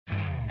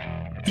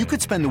You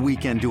could spend the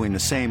weekend doing the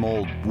same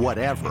old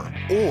whatever,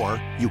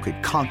 or you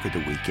could conquer the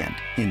weekend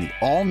in the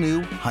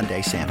all-new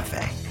Hyundai Santa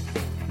Fe.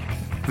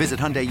 Visit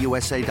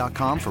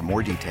HyundaiUSA.com for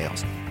more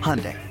details.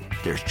 Hyundai,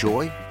 there's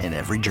joy in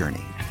every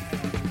journey.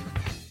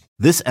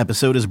 This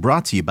episode is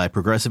brought to you by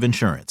Progressive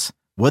Insurance.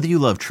 Whether you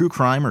love true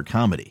crime or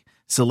comedy,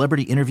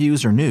 celebrity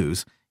interviews or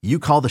news, you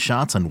call the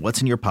shots on what's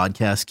in your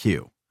podcast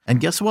queue. And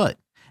guess what?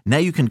 Now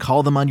you can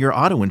call them on your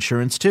auto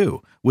insurance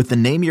too with the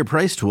Name Your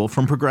Price tool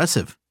from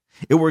Progressive.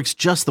 It works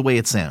just the way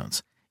it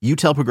sounds. You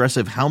tell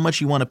Progressive how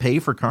much you want to pay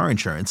for car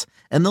insurance,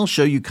 and they'll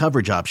show you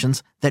coverage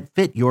options that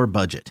fit your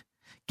budget.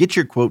 Get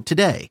your quote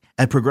today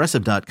at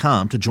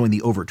Progressive.com to join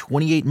the over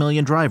 28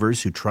 million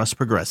drivers who trust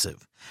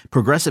Progressive.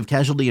 Progressive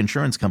Casualty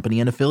Insurance Company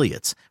and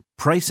Affiliates.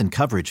 Price and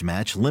coverage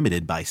match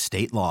limited by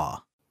state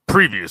law.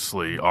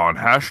 Previously on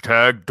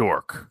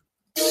 #Dork.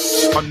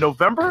 On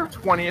November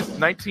 20th,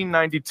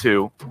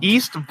 1992,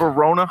 East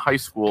Verona High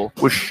School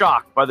was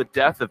shocked by the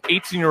death of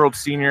 18-year-old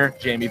senior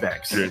Jamie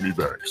Banks.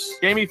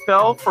 Jamie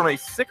fell from a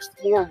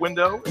 6th-floor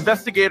window.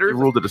 Investigators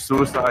ruled it a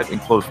suicide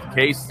and closed the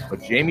case,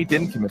 but Jamie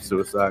didn't commit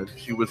suicide.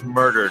 She was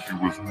murdered.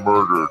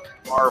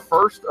 Our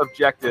first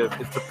objective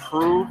is to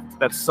prove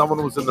that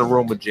someone was in the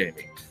room with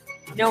Jamie.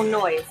 No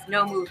noise,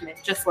 no movement,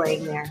 just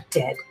laying there,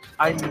 dead.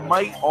 I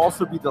might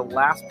also be the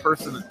last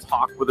person to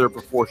talk with her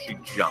before she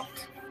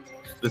jumped.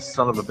 This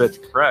son of a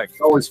bitch, Craig.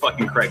 Always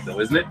fucking Craig,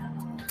 though, isn't it?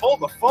 Hold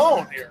the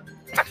phone here.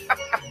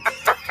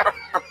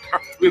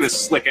 Look at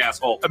this slick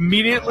asshole.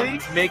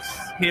 Immediately makes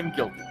him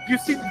guilty. You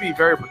seem to be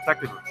very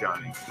protective of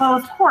Johnny. Well,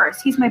 of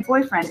course, he's my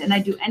boyfriend, and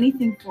I'd do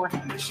anything for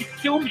him. She'd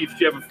kill me if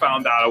she ever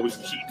found out I was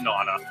cheating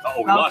on her.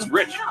 Oh, we lost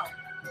Rich.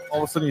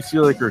 All of a sudden, you see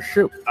like her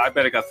shoe. I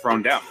bet it got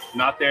thrown down.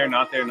 Not there, and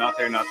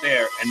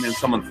then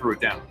someone threw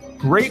it down.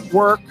 Great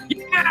work.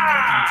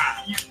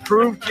 Yeah! You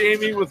proved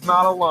Jamie was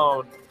not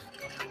alone.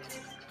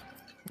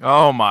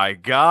 Oh my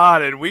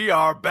God, and we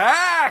are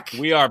back!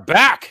 We are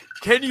back!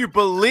 Can you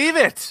believe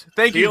it?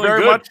 Thank you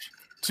very much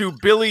to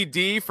Billy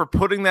D for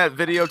putting that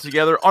video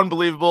together.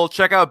 Unbelievable.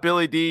 Check out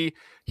Billy D.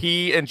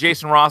 He and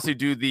Jason Rossi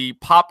do the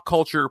Pop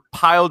Culture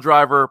Pile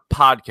Driver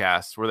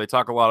podcast, where they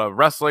talk a lot of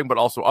wrestling, but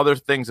also other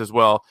things as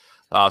well.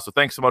 So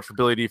thanks so much for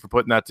Billy D for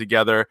putting that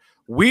together.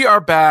 We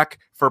are back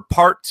for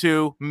part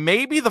 2,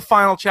 maybe the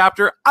final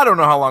chapter. I don't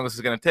know how long this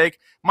is going to take.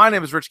 My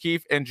name is Rich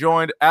Keefe, and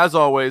joined, as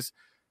always,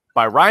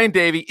 by Ryan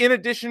Davey, in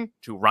addition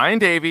to Ryan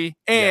Davey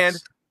and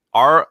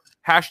our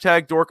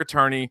 #Dork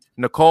attorney,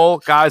 Nicole.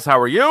 Guys, how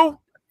are you?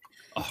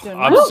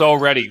 I'm so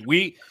ready.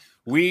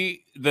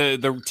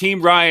 The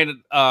team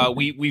Ryan,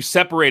 we've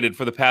separated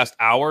for the past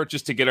hour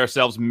just to get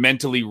ourselves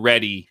mentally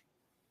ready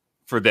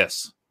for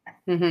this.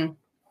 Mm-hmm.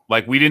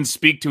 Like, we didn't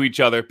speak to each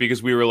other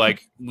because we were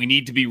like, we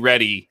need to be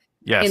ready.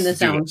 Yes, in the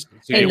zone. So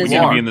we need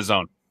to be in the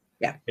zone.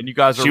 Yeah, and you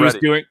guys are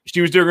ready. She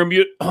was doing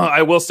her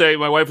I will say,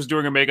 my wife was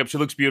doing her makeup. She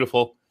looks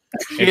beautiful.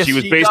 And she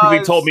was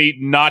basically told me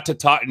not to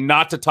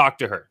talk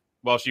to her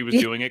while she was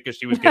doing it because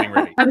she was getting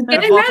ready. I was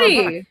getting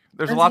ready.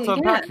 There's a lot to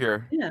unpack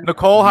here. Yeah.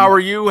 Nicole, how are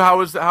you? How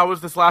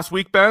was this last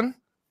week been?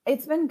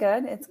 It's been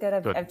good. It's good.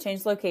 I've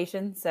changed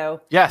location,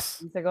 so yes,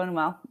 things are going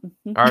well.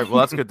 All right, well,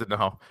 that's good to know.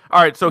 All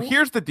right, so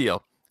here's the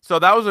deal. So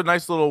that was a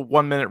nice little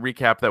 1-minute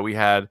recap that we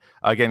had,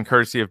 again,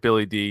 courtesy of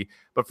Billy D.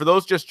 But for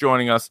those just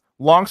joining us,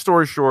 long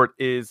story short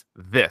is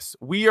this.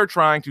 We are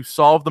trying to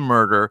solve the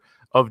murder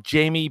of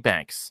Jamie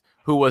Banks,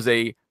 who was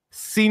a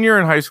senior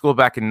in high school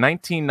back in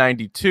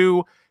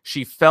 1992.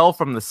 She fell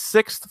from the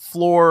 6th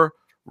floor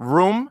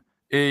room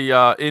in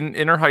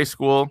her high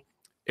school.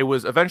 It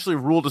was eventually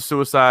ruled a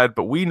suicide,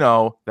 but we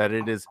know that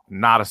it is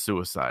not a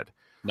suicide.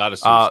 Not a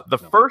suicide. The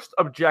first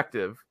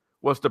objective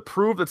was to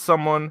prove that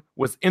someone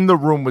was in the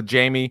room with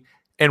Jamie,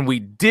 and we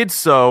did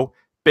so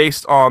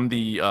based on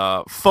the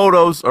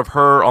photos of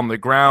her on the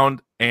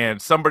ground,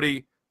 and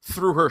somebody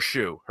threw her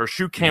shoe. Her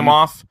shoe came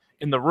off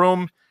in the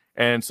room.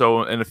 And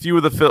so in a few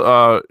of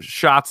the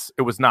shots,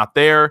 it was not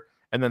there.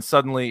 And then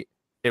suddenly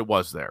it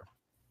was there.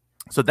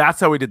 So that's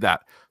how we did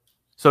that.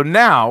 So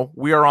now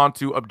we are on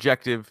to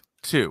objective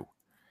 2.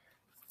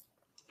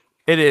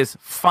 It is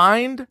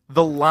find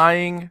the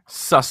lying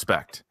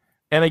suspect.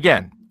 And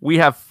again, we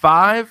have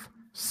 5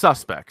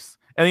 suspects.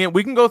 And again,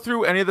 we can go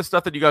through any of the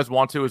stuff that you guys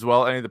want to as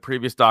well, any of the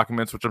previous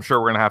documents, which I'm sure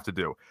we're going to have to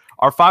do.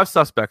 Our 5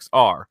 suspects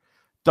are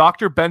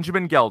Dr.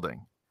 Benjamin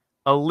Gelding,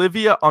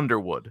 Olivia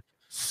Underwood,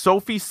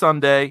 Sophie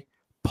Sunday,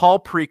 Paul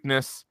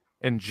Preakness,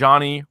 and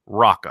Johnny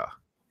Rocca.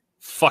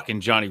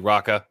 Fucking Johnny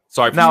Rocca.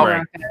 Sorry for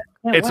swearing.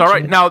 It's all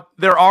right. Now,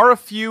 there are a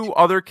few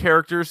other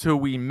characters who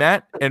we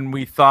met and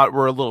we thought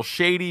were a little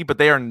shady, but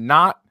they are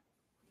not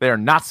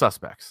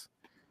suspects.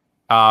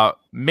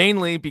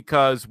 Mainly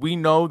because we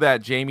know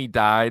that Jamie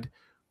died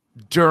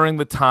during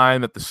the time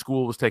that the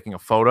school was taking a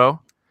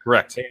photo.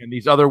 Correct. And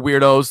these other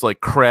weirdos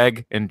like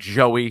Craig and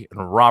Joey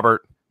and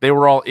Robert, they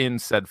were all in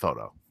said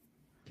photo.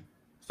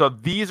 So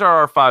these are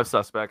our 5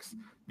 suspects.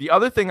 The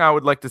other thing I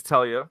would like to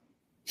tell you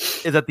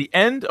is at the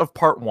end of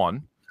part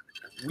 1,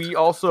 we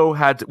also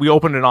we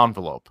opened an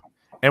envelope,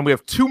 and we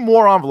have 2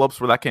 more envelopes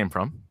where that came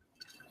from.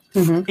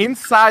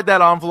 Inside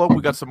that envelope,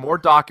 we got some more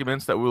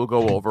documents that we will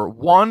go over.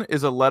 One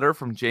is a letter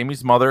from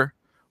Jamie's mother.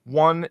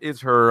 One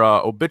is her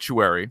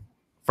obituary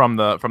from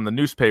the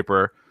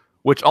newspaper,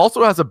 which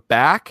also has a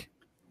back.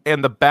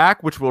 And the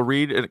back, which we'll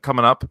read it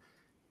coming up,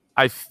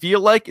 I feel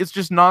like it's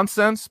just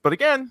nonsense. But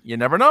again, you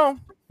never know.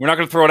 We're not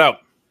going to throw it out.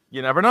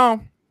 You never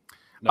know.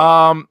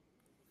 No.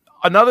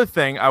 Another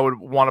thing I would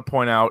want to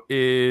point out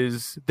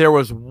is there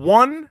was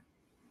one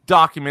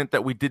document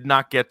that we did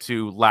not get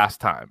to last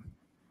time.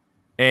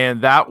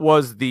 And that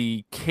was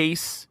the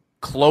case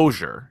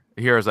closure.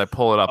 Here, as I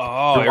pull it up.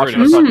 Oh, you're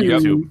watching us on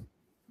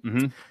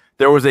YouTube.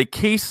 There was a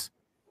case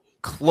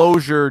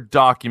closure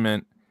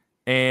document.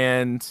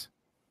 And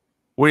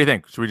what do you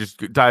think? Should we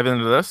just dive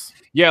into this?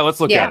 Yeah, let's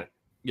look at it.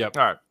 Yep.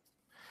 All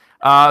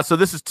right. So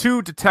this is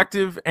to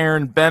Detective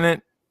Aaron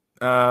Bennett.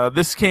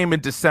 This came in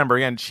December.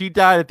 Again, she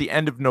died at the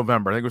end of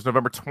November. I think it was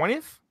November 20th,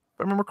 if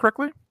I remember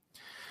correctly.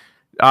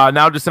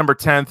 Now December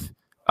 10th,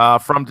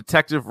 from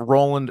Detective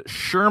Roland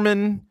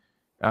Sherman.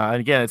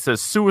 And again, it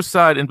says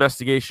suicide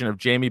investigation of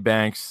Jamie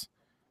Banks,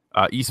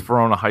 East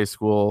Verona High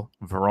School,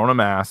 Verona,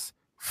 Mass.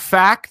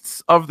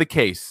 Facts of the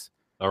case.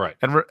 All right.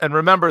 And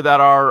remember that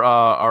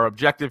our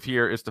objective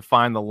here is to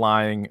find the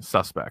lying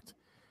suspect.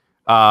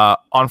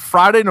 On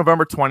Friday,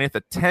 November 20th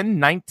at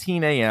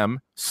 10:19 a.m.,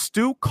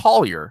 Stu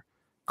Collier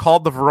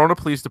called the Verona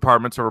Police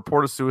Department to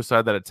report a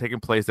suicide that had taken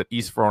place at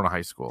East Verona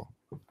High School.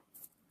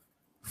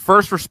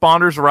 First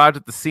responders arrived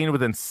at the scene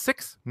within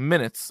 6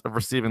 minutes of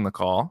receiving the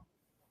call.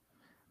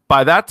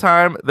 By that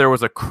time, there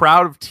was a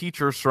crowd of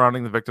teachers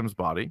surrounding the victim's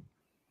body.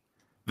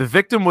 The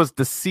victim was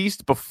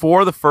deceased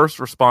before the first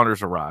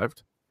responders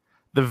arrived.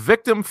 The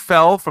victim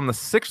fell from the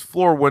 6th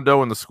floor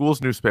window in the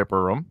school's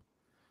newspaper room.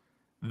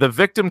 The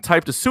victim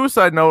typed a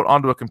suicide note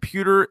onto a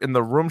computer in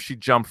the room she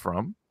jumped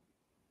from.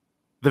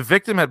 The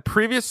victim had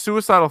previous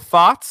suicidal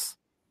thoughts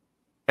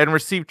and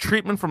received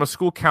treatment from a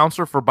school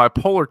counselor for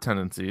bipolar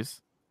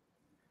tendencies.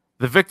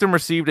 The victim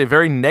received a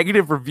very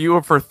negative review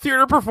of her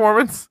theater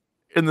performance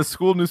in the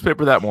school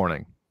newspaper that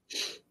morning.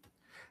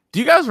 Do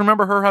you guys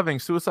remember her having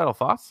suicidal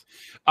thoughts?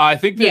 I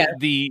think that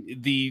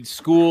the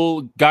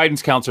school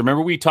guidance counselor,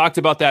 remember we talked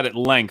about that at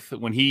length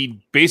when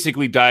he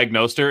basically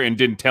diagnosed her and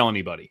didn't tell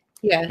anybody.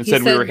 Yeah. And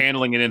said we were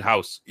handling it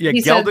in-house. Yeah,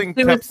 he Gelding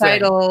said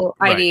suicidal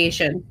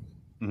ideation.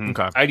 Mm-hmm.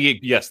 Okay.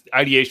 Yes,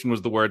 ideation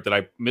was the word that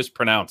I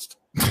mispronounced.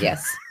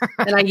 Yes.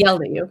 And I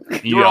yelled at you.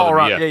 You were all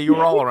around. Yeah, you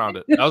were all around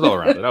it. I was all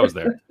around it. I was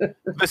there.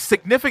 The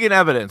significant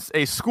evidence,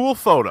 a school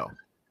photo.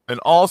 An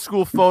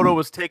all-school photo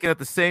was taken at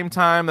the same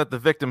time that the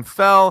victim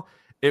fell.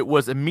 It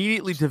was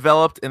immediately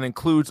developed and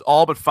includes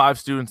all but 5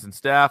 students and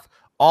staff.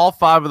 All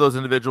 5 of those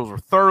individuals were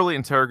thoroughly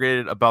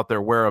interrogated about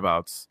their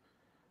whereabouts.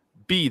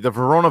 B, the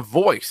Verona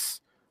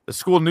Voice. The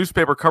school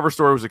newspaper cover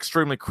story was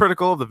extremely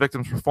critical of the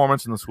victim's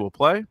performance in the school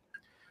play.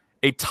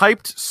 A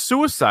typed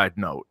suicide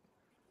note.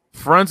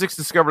 Forensics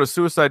discovered a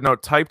suicide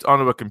note typed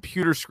onto a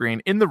computer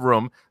screen in the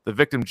room the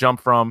victim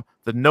jumped from.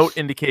 The note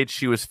indicates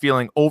she was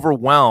feeling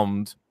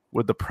overwhelmed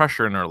with the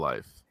pressure in her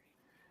life.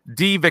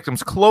 D,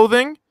 victim's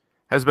clothing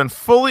has been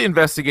fully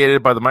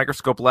investigated by the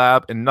microscope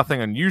lab and nothing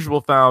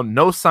unusual found.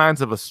 No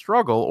signs of a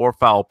struggle or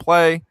foul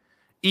play.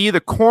 E, the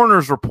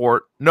coroner's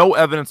report, no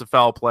evidence of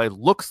foul play,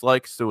 looks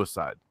like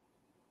suicide.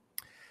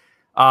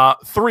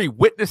 3,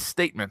 witness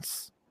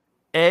statements.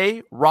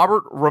 A,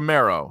 Robert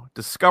Romero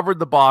discovered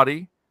the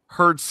body,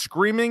 heard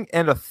screaming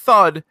and a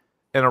thud,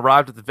 and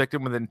arrived at the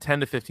victim within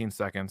 10 to 15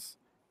 seconds.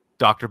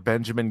 Dr.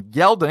 Benjamin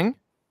Gelding,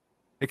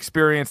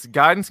 experienced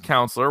guidance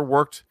counselor,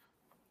 worked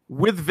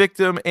with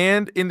victim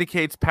and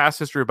indicates past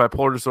history of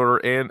bipolar disorder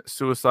and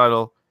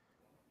suicidal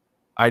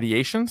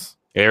ideations.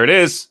 There it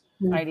is.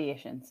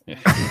 Ideations.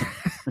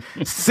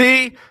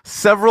 C,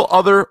 several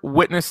other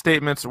witness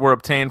statements were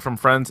obtained from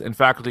friends and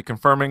faculty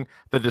confirming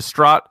the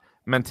distraught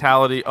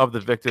mentality of the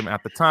victim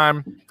at the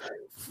time.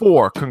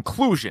 4,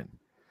 conclusion.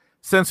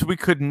 Since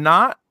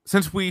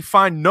we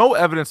find no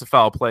evidence of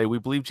foul play, we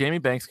believe Jamie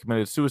Banks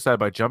committed suicide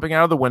by jumping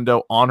out of the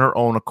window on her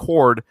own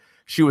accord.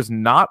 She was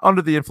not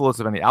under the influence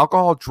of any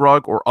alcohol,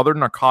 drug, or other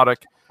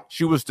narcotic.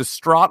 She was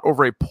distraught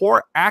over a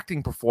poor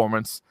acting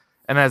performance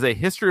and has a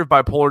history of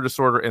bipolar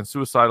disorder and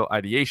suicidal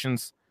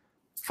ideations.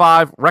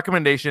 5,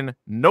 recommendation,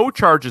 no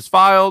charges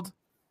filed.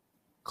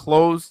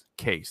 Close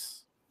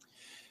case.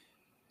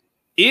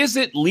 Is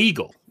it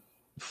legal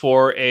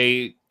for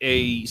a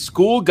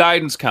school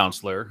guidance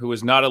counselor who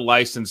is not a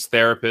licensed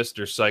therapist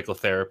or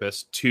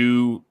psychotherapist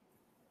to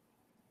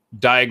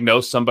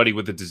diagnose somebody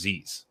with a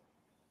disease?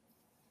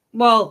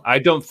 Well, I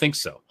don't think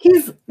so.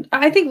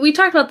 I think we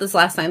talked about this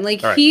last time.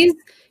 Like right.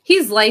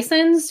 he's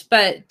licensed,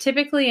 but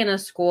typically in a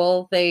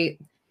school they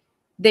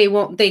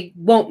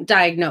won't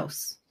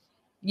diagnose.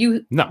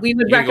 We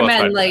would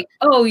recommend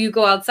you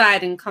go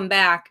outside and come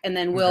back, and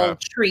then we'll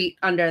treat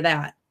under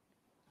that.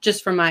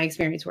 Just from my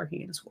experience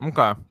working in a school.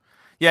 Okay.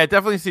 Yeah, it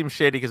definitely seems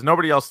shady because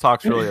nobody else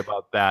talks really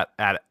about that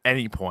at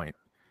any point.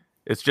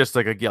 It's just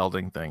like a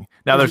Gelding thing.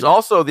 Now, there's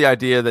also the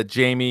idea that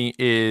Jamie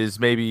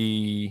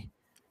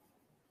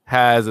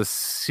has a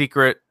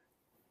secret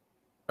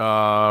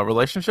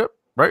relationship,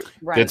 right?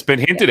 It's been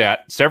hinted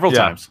at several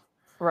times.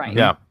 Right.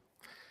 Yeah.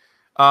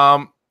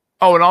 Oh,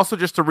 and also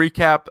just to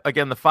recap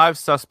again, the 5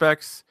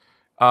 suspects.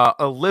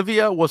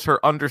 Olivia was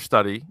her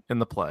understudy in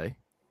the play.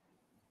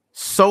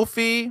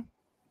 Sophie,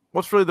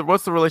 what's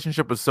the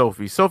relationship with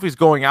Sophie? Sophie's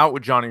going out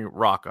with Johnny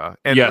Rocca,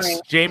 and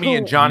yes, Jamie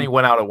and Johnny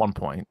went out at one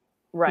point.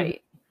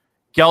 Right.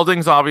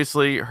 Gelding's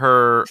obviously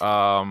her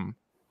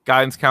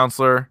guidance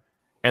counselor,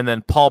 and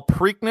then Paul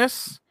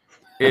Preakness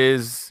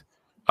is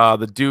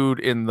the dude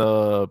in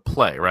the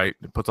play, right?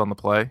 That puts on the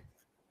play.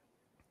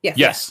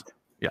 Yes.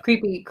 Yeah.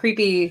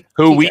 Creepy.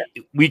 Who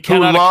we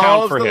cannot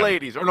account for the him.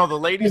 ladies, or no, the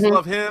ladies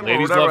love him.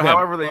 Ladies or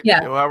whatever, love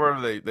him.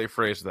 however they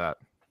phrase that.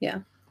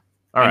 Yeah.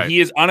 All right. And he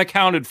is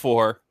unaccounted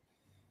for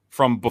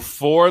from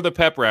before the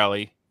pep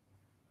rally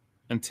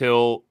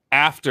until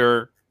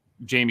after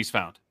Jamie's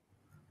found.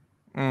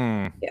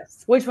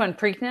 Yes. Which one?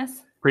 Preakness?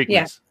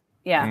 Preakness.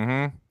 Yeah.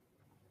 Mm-hmm.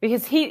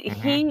 Because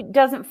he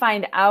doesn't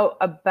find out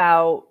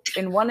about,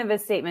 in one of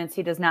his statements,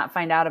 he does not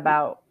find out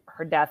about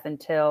her death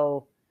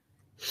until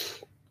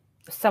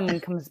someone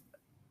comes.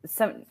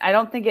 I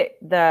don't think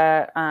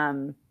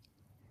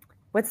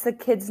what's the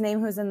kid's name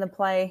who's in the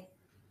play?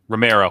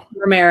 Romero comes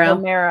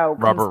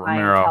Robert by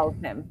Romero and tells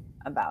him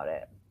about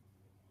it.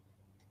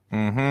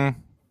 Mm-hmm.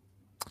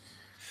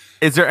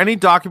 Is there any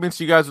documents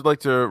you guys would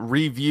like to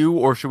review,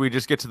 or should we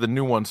just get to the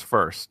new ones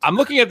first? I'm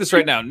looking at this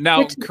right now.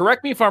 Now,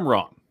 correct me if I'm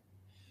wrong.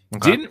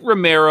 Okay. Didn't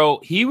Romero,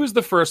 he was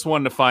the first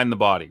one to find the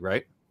body,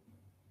 right?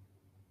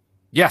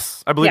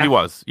 Yes, I believe he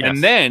was. Yes.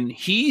 And then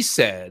he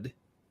said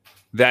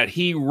that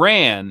he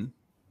ran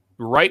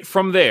right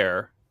from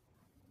there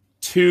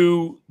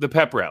to the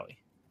pep rally.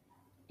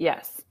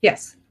 Yes.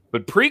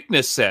 But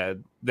Preakness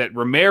said that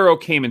Romero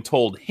came and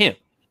told him.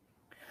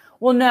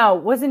 Well, no,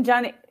 wasn't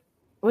Johnny...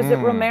 Was it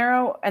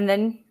Romero and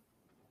then...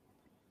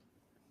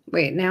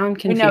 Wait, now I'm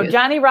confused. No,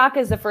 Johnny Rocca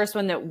is the first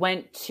one that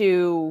went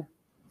to...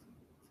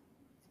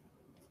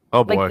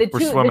 Oh boy, we're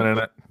swimming in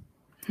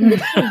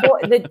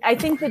it. I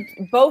think that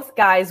both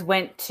guys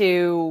went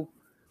to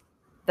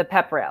the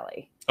pep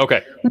rally.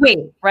 Okay. Wait.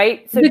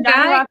 Right? So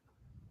Johnny Rocca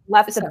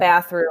left the Sorry.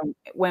 bathroom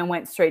and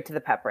went straight to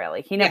the pep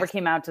rally. He never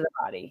came out to the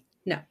body.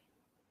 No.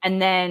 And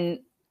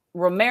then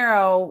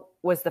Romero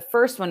was the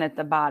first one at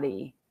the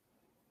body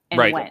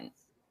and went.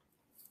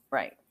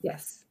 Right.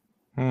 Yes.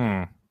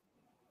 Hmm.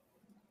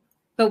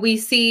 But we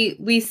see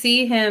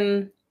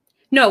him.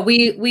 No,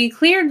 we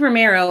cleared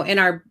Romero in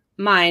our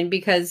mind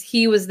because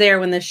he was there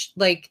when the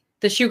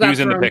shoe got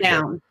thrown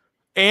down.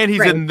 And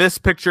he's in this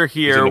picture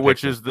here,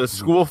 which is the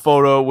school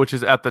photo, which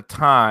is at the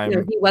time.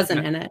 No, he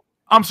wasn't in it.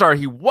 I'm sorry,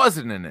 he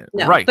wasn't in it.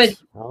 No, right.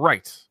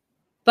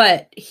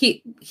 But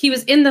he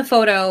was in the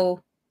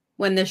photo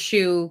when the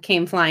shoe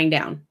came flying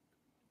down.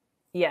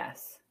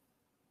 Yes.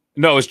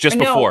 No, it was just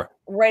before.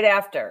 Right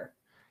after.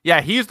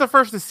 Yeah, he's the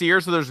first to see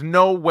her, so there's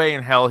no way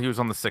in hell he was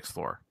on the 6th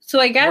floor. So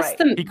I guess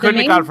he couldn't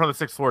have gotten from the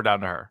 6th floor down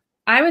to her.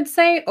 I would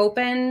say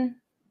open.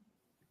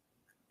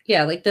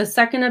 Yeah, like the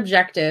second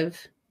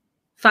objective,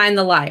 find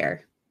the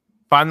liar.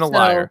 Find the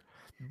liar.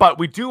 But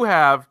we do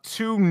have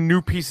 2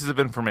 new pieces of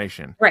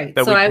information. Right.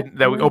 That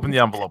we open the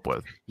envelope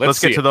with. Let's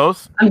get to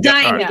those. I'm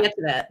dying to get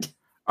to that.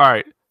 All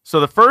right. So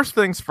the first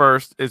things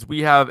first is we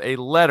have a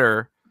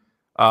letter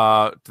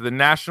to the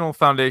National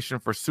Foundation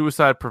for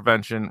Suicide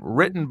Prevention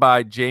written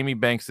by Jamie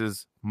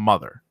Banks's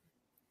mother.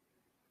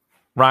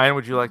 Ryan,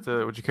 would you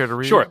care to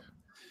read? Sure.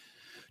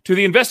 To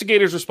the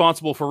investigators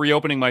responsible for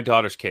reopening my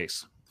daughter's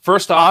case.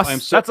 First off,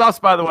 that's us,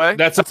 by the way.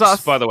 That's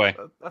us, by the way.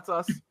 That's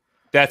us.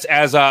 That's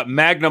as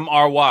Magnum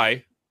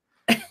RY.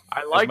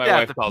 I like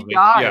that. The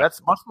tie. Yeah. That's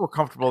much more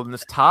comfortable than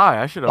this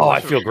tie. I should have. Oh, I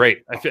feel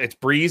great. It's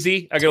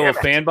breezy. I got a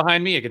little fan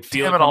behind me. I can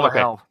feel it all the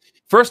hell.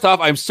 First off,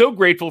 I'm so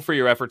grateful for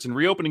your efforts in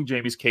reopening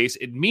Jamie's case.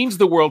 It means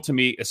the world to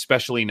me,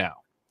 especially now.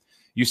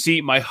 You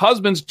see, my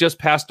husband just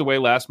passed away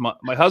last month.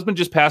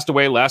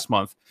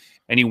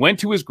 And he went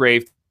to his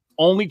grave.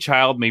 Only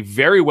child may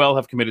very well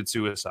have committed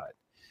suicide.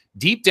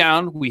 Deep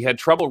down, we had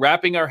trouble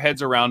wrapping our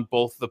heads around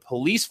both the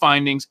police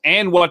findings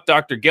and what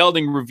Dr.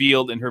 Gelding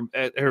revealed in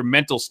her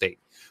mental state.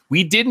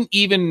 We didn't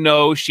even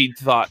know she'd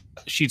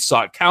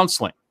sought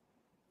counseling.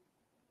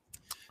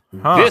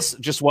 This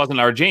just wasn't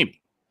our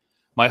Jamie.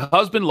 My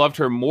husband loved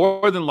her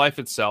more than life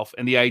itself,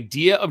 and the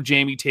idea of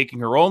Jamie taking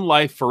her own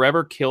life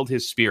forever killed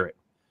his spirit.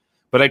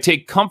 But I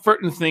take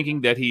comfort in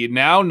thinking that he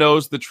now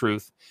knows the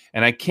truth,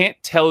 and I can't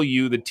tell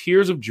you the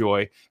tears of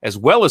joy as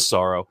well as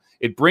sorrow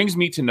it brings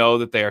me to know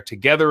that they are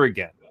together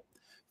again.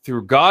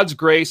 Through God's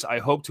grace, I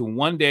hope to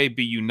one day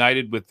be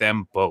united with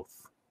them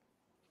both.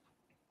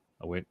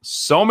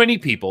 So many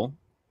people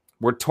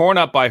were torn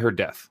up by her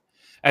death.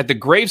 At the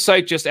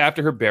gravesite just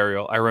after her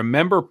burial, I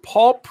remember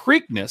Paul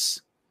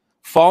Preakness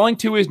falling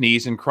to his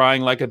knees and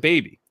crying like a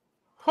baby.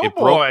 It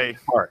broke my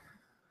heart.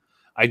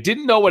 I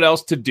didn't know what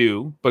else to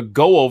do but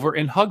go over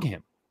and hug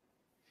him.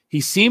 He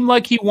seemed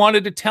like he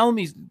wanted to tell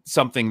me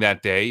something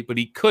that day, but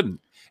he couldn't.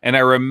 And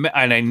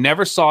I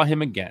never saw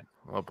him again.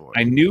 Oh boy.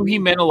 I knew he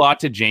meant a lot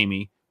to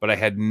Jamie, but I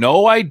had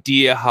no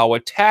idea how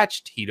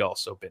attached he'd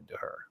also been to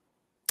her.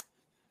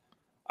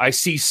 I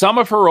see some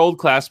of her old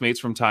classmates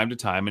from time to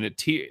time, and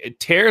it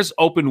tears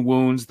open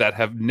wounds that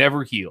have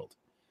never healed.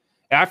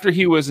 After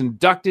he was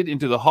inducted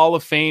into the Hall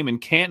of Fame in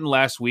Canton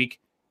last week.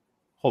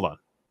 Hold on.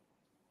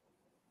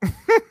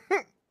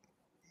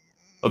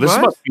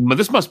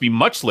 This must be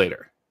much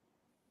later.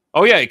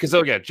 Oh yeah, because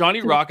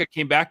Johnny Rocca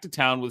came back to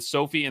town with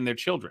Sophie and their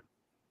children.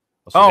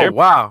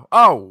 Wow.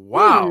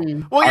 Well,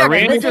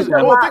 yeah, this is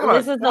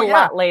a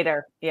lot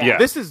later. Yeah.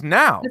 This is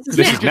now. This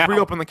is just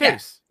reopened the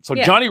case. So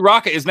Johnny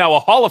Rocca is now a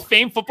Hall of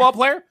Fame football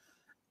player?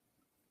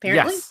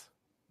 Apparently. Yes.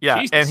 Yeah,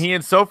 Jesus. And he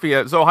and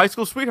Sophia, so high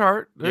school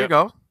sweetheart. There you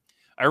go.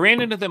 I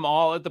ran into them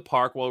all at the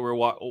park while we were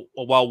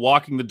while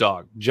walking the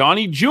dog.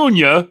 Johnny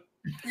Jr.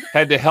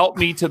 had to help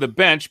me to the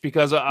bench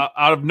because out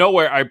of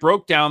nowhere I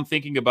broke down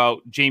thinking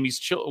about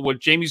what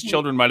Jamie's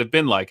children might have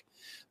been like.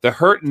 The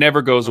hurt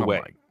never goes away.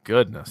 My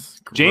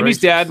goodness. Jamie's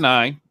dad and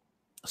I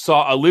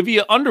saw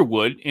Olivia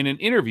Underwood in an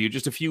interview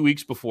just a few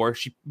weeks before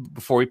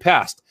he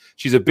passed.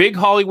 She's a big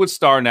Hollywood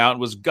star now and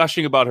was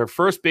gushing about her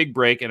first big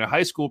break in a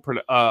high school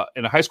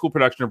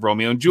production of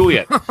Romeo and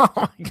Juliet. Oh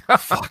my God.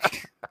 Fuck.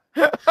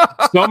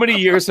 So many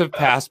years have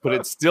passed, but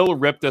it still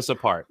ripped us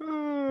apart.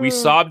 We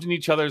sobbed in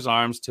each other's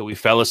arms till we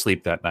fell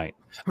asleep that night.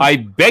 I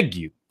beg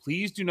you,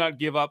 please do not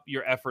give up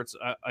your efforts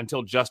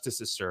until justice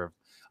is served.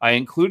 I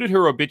included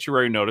her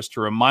obituary notice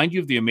to remind you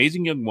of the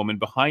amazing young woman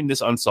behind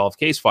this unsolved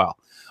case file.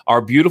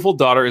 Our beautiful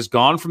daughter is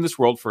gone from this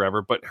world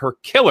forever, but her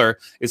killer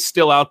is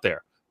still out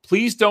there.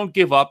 Please don't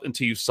give up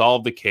until you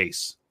solve the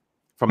case.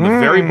 From the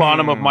very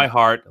bottom of my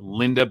heart,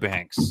 Linda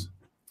Banks.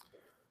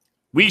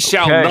 We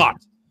shall not.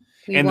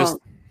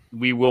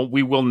 We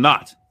will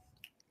not.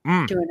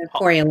 Doing it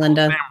for you,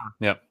 Linda.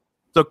 Yep.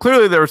 So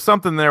clearly there was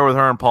something there with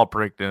her and Paul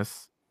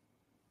Preakness.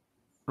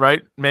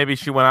 Right? Maybe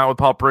she went out with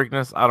Paul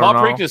Preakness. I don't know.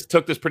 Paul Preakness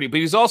took this but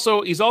he's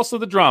also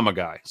the drama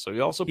guy. So he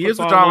is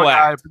the drama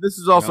guy, but this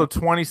is also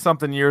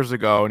 20-something years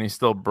ago, and he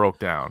still broke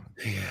down.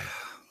 Yeah.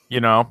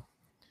 You know?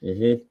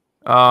 Mm-hmm.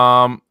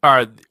 All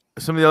right.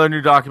 Some of the other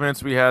new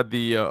documents, we had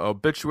the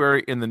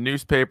obituary in the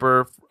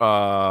newspaper.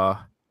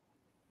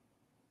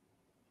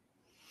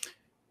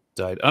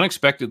 Died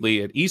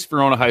unexpectedly at East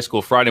Verona High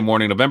School Friday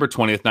morning, November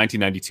 20th,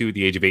 1992, at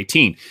the age of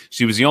 18.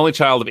 She was the only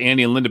child of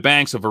Andy and Linda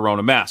Banks of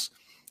Verona, Mass.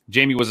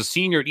 Jamie was a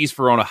senior at East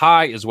Verona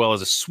High, as well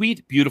as a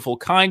sweet, beautiful,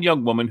 kind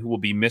young woman who will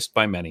be missed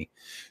by many.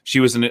 She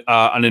was an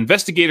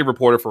investigative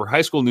reporter for her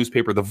high school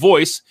newspaper, The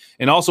Voice,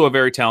 and also a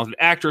very talented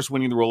actress,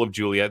 winning the role of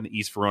Juliet in the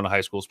East Verona High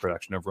School's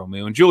production of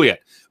Romeo and Juliet,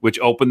 which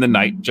opened the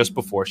night just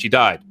before she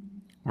died.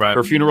 Right.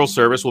 Her funeral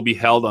service will be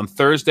held on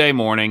Thursday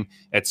morning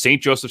at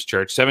St. Joseph's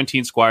Church,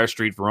 17 Squire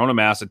Street, Verona,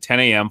 Mass. at 10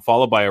 a.m.,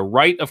 followed by a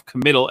rite of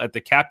committal at the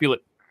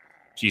Capulet.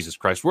 Jesus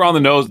Christ, we're on the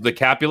nose. The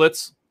Capulet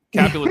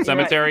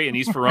Cemetery in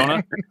East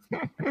Verona.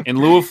 In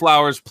lieu of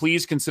flowers,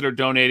 please consider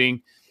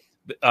donating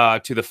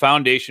to the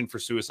Foundation for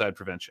Suicide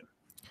Prevention.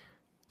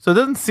 So it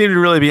doesn't seem to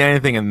really be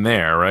anything in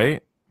there,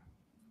 right?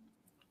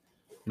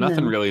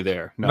 Nothing really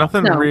there. No.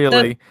 Nothing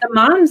really.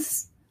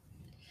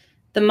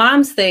 The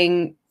mom's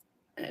thing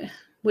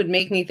would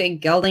make me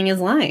think Gelding is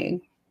lying.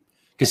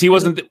 Because he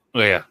wasn't.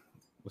 Your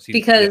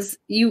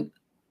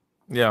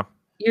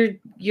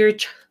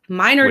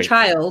minor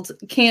child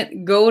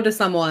can't go to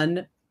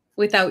someone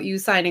without you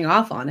signing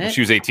off on it.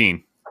 She was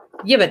 18.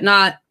 Yeah, but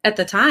not at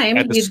the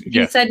time.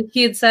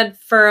 He had said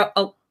for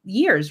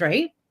years,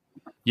 right?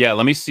 Yeah,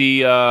 let me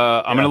see.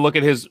 I'm going to look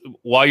at his,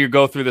 while you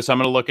go through this, I'm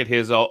going to look at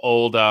his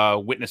old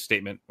witness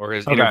statement or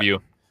his interview.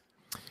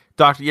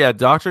 Dr.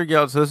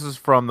 Gelding, so this is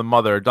from the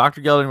mother. Dr.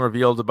 Gelding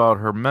revealed about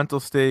her mental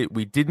state.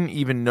 We didn't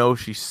even know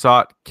she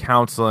sought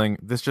counseling.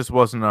 This just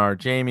wasn't our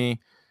Jamie.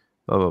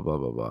 Blah, blah, blah,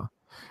 blah,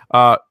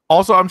 blah.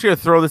 Also, I'm just going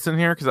to throw this in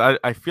here because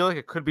I feel like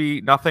it could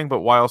be nothing, but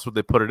why else would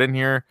they put it in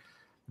here?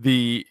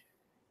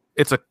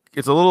 It's a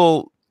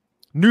little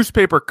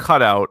newspaper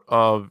cutout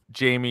of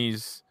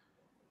Jamie's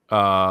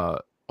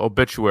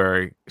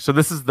obituary. So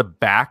this is the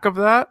back of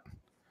that.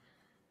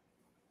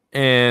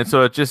 And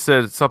so it just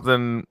says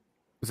something.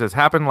 It says,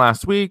 happened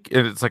last week.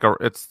 And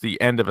it's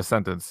the end of a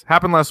sentence.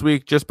 Happened last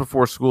week, just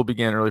before school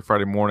began early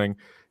Friday morning.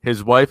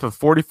 His wife of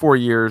 44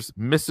 years,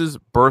 Mrs.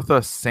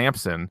 Bertha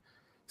Sampson,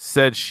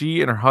 said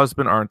she and her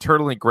husband are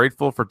eternally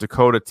grateful for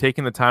Dakota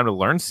taking the time to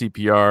learn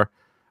CPR.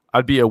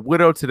 I'd be a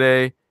widow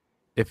today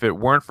if it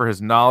weren't for his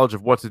knowledge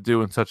of what to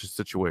do in such a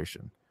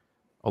situation.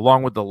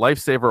 Along with the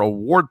Lifesaver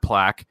Award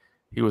plaque,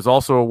 he was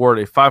also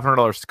awarded a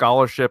 $500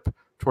 scholarship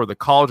toward the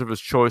college of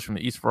his choice from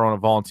the East Verona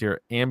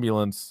Volunteer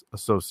Ambulance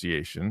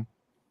Association.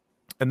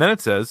 And then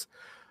it says,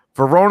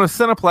 Verona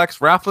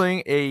Cineplex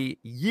raffling a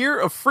year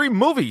of free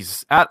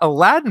movies at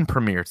Aladdin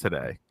premiere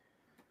today.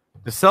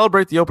 To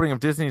celebrate the opening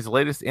of Disney's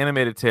latest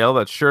animated tale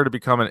that's sure to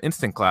become an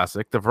instant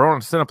classic, the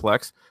Verona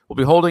Cineplex will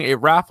be holding a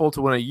raffle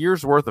to win a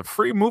year's worth of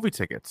free movie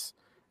tickets.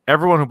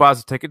 Everyone who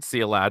buys a ticket to see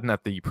Aladdin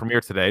at the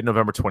premiere today,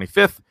 November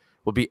 25th,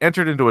 will be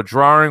entered into a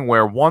drawing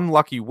where one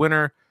lucky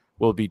winner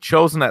will be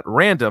chosen at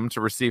random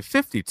to receive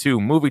 52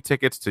 movie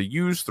tickets to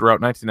use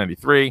throughout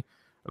 1993.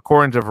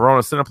 According to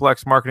Verona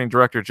Cineplex marketing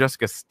director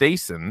Jessica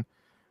Stason,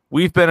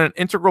 we've been an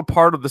integral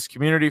part of this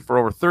community for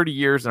over 30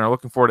 years and are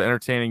looking forward to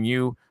entertaining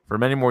you for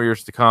many more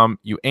years to come.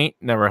 You ain't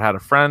never had a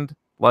friend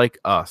like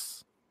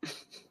us.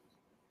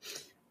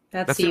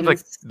 That seems like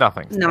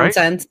nothing.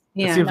 Nonsense.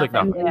 Right? Yeah. It seems like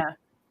nothing. Yeah.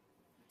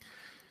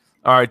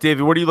 All right,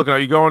 David, what are you looking at? Are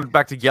you going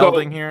back to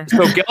Gelding here?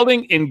 So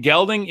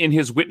Gelding in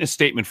his witness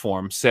statement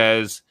form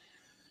says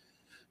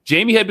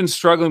Jamie had been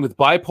struggling with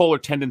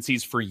bipolar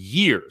tendencies for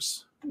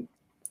years.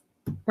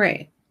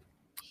 Right.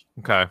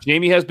 Okay.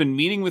 Jamie has been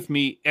meeting with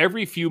me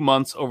every few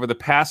months over the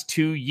past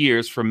 2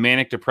 years for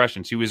manic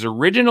depression. She was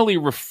originally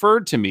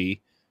referred to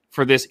me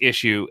for this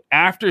issue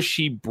after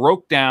she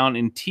broke down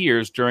in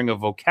tears during a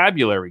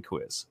vocabulary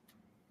quiz.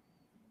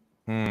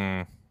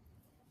 And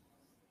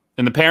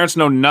the parents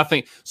know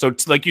nothing. So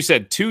like you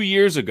said, 2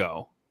 years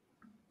ago,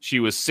 she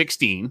was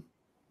 16,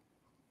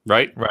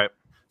 right? Right.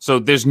 So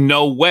there's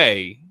no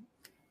way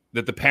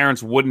that the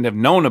parents wouldn't have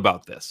known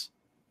about this.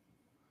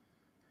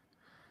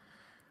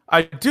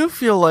 I do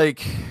feel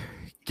like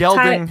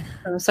Gelding...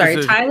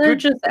 Tyler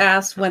just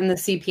asked when the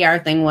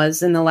CPR thing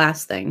was in the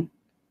last thing.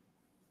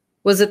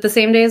 Was it the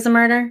same day as the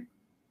murder?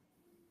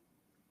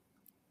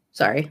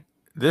 Sorry.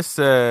 This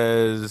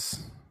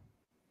says...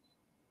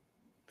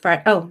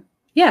 Friday. Oh,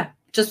 yeah.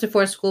 Just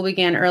before school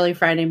began early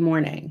Friday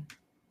morning.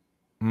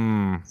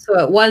 So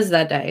it was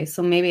that day.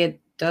 So maybe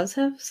it does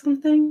have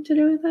something to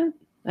do with it?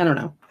 I don't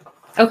know.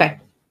 Okay.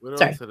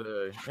 Sorry.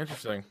 Today.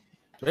 Interesting.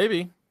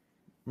 Maybe.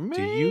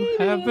 Do you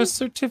have a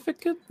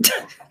certificate?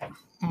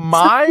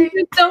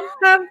 You don't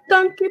have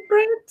donkey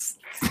brains?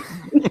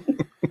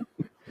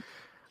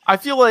 I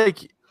feel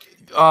like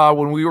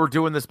when we were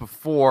doing this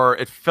before,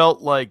 it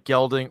felt like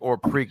Gelding or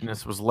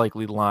Preakness was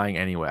likely lying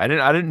anyway. I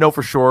didn't know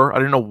for sure. I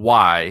didn't know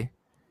why,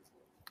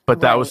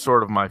 but that was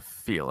sort of my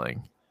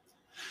feeling.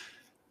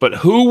 But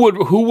who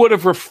would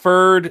have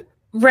referred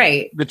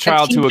the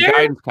child to a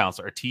guidance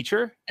counselor? A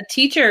teacher? A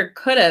teacher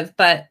could have,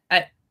 but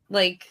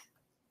right.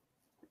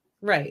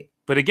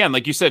 But again,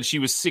 like you said, she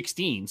was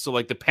 16, so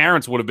like the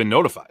parents would have been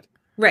notified.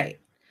 Right.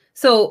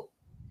 So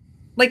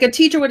like a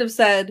teacher would have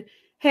said,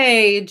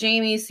 hey,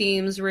 Jamie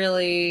seems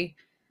really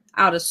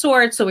out of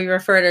sorts, so we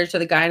referred her to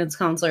the guidance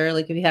counselor,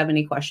 like if you have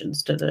any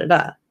questions,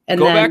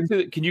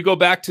 And can you go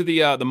back to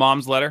the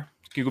mom's letter?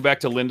 Can you go back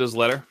to Linda's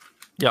letter?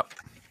 Yep.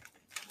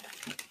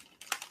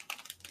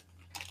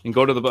 And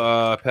go to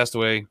the passed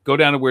away. Go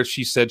down to where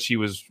she said she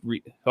was.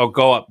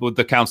 Go up with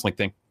the counseling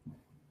thing.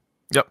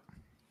 Yep.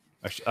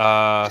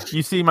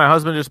 You see, my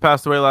husband just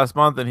passed away last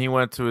month, and he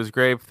went to his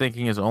grave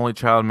thinking his only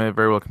child may have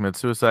very well committed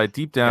suicide.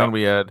 Deep down,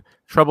 we had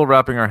trouble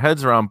wrapping our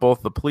heads around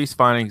both the police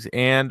findings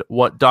and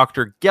what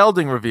Dr.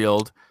 Gelding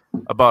revealed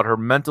about her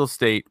mental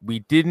state. We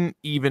didn't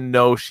even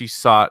know she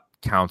sought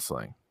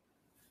counseling.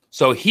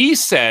 So he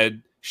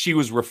said she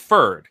was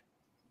referred.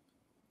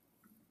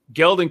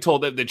 Gelding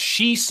told them that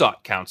she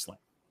sought counseling.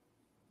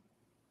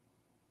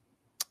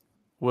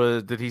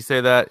 Did he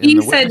say that in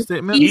the witness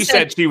statement? He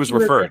said she was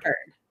referred.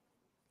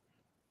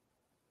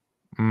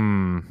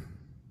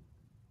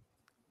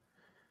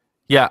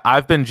 Yeah,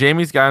 I've been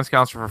Jamie's guidance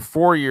counselor for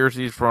 4 years.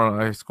 He's from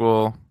high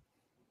school.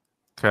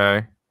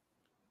 Okay.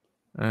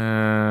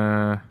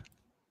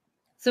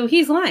 So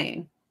he's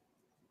lying.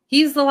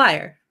 He's the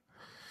liar.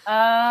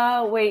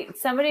 Wait.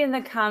 Somebody in the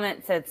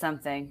comment said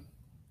something.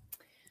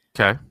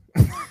 Okay.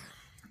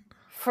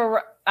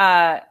 For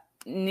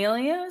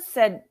Nelia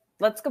said,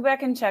 let's go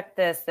back and check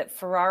this, that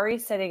Ferrari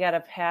said he got a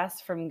pass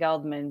from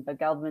Geldman, but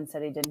Geldman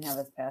said he didn't have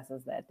his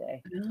passes that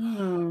day.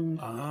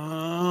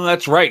 Oh,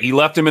 that's right. He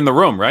left him in the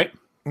room, right?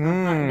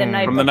 The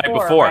night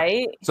before,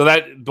 right? So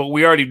but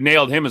we already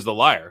nailed him as the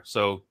liar.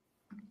 So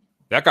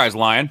that guy's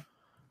lying.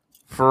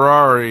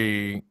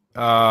 Ferrari,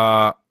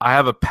 I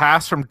have a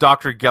pass from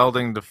Dr.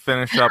 Gelding to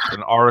finish up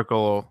an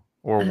article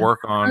or work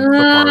on.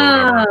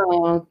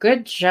 Oh,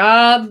 good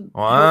job.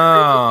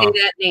 Wow. Say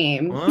that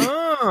name.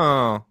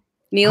 Wow.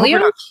 Nelia? I hope you're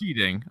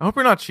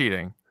not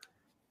cheating.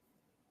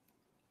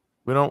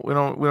 We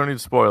don't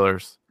need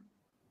spoilers.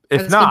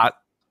 If not,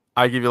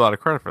 I give you a lot of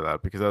credit for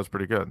that because that was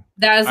pretty good.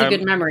 That was a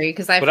good memory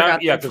because I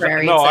forgot.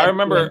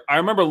 I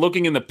remember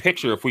looking in the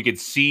picture if we could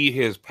see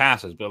his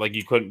passes, but like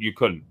you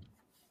couldn't.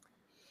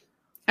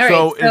 All right,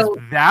 so is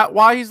that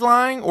why he's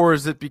lying, or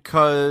is it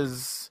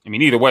because? I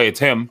mean, either way, it's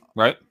him,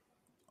 right?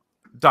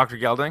 Dr.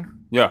 Gelding.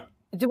 Yeah.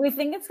 Do we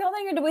think it's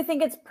Gelding or do we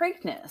think it's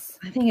Preakness?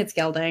 I think it's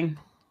Gelding.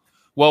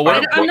 Well,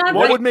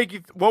 what would make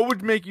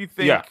you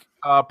think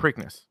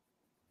Preakness?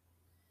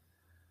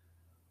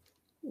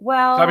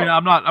 Well, I mean,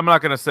 I'm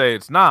not going to say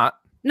it's not.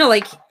 No,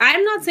 like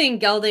I'm not saying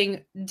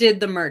Gelding did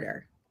the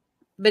murder,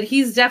 but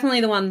he's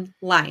definitely the one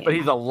lying. But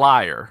he's a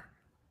liar.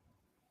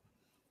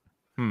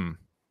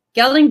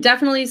 Gelding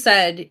definitely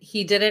said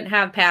he didn't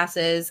have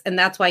passes, and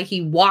that's why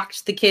he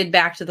walked the kid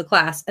back to the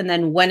class and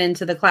then went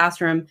into the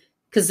classroom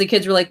because the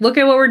kids were like, "Look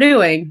at what we're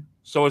doing."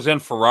 So is then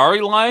Ferrari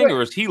lying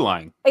or is he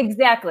lying?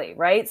 Exactly,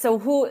 right? So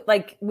who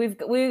we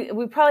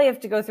probably have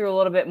to go through a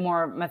little bit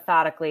more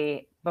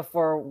methodically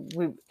before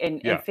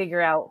and figure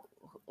out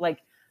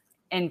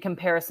and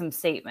compare some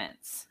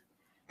statements.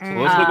 So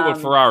let's look at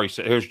what Ferrari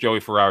said. Here's Joey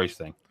Ferrari's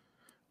thing.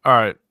 All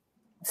right.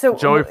 So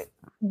Joey,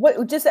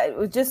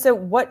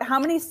 how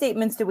many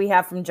statements do we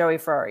have from Joey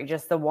Ferrari?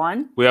 Just the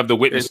one? We have the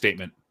witness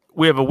statement.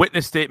 We have a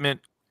witness statement,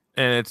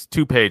 and it's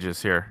 2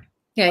 pages here.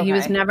 Yeah, he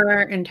was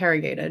never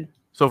interrogated.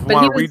 So if we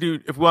want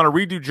to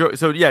redo Joey,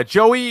 so yeah,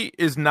 Joey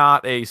is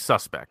not a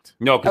suspect.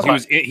 No,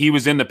 because he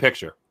was in the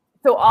picture.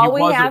 So all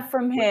we have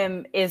from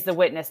him is the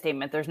witness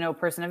statement. There's no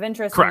person of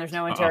interest. Correct. And there's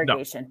no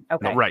interrogation. No.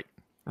 Okay. No,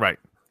 right.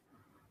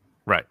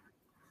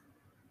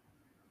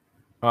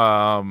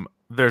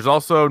 There's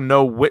also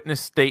no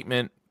witness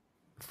statement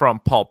from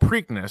Paul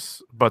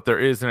Preakness, but there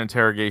is an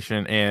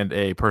interrogation and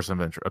a person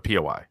of interest, a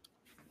POI.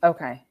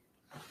 Okay.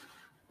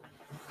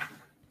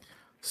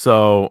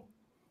 So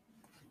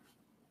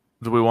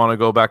do we want to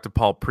go back to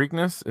Paul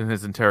Preakness in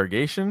his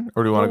interrogation,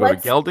 or do we want to go to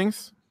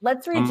Geldings?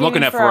 Let's read. I'm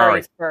looking at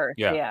Ferrari first.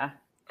 Yeah.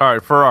 All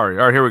right, Ferrari.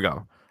 All right, here we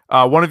go.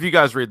 One of you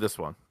guys read this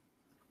one.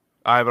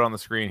 I have it on the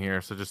screen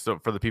here, so just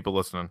for the people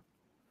listening.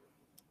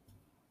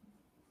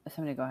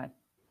 Somebody go ahead.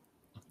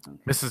 Okay.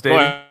 Mrs.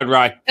 David.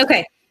 Right.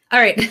 Okay. All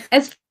right.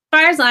 As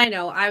far as I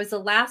know, I was the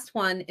last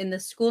one in the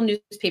school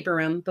newspaper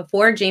room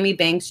before Jamie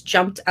Banks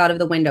jumped out of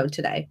the window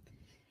today.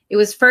 It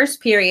was first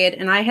period,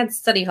 and I had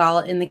study hall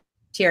in the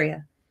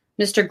cafeteria.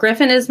 Mr.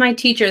 Griffin is my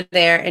teacher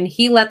there, and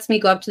he lets me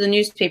go up to the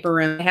newspaper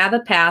room. I have a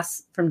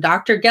pass from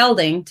Dr.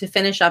 Gelding to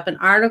finish up an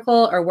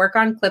article or work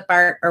on clip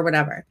art or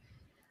whatever.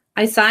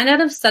 I signed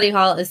out of study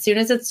hall as soon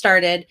as it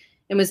started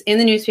and was in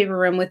the newspaper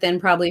room within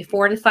probably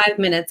 4 to 5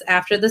 minutes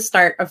after the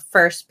start of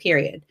first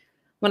period.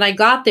 When I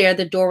got there,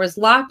 the door was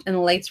locked and the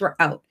lights were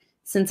out.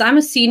 Since I'm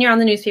a senior on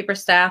the newspaper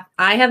staff,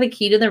 I have a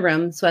key to the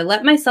room, so I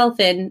let myself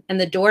in and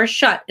the door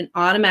shut and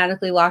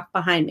automatically locked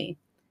behind me.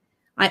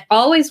 I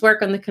always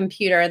work on the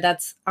computer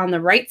that's on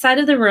the right side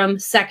of the room,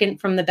 second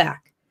from the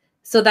back.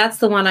 So that's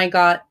the one I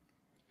got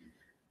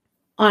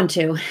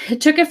onto.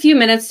 It took a few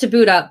minutes to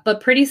boot up,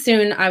 but pretty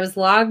soon I was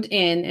logged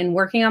in and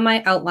working on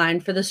my outline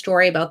for the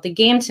story about the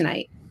game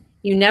tonight.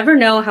 You never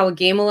know how a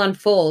game will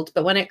unfold,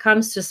 but when it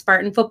comes to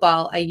Spartan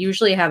football, I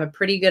usually have a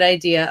pretty good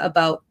idea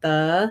about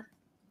the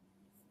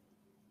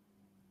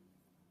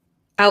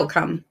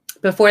outcome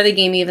before the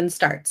game even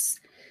starts.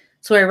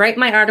 So I write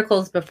my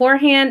articles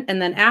beforehand,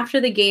 and then after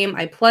the game,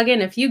 I plug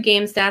in a few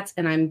game stats,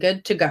 and I'm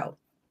good to go.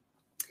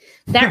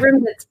 That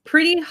room gets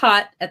pretty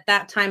hot at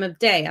that time of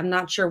day. I'm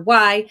not sure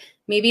why.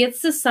 Maybe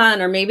it's the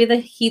sun, or maybe the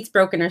heat's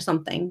broken or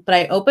something, but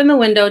I open the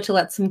window to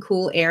let some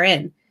cool air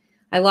in.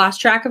 I lost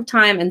track of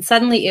time, and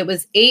suddenly it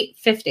was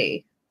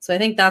 8:50. So I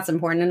think that's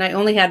important, and I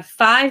only had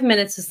 5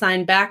 minutes to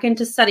sign back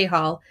into study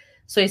hall,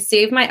 so I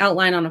saved my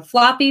outline on a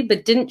floppy,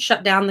 but didn't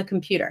shut down the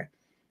computer.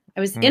 I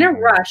was in a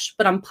rush,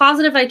 but I'm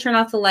positive I turned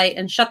off the light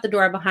and shut the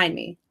door behind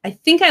me. I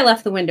think I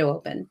left the window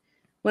open.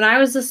 When I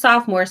was a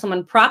sophomore,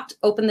 someone propped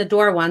open the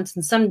door once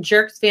and some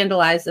jerks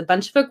vandalized a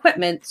bunch of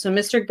equipment, so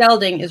Mr.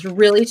 Gelding is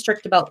really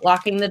strict about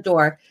locking the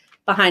door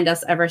behind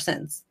us ever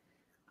since.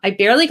 I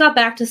barely got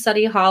back to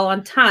study hall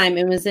on time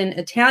and was in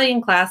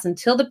Italian class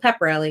until the pep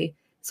rally,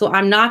 so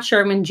I'm not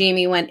sure when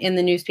Jamie went in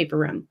the newspaper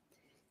room.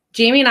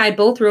 Jamie and I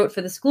both wrote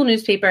for the school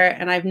newspaper,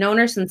 and I've known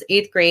her since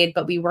 8th grade,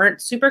 but we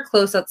weren't super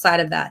close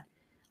outside of that.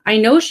 I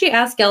know she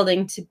asked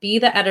Gelding to be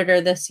the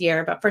editor this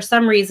year, but for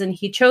some reason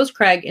he chose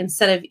Craig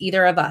instead of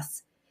either of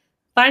us.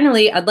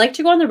 Finally, I'd like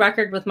to go on the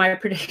record with my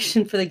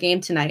prediction for the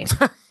game tonight.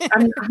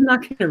 I'm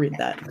not going to read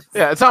that.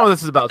 Yeah, it's not what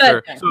this is about,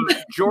 sir. So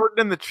Jordan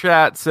in the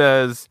chat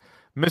says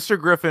Mr.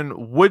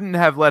 Griffin wouldn't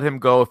have let him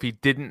go if he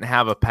didn't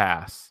have a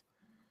pass.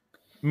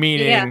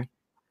 Meaning,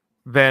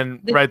 then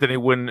he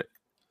wouldn't.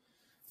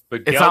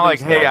 But it's not like,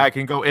 hey, I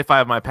can go if I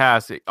have my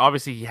pass.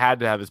 Obviously, he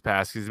had to have his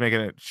pass. He's making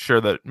it sure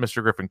that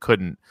Mr. Griffin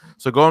couldn't.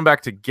 So going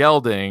back to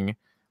Gelding,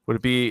 would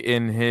it be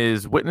in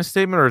his witness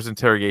statement or his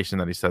interrogation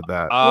that he said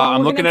that?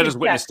 I'm looking at his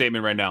witness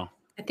statement right now.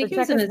 I think it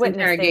was in his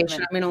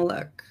interrogation. I'm going to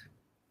look.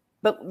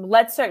 But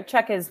let's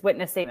check his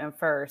witness statement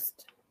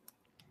first.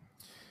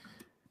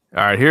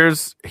 All right,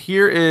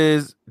 here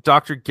is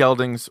Dr.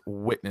 Gelding's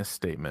witness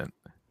statement.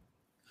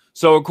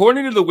 So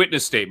according to the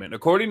witness statement,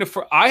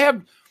 I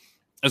have,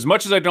 as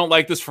much as I don't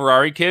like this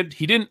Ferrari kid,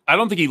 I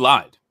don't think he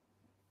lied.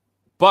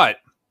 But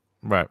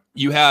right,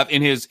 you have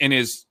in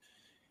his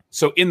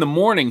so in the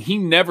morning, he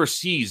never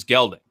sees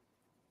Gelding.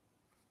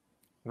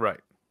 Right.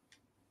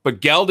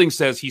 But Gelding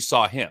says he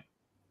saw him.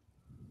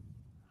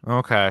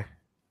 Okay.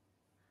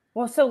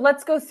 Well, so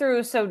let's go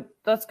through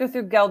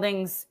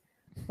Gelding's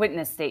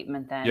witness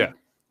statement then.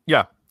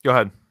 Yeah. Go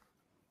ahead.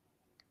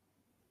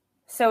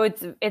 So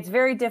it's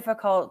very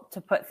difficult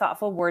to put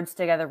thoughtful words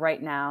together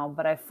right now,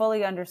 but I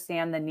fully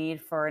understand the need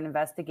for an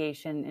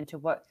investigation into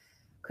what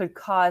could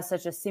cause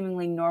such a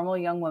seemingly normal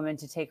young woman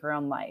to take her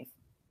own life.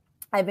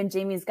 I've been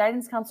Jamie's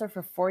guidance counselor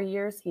for 4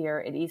 years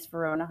here at East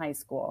Verona High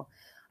School.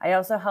 I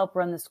also help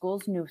run the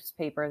school's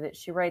newspaper that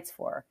she writes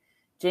for.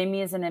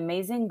 Jamie is an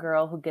amazing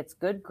girl who gets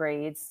good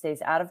grades,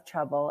 stays out of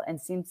trouble, and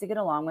seems to get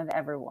along with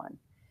everyone.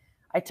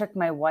 I took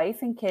my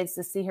wife and kids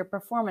to see her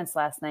performance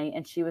last night,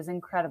 and she was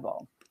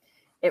incredible.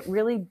 It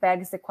really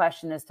begs the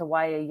question as to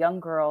why a young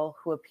girl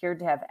who appeared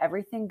to have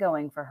everything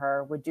going for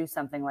her would do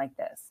something like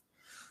this.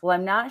 Well,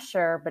 I'm not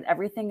sure, but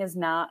everything is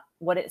not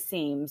what it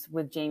seems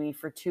with Jamie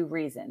for 2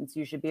 reasons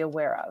you should be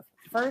aware of.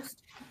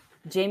 First,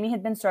 Jamie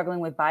had been struggling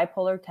with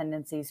bipolar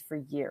tendencies for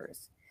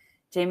years.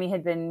 Jamie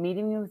had been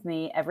meeting with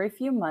me every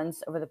few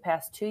months over the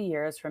past 2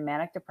 years for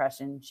manic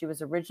depression. She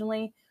was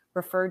originally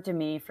referred to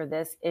me for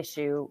this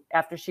issue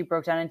after she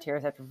broke down in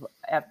tears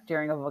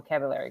during a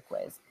vocabulary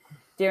quiz.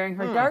 During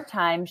her dark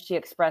time, she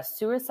expressed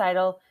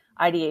suicidal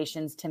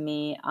ideations to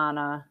me on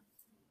a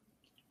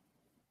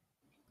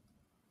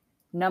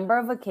number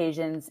of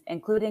occasions,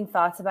 including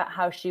thoughts about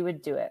how she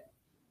would do it.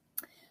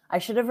 I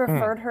should have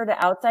referred her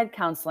to outside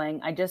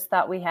counseling. I just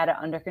thought we had it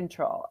under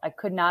control. I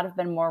could not have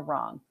been more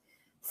wrong.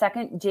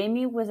 Second,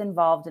 Jamie was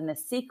involved in a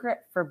secret,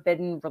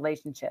 forbidden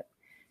relationship.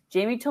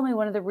 Jamie told me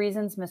one of the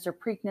reasons Mr.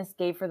 Preakness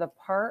gave her the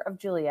part of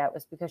Juliet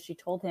was because she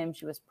told him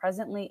she was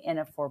presently in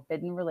a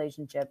forbidden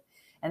relationship,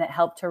 and it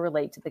helped her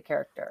relate to the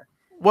character.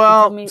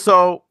 Well,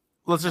 so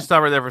let's just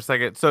stop right there for a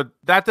second. So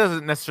that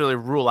doesn't necessarily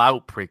rule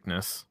out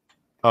Preakness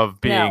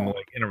of being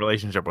like in a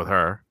relationship with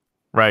her,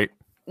 right?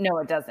 No,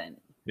 it doesn't.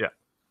 Yeah.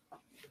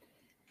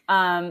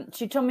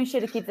 She told me she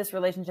had to keep this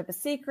relationship a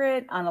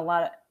secret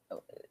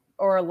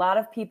a lot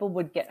of people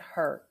would get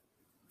hurt.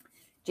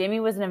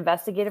 Jamie was an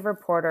investigative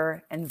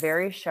reporter and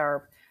very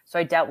sharp, so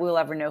I doubt we'll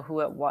ever know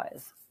who it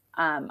was.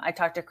 I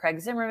talked to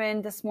Craig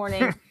Zimmerman this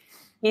morning.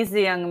 He's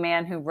the young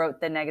man who wrote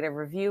the negative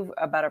review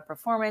about her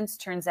performance.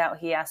 Turns out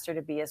he asked her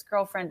to be his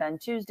girlfriend on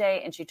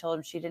Tuesday, and she told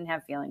him she didn't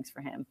have feelings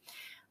for him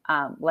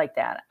like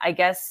that. I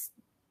guess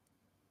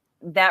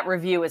that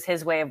review is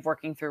his way of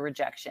working through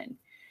rejection.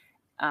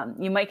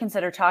 You might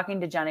consider talking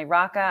to Johnny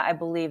Rocca. I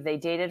believe they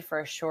dated for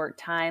a short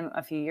time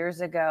a few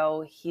years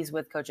ago. He's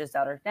with Coach's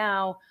daughter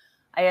now.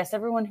 I asked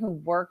everyone who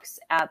works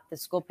at the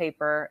school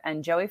paper,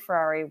 and Joey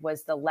Ferrari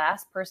was the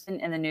last person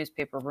in the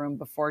newspaper room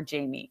before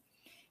Jamie.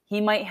 He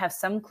might have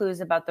some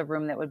clues about the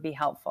room that would be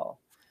helpful.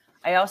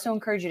 I also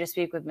encourage you to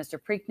speak with Mr.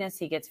 Preakness.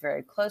 He gets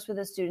very close with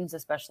his students,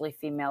 especially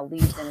female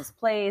leads in his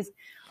plays,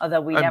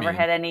 although we never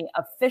had any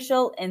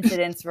official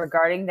incidents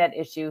regarding that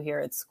issue here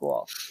at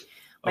school.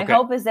 My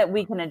hope is that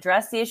we can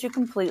address the issue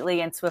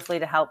completely and swiftly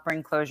to help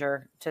bring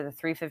closure to the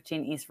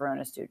 315 East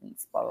Verona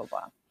students, blah, blah,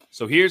 blah.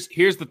 So here's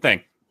the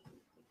thing.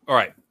 All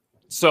right.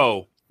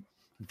 So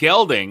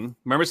Gelding,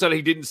 remember said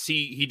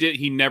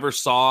he never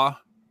saw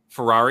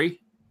Ferrari?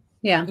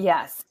 Yeah.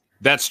 Yes.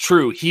 That's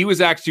true. He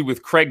was actually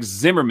with Craig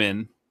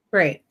Zimmerman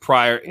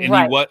prior, and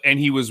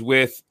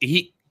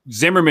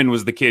Zimmerman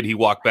was the kid he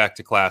walked back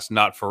to class,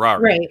 not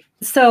Ferrari. Right.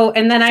 So,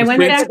 and then I went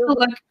back to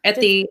look at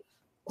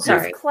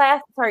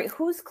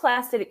whose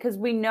class did it? Because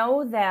we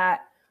know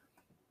that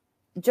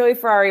Joey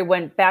Ferrari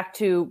went back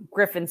to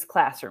Griffin's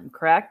classroom,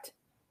 correct?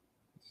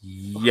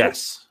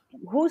 Yes.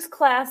 Whose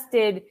class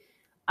did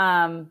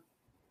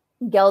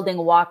Gelding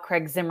walk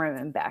Craig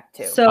Zimmerman back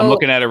to? So I'm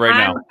looking at it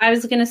now. I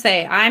was going to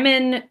say, I'm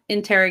in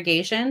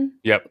interrogation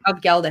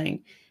of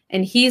Gelding.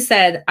 And he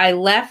said, I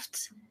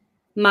left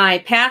my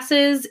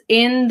passes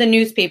in the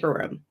newspaper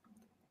room.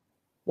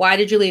 Why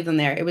did you leave them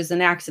there? It was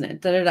an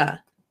accident.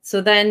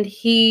 So then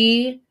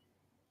he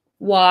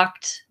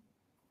walked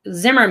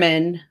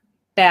Zimmerman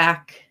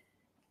back.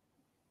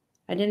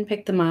 I didn't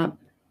pick them up.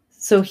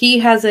 So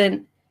he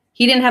didn't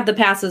have the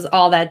passes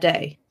all that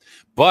day.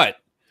 But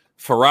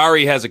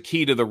Ferrari has a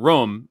key to the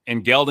room,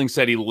 and Gelding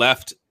said he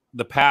left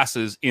the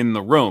passes in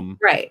the room.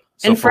 Right.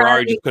 So and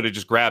Ferrari could have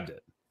just grabbed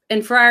it.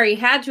 And Ferrari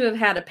had to have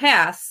had a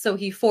pass, so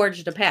he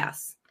forged a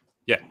pass.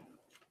 Yeah.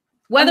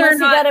 Whether or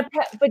not,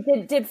 but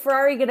did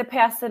Ferrari get a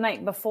pass the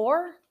night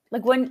before?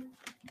 Like when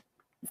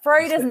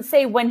Ferrari doesn't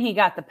say when he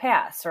got the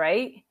pass,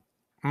 right?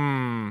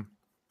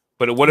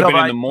 But it would have been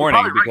in the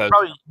morning because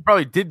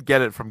probably did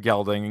get it from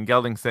Gelding, and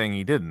Gelding saying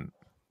he didn't.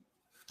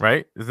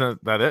 Right?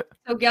 Isn't that it?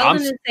 So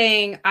Gelding is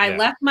saying, I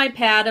left my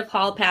pad of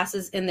hall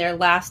passes in there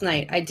last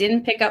night. I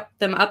didn't pick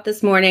them up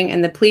this morning,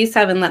 and the police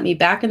haven't let me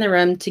back in the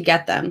room to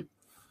get them.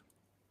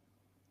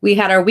 We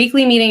had our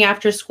weekly meeting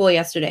after school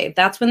yesterday.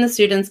 That's when the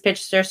students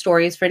pitched their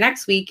stories for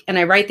next week, and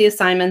I write the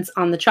assignments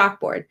on the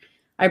chalkboard.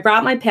 I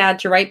brought my pad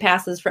to write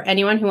passes for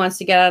anyone who wants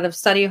to get out of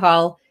study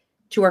hall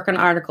to work on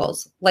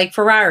articles. Like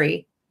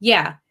Ferrari.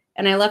 Yeah.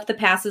 And I left the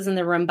passes in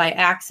the room by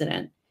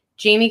accident.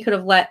 Jamie could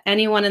have let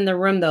anyone in the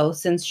room, though,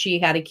 since she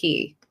had a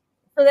key.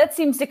 So that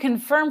seems to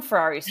confirm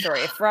Ferrari's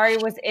story. If Ferrari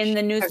was in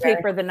the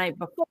newspaper the night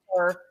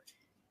before,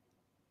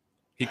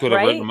 he could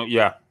have written them.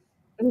 Yeah.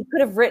 He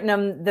could have written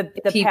them the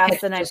pass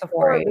the night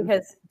before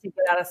because to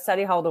get out of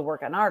study hall to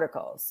work on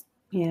articles.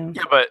 Yeah.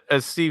 Yeah, but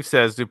as Steve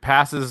says, do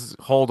passes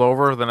hold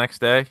over the next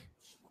day?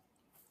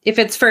 If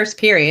it's first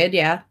period,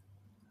 yeah.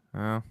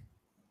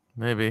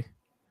 Maybe.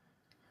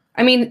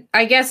 I mean,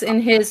 I guess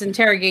in his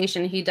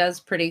interrogation, he does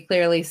pretty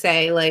clearly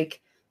say,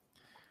 like,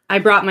 I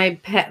brought my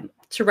pet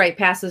to write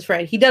passes for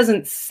it. He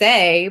doesn't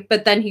say,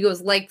 but then he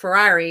goes, like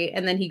Ferrari,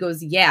 and then he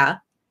goes, yeah.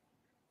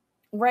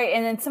 Right,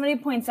 and then somebody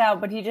points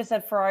out, but he just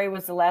said Ferrari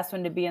was the last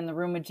one to be in the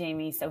room with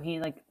Jamie, so he,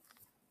 like,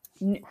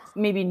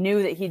 maybe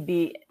knew that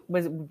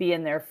would be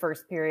in their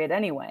first period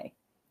anyway.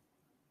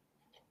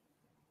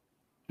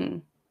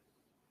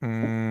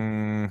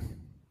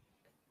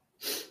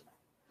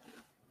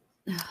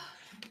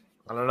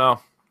 I don't know.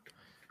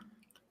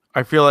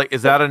 I feel like,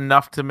 is that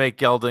enough to make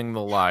Gelding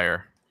the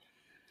liar?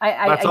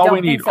 That's all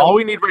we need. So. All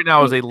we need right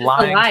now is a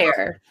lying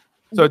liar.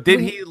 So did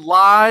he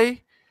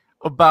lie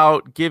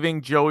about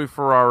giving Joey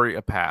Ferrari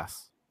a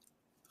pass?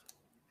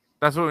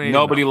 That's what we need.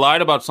 No, but he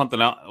lied about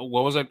something else.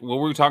 What was it? What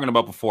were we talking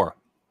about before?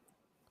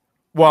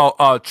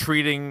 Well,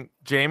 treating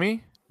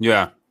Jamie.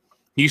 Yeah,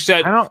 he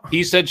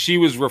said she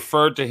was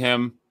referred to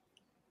him,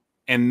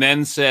 and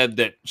then said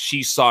that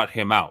she sought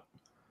him out.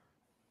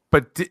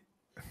 But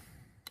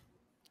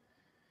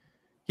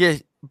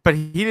but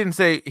he didn't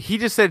say. He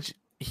just said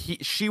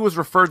she was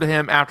referred to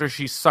him after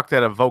she sucked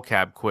at a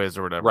vocab quiz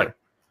or whatever. Right.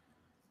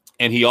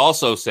 And he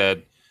also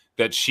said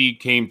that she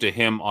came to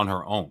him on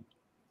her own,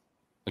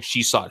 like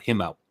she sought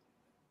him out.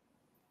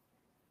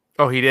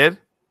 Oh, he did?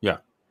 Yeah.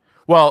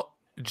 Well,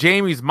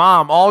 Jamie's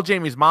mom. All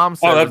Jamie's mom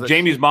said. Oh, that's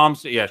Jamie's mom.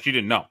 Yeah, she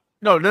didn't know.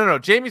 No.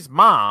 Jamie's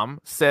mom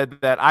said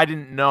that I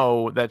didn't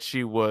know that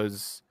she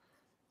was.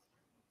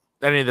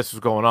 Any of this was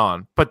going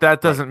on, but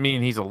that doesn't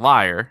mean he's a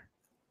liar.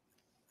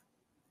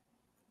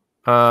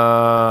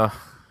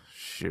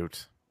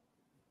 Shoot.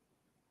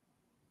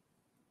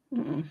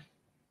 Mm-mm.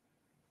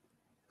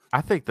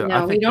 I think that.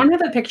 No, we don't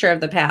have a picture of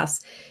the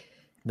pass.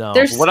 No.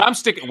 What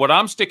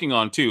I'm sticking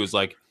on too is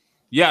like,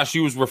 yeah, she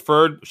was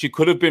referred. She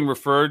could have been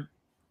referred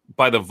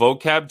by the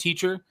vocab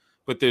teacher,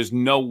 but there's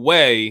no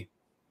way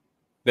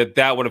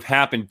that would have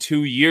happened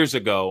 2 years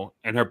ago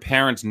and her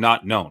parents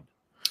not known.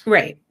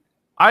 Right.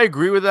 I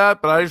agree with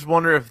that, but I just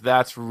wonder if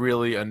that's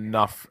really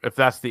enough, if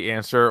that's the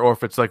answer, or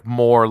if it's like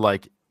more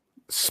like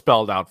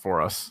spelled out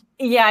for us.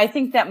 Yeah, I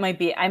think that might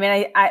be. I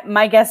mean, I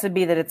my guess would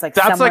be that it's like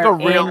that's like a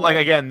real, like,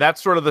 again,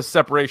 that's sort of the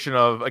separation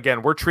of,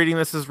 again, we're treating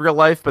this as real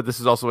life, but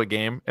this is also a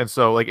game. And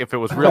so like if it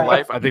was real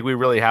life, I think we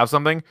really have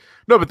something.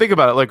 No, but think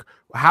about it. Like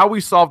how we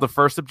solved the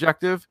first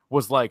objective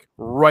was like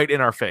right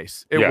in our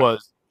face. It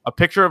was a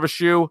picture of a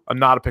shoe,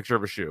 not a picture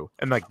of a shoe.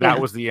 And like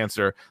that was the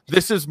answer.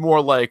 This is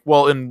more like,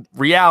 well, in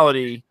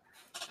reality,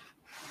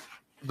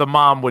 the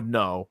mom would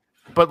know.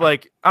 But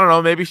like, I don't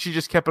know, maybe she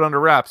just kept it under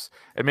wraps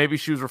and maybe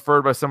she was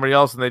referred by somebody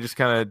else and they just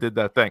kind of did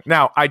that thing.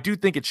 Now, I do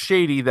think it's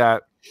shady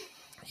that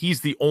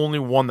he's the only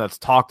one that's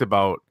talked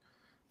about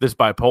this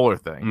bipolar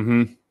thing.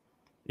 Mm-hmm.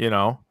 You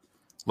know,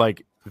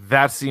 like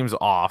that seems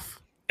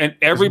off. And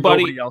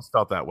nobody else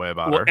felt that way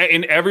about her.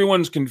 And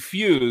everyone's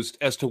confused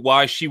as to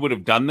why she would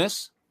have done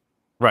this.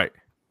 Right.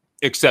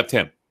 Except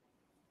him.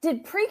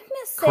 Did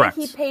Preakness say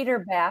he paid her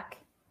back?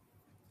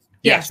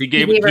 Yes, he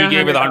gave her the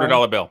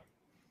 $100 bill.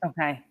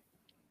 Okay.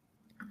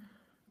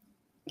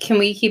 Can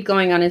we keep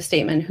going on his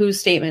statement? Whose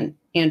statement,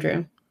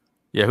 Andrew?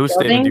 Yeah, whose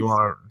statement do you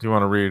want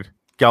to read?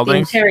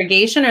 Gelding's? The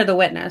interrogation or the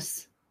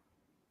witness?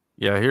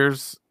 Yeah,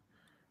 here's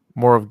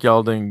more of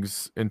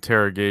Gelding's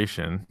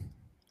interrogation.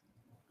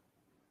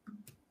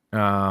 Do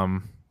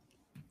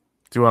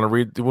you want to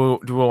read? Do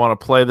we want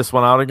to play this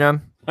one out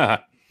again?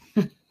 Gelding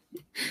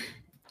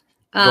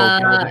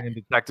and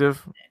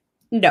detective.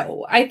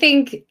 No, I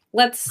think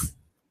let's.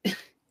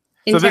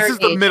 So this is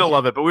the middle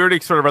of it, but we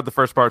already sort of read the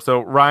first part. So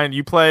Ryan,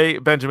 you play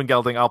Benjamin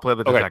Gelding. I'll play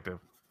the detective.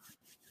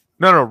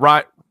 No,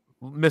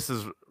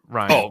 Mrs.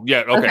 Ryan. Oh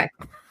yeah, okay.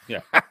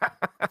 Yeah,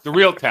 the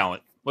real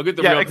talent. Look at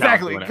the real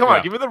exactly. talent. Come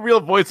on, give me the real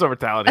voiceover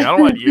talent. I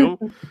don't want you.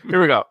 Here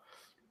we go.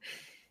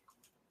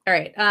 All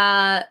right.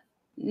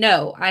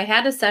 No, I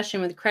had a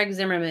session with Craig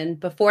Zimmerman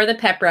before the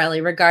pep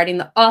rally regarding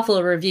the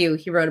awful review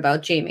he wrote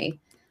about Jamie.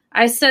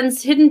 I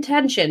sensed hidden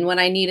tension when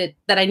I needed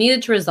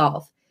to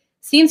resolve.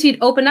 Seems he'd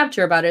opened up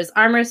to her about his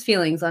amorous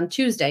feelings on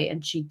Tuesday,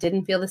 and she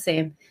didn't feel the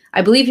same.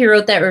 I believe he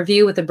wrote that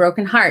review with a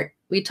broken heart.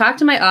 We talked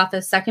to my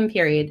office second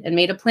period and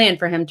made a plan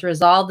for him to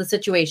resolve the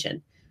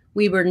situation.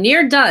 We were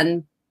near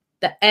done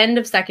the end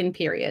of second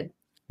period.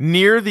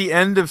 Near the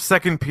end of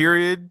second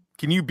period?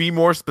 Can you be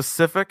more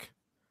specific?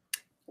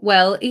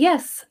 Well,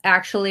 yes,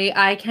 actually,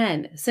 I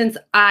can. Since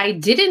I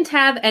didn't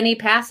have any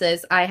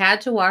passes, I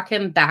had to walk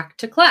him back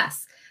to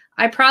class.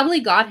 I probably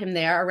got him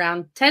there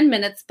around 10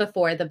 minutes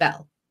before the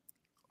bell.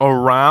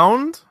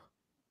 Around?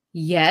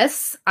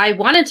 Yes, I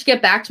wanted to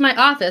get back to my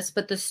office,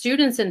 but the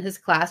students in his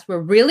class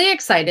were really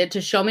excited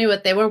to show me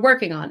what they were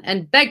working on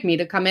and begged me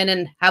to come in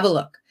and have a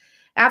look.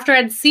 After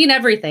I'd seen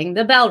everything,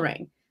 the bell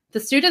rang.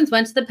 The students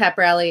went to the pep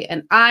rally,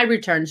 and I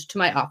returned to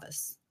my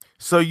office.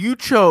 So you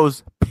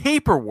chose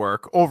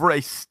paperwork over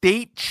a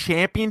state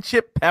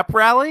championship pep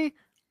rally?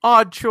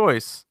 Odd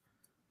choice.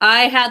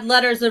 I had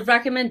letters of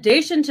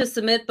recommendation to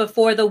submit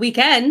before the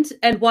weekend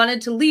and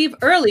wanted to leave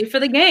early for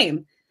the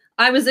game.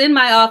 I was in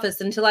my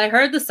office until I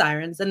heard the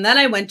sirens, and then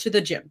I went to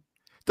the gym.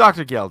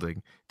 Dr.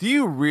 Gelding, do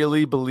you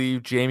really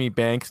believe Jamie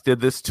Banks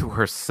did this to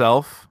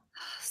herself?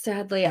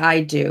 Sadly,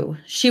 I do.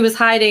 She was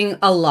hiding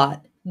a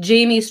lot.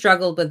 Jamie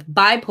struggled with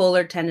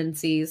bipolar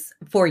tendencies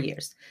for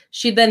years.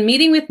 She'd been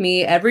meeting with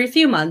me every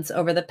few months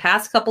over the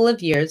past couple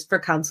of years for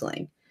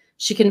counseling.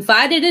 She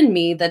confided in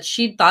me that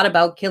she'd thought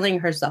about killing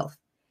herself.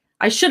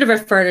 I should have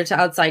referred her to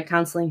outside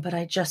counseling, but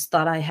I just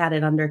thought I had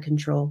it under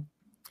control.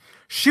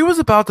 She was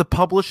about to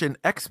publish an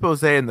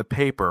expose in the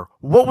paper.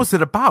 What was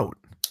it about?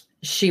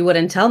 She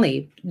wouldn't tell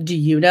me. Do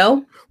you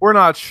know? We're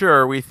not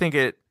sure. We think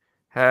it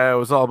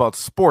was all about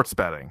sports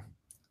betting.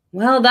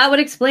 Well, that would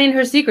explain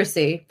her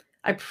secrecy.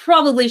 I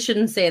probably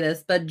shouldn't say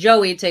this, but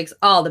Joey takes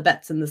all the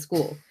bets in the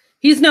school.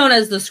 He's known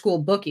as the school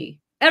bookie.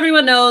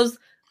 Everyone knows,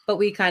 but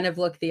we kind of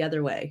look the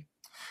other way.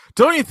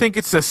 Don't you think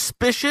it's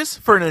suspicious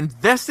for an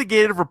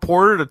investigative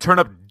reporter to turn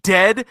up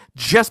dead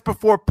just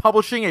before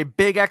publishing a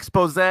big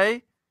expose?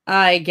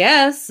 I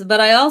guess, but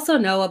I also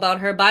know about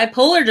her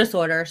bipolar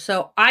disorder,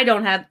 so I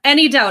don't have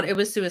any doubt it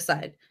was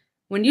suicide.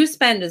 When you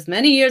spend as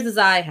many years as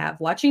I have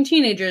watching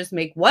teenagers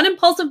make one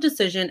impulsive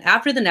decision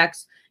after the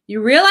next,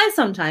 you realize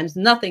sometimes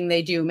nothing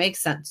they do makes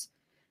sense.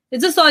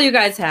 Is this all you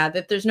guys have?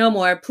 If there's no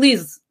more,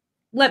 please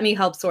let me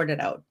help sort it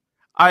out.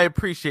 I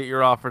appreciate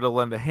your offer to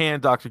lend a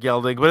hand, Dr.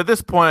 Gelding, but at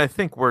this point, I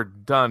think we're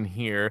done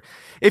here.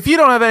 If you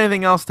don't have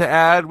anything else to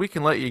add, we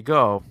can let you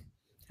go.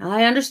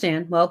 I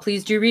understand. Well,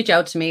 please do reach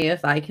out to me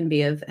if I can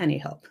be of any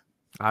help.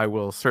 I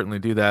will certainly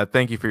do that.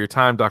 Thank you for your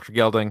time, Dr.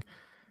 Gelding.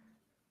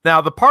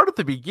 Now, the part at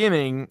the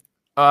beginning,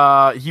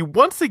 he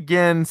once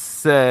again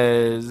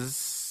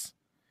says,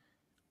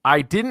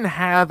 I didn't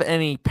have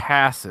any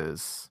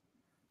passes.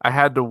 I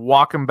had to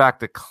walk him back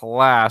to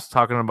class,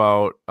 talking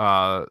about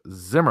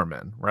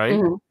Zimmerman, right?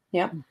 Mm-hmm.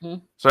 Yeah. Mm-hmm.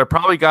 So I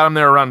probably got him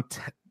there around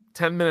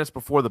 10 minutes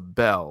before the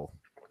bell.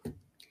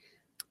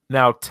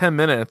 Now, 10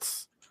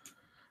 minutes,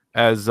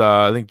 as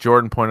I think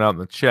Jordan pointed out in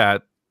the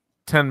chat,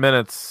 10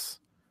 minutes,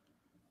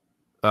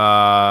 you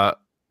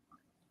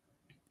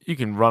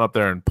can run up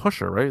there and push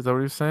her, right? Is that what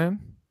you're saying?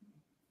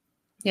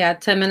 Yeah,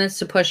 10 minutes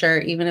to push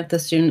her, even if the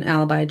student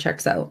alibi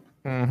checks out.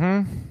 Mm-hmm.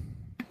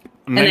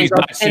 And then he's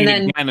not seen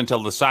again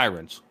until the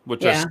sirens,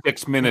 which are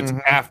 6 minutes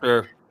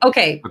after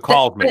the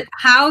call. But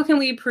how can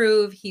we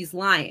prove he's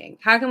lying?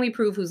 How can we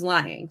prove who's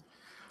lying?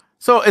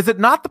 So is it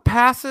not the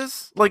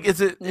passes? Like,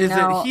 is it?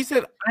 He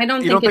said. I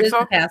don't think it is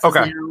the passes.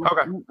 Okay. Now.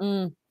 Okay.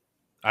 Mm-mm.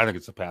 I think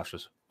it's the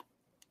passes.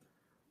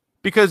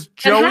 Because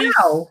Joey.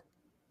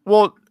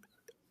 Well,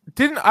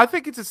 I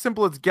think it's as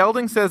simple as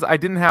Gelding says I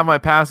didn't have my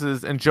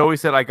passes, and Joey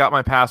said I got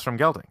my pass from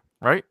Gelding,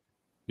 right?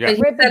 Yeah. He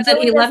said that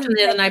he left him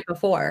there the night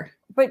before.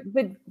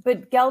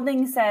 But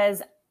Gelding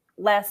says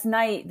last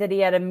night that he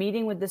had a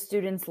meeting with the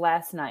students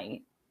last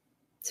night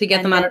to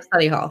get them out of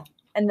study hall,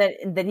 and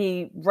that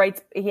he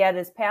had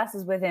his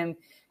passes with him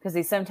because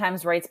he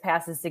sometimes writes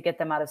passes to get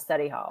them out of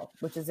study hall,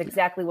 which is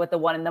exactly what the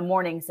one in the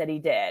morning said he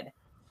did.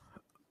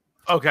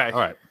 Okay. All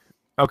right.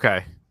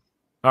 Okay.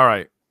 All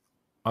right.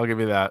 I'll give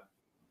you that.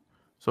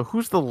 So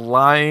who's the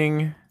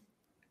lying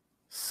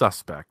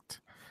suspect?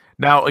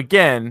 Now,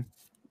 again,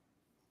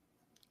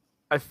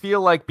 I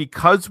feel like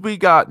because we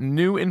got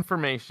new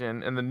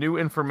information, and the new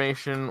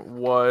information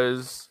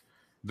was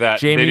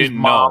that Jamie's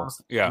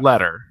mom's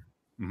letter,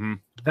 mm-hmm.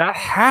 that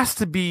has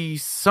to be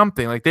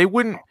something. Like, they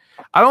wouldn't.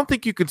 I don't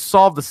think you could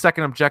solve the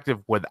second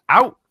objective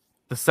without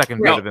the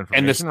second bit of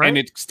information. And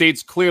it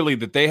states clearly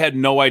that they had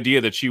no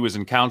idea that she was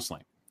in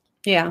counseling.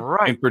 Yeah,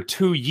 right. And for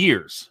 2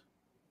 years.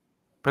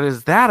 But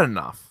is that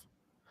enough?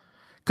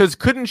 Because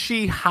couldn't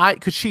she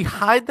hide? Could she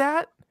hide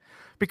that?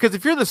 Because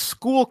if you're the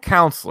school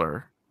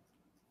counselor,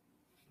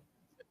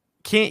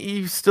 can't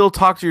you still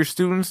talk to your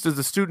students? Does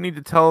the student need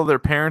to tell their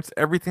parents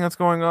everything that's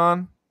going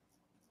on?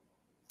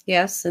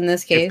 Yes, in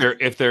this case.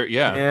 If they're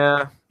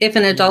If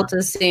an adult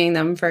is seeing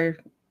them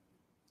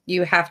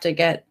you have to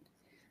get.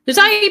 There's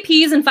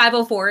IEPs and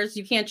 504s.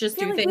 You can't just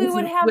do things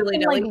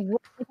willy-nilly.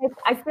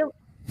 I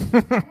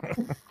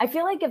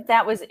feel like if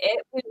that was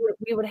it,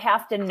 we would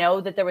have to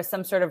know that there was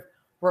some sort of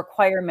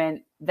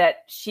requirement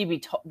that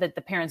that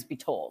the parents be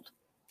told.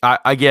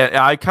 I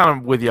kind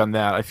of with you on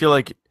that. I feel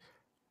like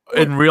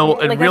in real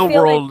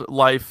world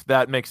life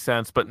that makes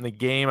sense, but in the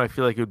game I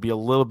feel like it would be a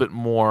little bit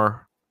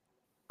more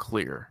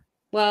clear.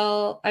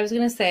 Well, I was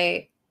going to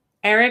say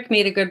Eric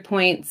made a good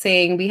point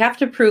saying we have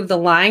to prove the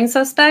lying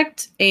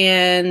suspect,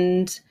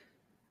 and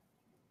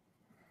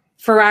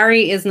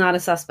Ferrari is not a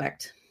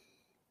suspect.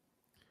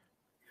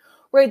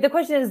 Right. The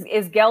question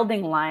is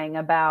Gelding lying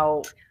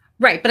about?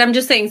 Right, but I'm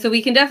just saying, so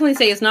we can definitely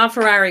say it's not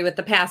Ferrari with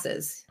the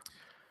passes.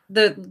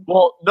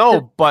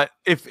 But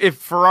if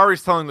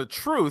Ferrari's telling the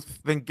truth,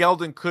 then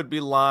Gelding could be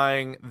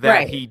lying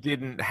that he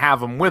didn't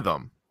have him with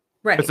him.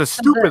 Right. It's a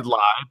stupid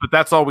lie, but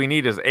that's all we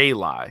need is a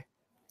lie.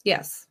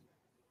 Yes.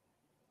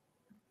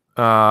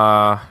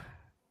 Yeah,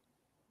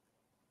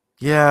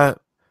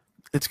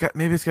 it's got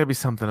to be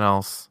something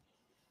else.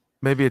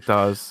 Maybe it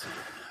does.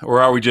 Or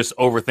are we just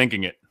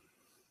overthinking it?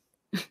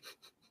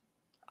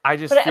 I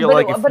just feel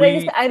like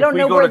I don't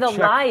know where the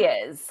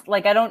lie is.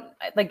 Like, I don't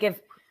like if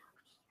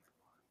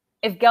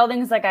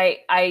Gelding's like,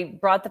 I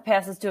brought the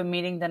passes to a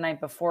meeting the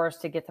night before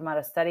to get them out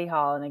of study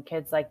hall, and the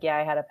kid's like, yeah,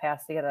 I had a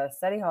pass to get out of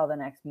study hall the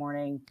next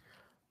morning.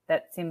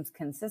 That seems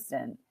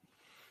consistent.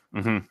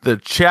 Mm-hmm. The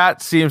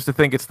chat seems to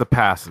think it's the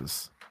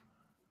passes.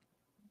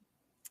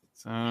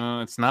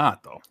 It's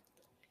not, though.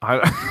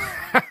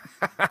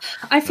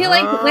 I feel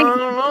like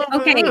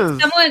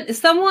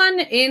someone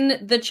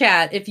in the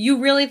chat, if you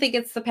really think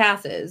it's the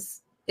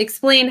passes,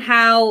 explain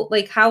how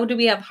do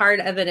we have hard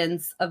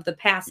evidence of the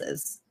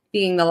passes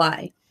being the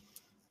lie?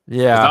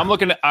 Yeah. I'm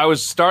looking at,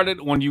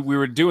 when we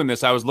were doing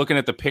this, I was looking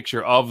at the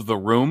picture of the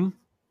room,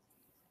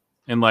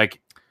 and like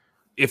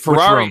if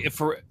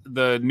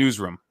the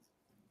newsroom,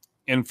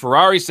 and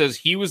Ferrari says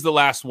he was the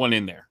last one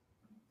in there,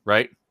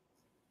 right?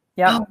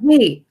 Yeah. Oh,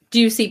 wait, do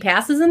you see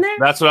passes in there?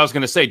 That's what I was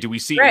going to say. Do we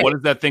see what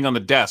is that thing on the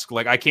desk?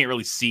 Like I can't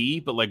really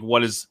see, but like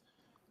what is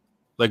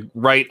like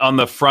right on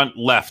the front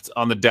left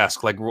on the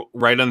desk, like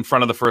right in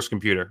front of the first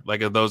computer?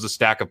 Like are those a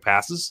stack of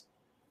passes?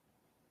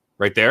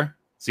 Right there.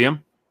 See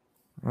them?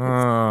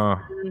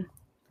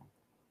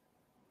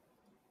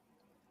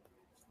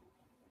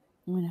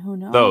 Who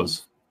knows?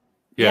 Those.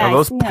 Yeah,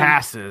 those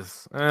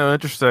passes. Oh,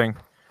 interesting.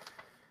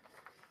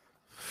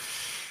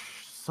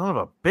 Son of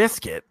a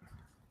biscuit.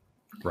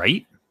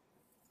 Right?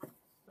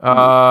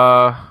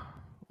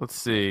 Let's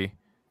see.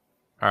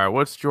 All right,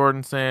 what's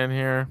Jordan saying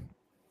here?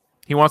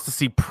 He wants to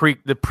see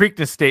the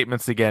Preakness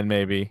statements again,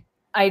 maybe.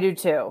 I do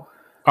too.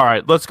 All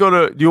right, let's go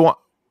to. Do you want?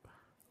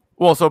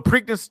 Well, so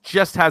Preakness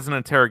just has an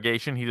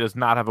interrogation. He does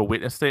not have a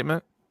witness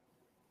statement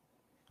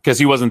because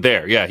he wasn't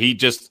there. Yeah,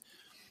 he's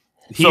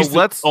so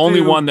the only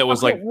one that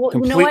was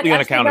completely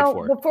unaccounted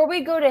for. Before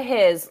we go to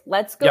his,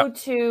 let's go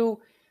to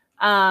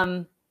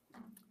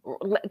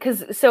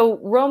because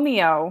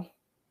Romeo,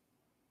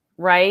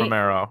 right?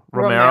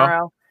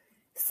 Romero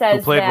says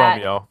who played that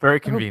Romeo. Very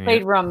convenient. Who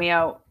played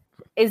Romeo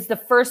is the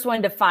first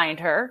one to find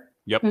her.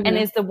 Yep, and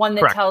is the one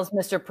that tells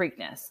Mr.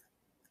 Preakness.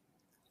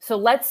 So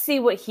let's see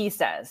what he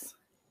says.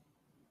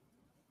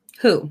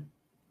 Who?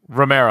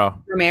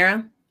 Romero.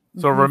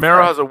 So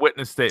Romero has a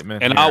witness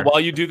statement. And while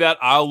you do that,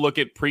 I'll look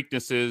at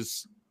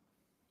Preakness's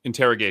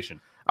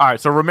interrogation. All right.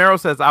 So Romero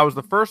says, I was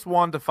the first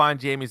one to find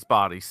Jamie's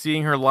body.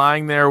 Seeing her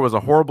lying there was a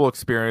horrible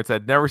experience.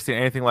 I'd never seen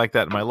anything like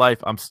that in my life.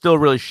 I'm still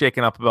really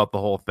shaken up about the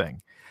whole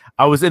thing.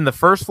 I was in the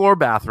first floor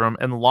bathroom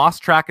and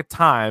lost track of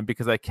time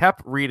because I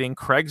kept reading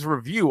Craig's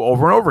review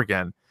over and over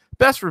again.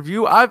 Best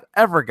review I've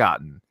ever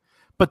gotten.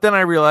 But then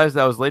I realized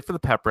I was late for the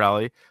pep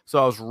rally,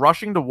 so I was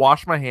rushing to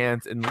wash my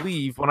hands and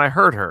leave when I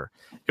heard her.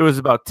 It was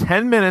about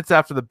 10 minutes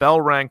after the bell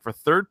rang for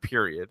third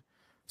period,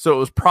 so it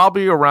was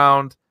probably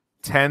around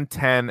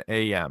 10:10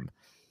 a.m.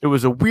 It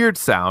was a weird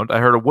sound. I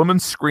heard a woman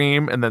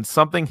scream and then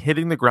something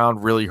hitting the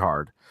ground really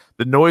hard.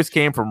 The noise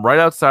came from right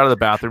outside of the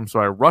bathroom, so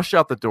I rushed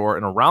out the door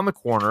and around the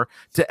corner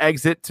to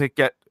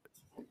get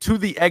to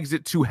the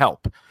exit to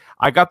help.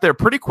 I got there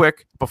pretty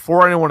quick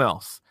before anyone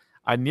else.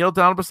 I kneeled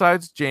down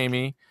beside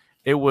Jamie.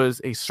 It was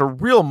a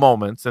surreal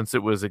moment since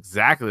it was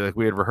exactly like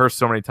we had rehearsed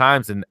so many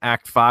times in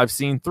Act 5,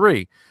 Scene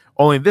 3.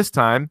 Only this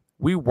time,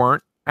 we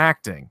weren't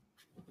acting.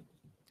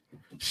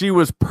 She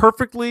was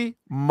perfectly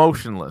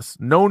motionless.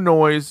 No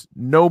noise,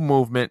 no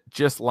movement,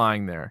 just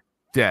lying there,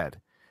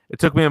 dead. It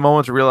took me a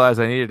moment to realize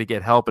I needed to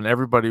get help, and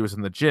everybody was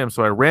in the gym,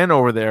 so I ran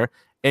over there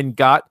and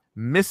got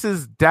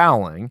Mrs.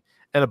 Dowling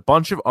and a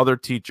bunch of other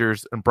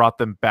teachers and brought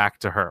them back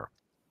to her.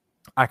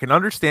 I can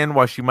understand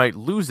why she might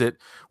lose it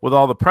with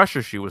all the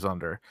pressure she was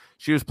under.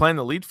 She was playing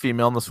the lead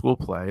female in the school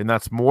play, and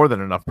that's more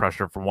than enough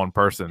pressure for one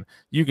person.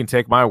 You can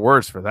take my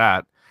words for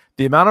that.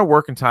 The amount of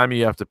work and time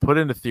you have to put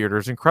into theater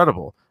is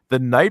incredible. The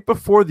night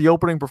before the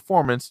opening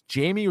performance,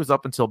 Jamie was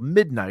up until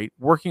midnight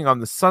working on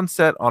the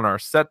sunset on our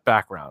set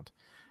background.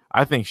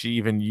 I think she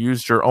even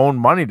used her own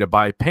money to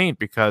buy paint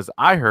because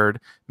I heard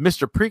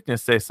Mr.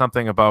 Preakness say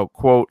something about,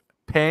 quote,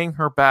 paying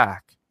her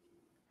back.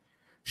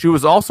 She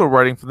was also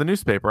writing for the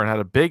newspaper and had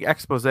a big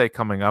expose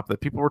coming up that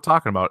people were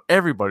talking about.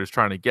 Everybody's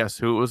trying to guess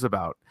who it was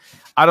about.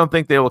 I don't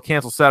think they will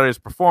cancel Saturday's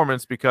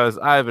performance because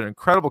I have an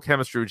incredible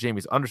chemistry with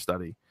Jamie's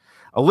understudy.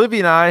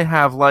 Olivia and I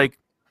have like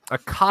a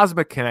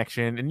cosmic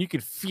connection, and you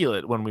could feel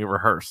it when we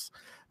rehearse.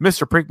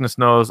 Mr. Preakness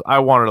knows I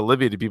wanted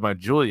Olivia to be my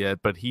Juliet,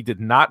 but he did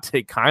not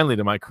take kindly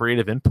to my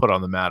creative input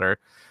on the matter.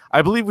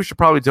 I believe we should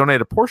probably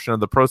donate a portion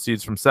of the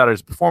proceeds from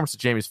Saturday's performance to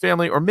Jamie's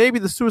family, or maybe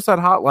the suicide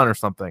hotline or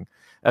something.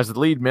 As the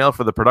lead male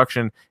for the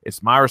production,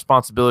 it's my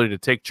responsibility to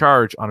take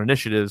charge on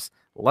initiatives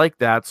like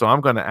that, so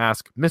I'm going to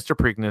ask Mr.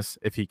 Preakness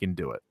if he can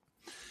do it.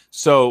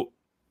 So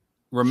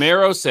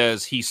Romero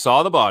says he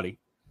saw the body,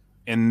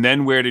 and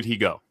then where did he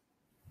go?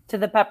 To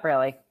the pep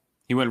rally.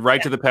 He went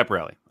right to the pep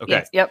rally. Okay.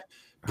 Yes. Yep.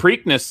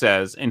 Preakness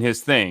says in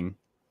his thing,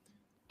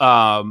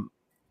 I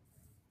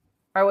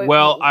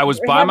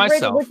was by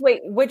myself.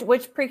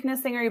 Which Preakness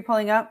thing are you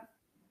pulling up?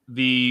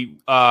 The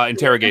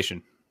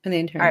interrogation. And the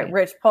interrogation. All right,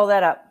 Rich, pull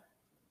that up.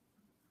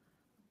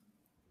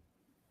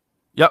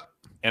 Yep.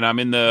 And I'm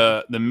in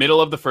the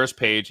middle of the first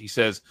page. He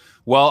says,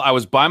 well, I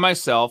was by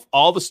myself.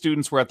 All the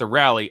students were at the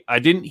rally. I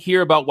didn't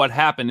hear about what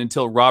happened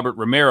until Robert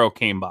Romero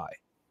came by.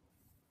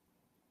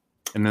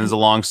 And then there's a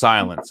long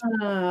silence.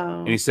 Oh.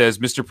 And he says,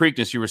 Mr.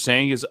 Preakness, you were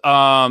saying? He goes,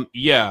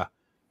 yeah.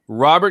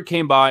 Robert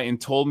came by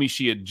and told me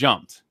she had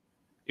jumped.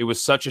 It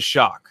was such a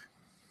shock.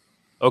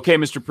 Okay,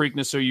 Mr.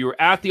 Preakness, so you were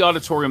at the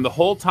auditorium the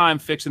whole time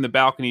fixing the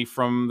balcony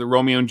from the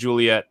Romeo and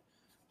Juliet,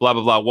 blah,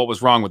 blah, blah. What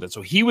was wrong with it?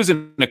 So he was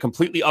in a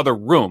completely other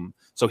room.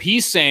 So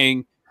he's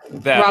saying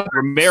that Robert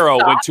Romero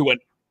stopped.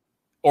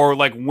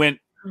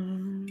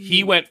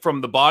 He went from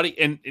the body,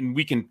 and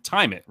we can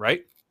time it,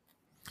 right?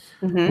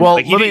 Mm-hmm. Well,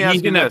 Like he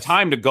didn't have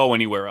time to go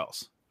anywhere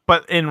else.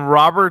 But in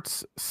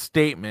Robert's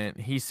statement,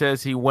 he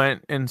says he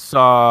went and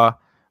saw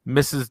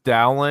Mrs.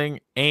 Dowling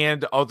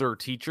and other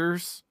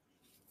teachers.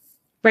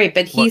 Right,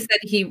 but he said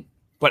he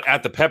But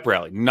at the pep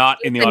rally,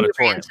 not in the said he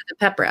auditorium. ran to the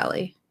pep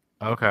rally.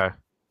 Okay.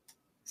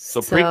 So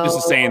Preakness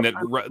is saying that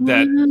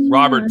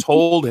Robert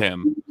told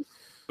him,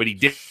 but he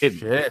didn't.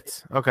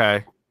 Shit.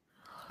 Okay.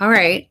 All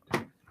right.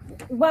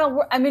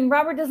 Well, I mean,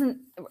 Robert doesn't.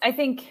 I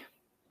think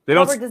they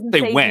don't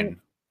say when.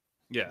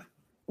 Yeah.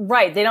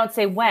 Right. They don't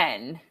say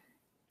when.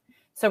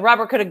 So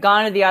Robert could have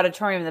gone to the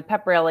auditorium, the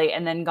pep rally,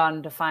 and then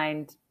gone to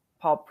find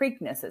Paul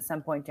Preakness at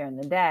some point during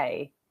the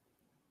day.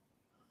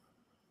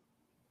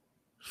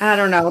 I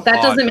don't know.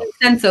 That doesn't make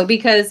sense though,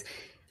 because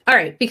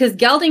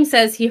Gelding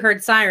says he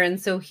heard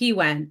sirens, so he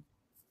went.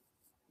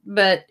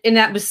 And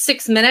that was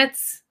 6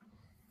 minutes.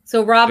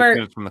 So Robert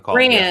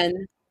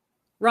ran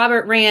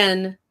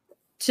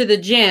to the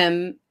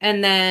gym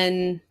and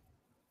then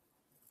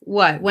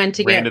ran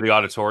to the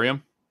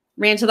auditorium.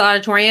 Ran to the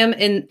auditorium.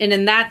 And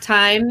in that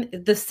time,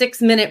 the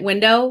 6 minute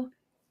window,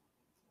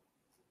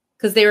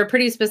 because they were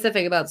pretty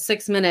specific about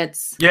 6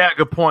 minutes. Yeah,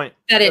 good point.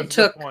 That it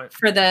took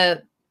for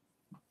the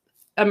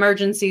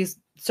emergency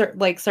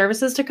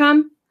services to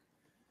come.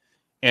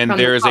 And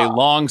there is a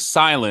long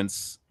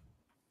silence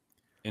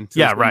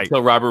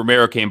until Robert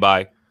Romero came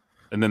by.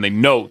 And then they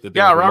note that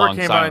Robert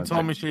came by and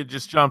told me she had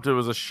just jumped. It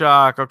was a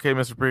shock. Okay,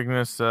 Mr.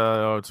 Preakness,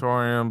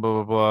 auditorium,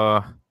 blah, blah,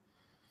 blah.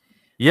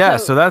 Yeah,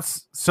 so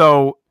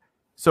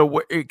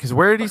because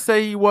where did he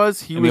say he was?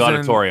 He was in the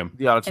auditorium. In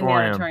the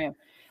auditorium. Okay.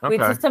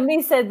 Wait, so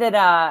somebody said that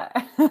I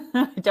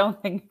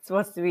don't think it's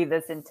supposed to be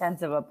this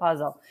intense of a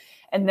puzzle,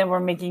 and then we're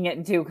making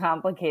it too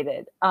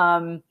complicated.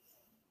 I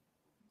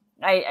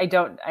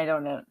don't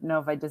know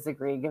if I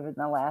disagree given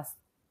the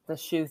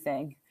shoe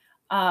thing.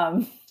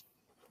 Well,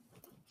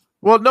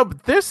 no,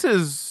 but this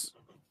is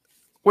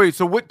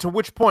so to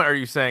which point are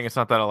you saying it's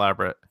not that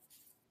elaborate?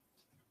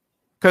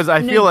 Because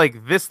I feel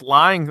like this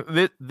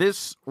lying,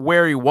 this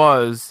where he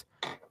was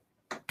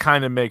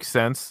kind of makes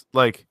sense.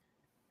 Like,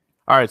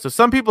 all right, so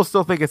some people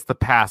still think it's the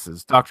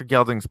passes, Dr.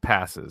 Gelding's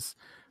passes.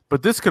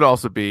 But this could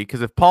also be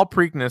because if Paul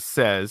Preakness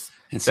says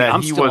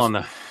I'm still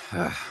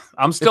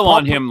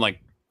on him, like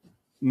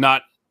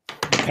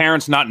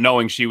parents not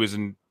knowing she was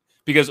in,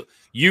 because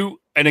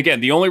and again,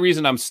 the only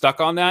reason I'm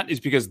stuck on that is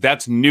because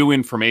that's new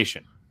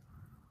information.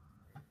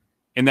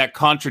 And that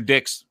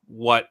contradicts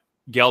what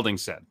Gelding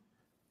said.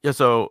 Yeah,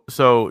 so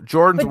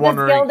Jordan's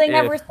wondering. Does Gelding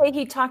ever say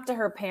he talked to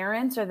her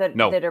parents, or that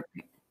her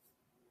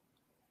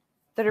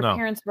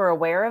parents were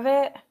aware of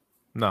it?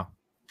 No.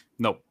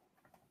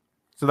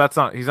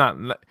 So he's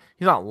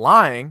not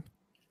lying.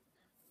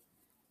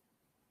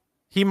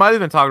 He might have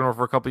been talking to her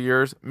for a couple of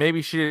years.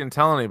 Maybe she didn't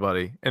tell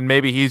anybody, and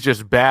maybe he's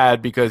just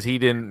bad because he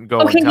didn't go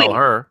and tell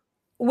her.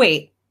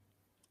 Wait,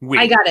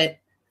 I got it.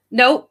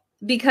 Nope,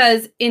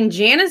 because in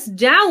Janice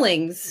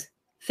Dowling's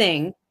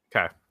thing,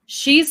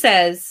 she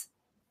says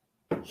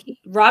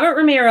Robert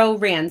Romero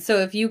ran. So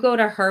if you go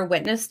to her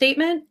witness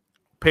statement,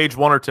 page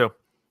 1 or 2.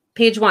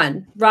 Page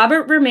 1.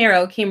 Robert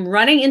Romero came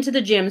running into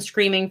the gym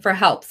screaming for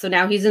help. So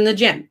now he's in the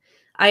gym.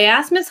 I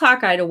asked Miss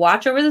Hawkeye to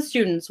watch over the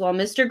students while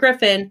Mr.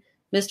 Griffin,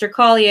 Mr.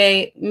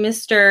 Collier,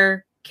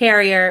 Mr.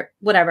 Carrier,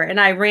 whatever, and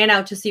I ran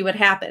out to see what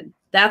happened.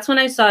 That's when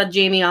I saw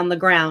Jamie on the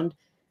ground.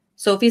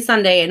 Sophie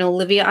Sunday and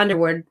Olivia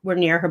Underwood were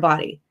near her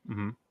body.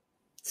 Mm-hmm.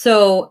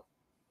 So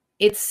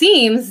it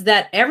seems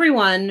that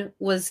everyone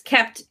was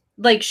kept,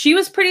 like, she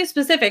was pretty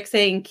specific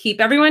saying,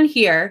 keep everyone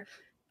here.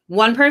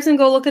 One person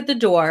go look at the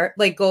door,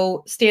 like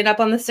go stand up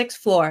on the 6th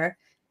floor.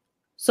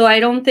 So I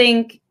don't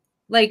think,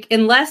 like,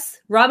 unless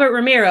Robert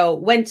Romero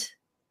went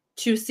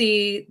to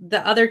see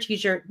the other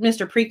teacher,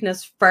 Mr.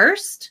 Preakness,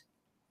 first,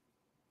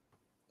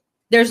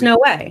 there's no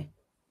way.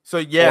 So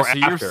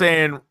you're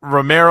saying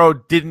Romero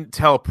didn't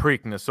tell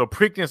Preakness. So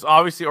Preakness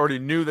obviously already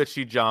knew that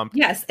she jumped.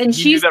 Yes, and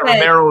he knew that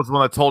Romero was the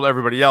one that told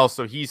everybody else,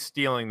 so he's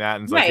stealing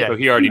that. And so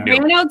he already knew.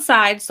 Ran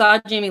outside, saw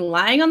Jamie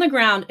lying on the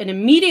ground, and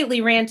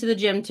immediately ran to the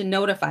gym to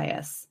notify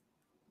us.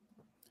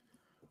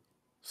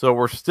 So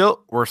we're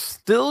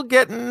still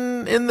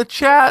getting in the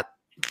chat.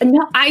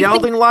 No,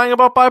 Gelding lying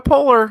about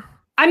bipolar.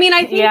 I mean,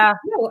 I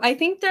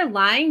think they're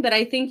lying, but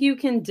I think you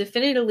can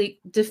definitively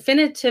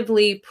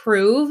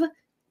prove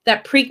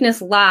that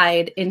Preakness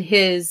lied in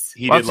his.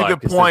 That's a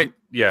good point.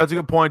 That's a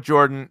good point,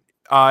 Jordan.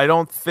 I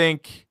don't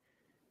think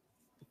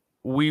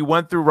we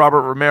went through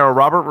Robert Romero.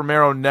 Robert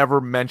Romero never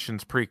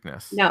mentions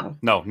Preakness.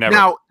 No,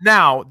 never.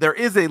 Now there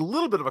is a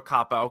little bit of a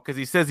cop out because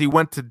he says he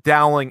went to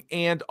Dowling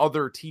and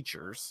other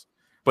teachers,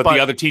 but the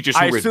other teachers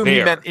who were there, I assume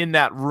he meant in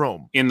that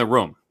room. In the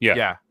room,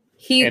 yeah.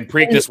 And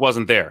Preakness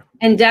wasn't there.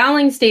 And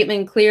Dowling's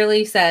statement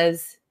clearly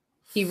says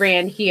he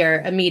ran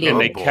here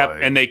immediately.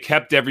 And they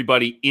kept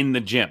everybody in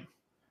the gym.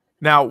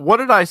 Now, what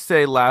did I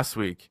say last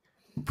week?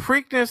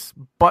 Preakness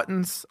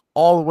buttons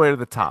all the way to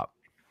the top.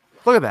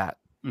 Look at that.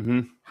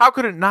 Mm-hmm. How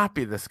could it not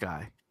be this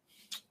guy?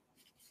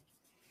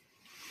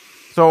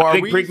 So I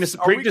think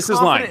Preakness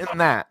is lying. In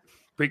that?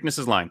 Preakness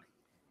is lying.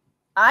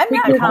 I'm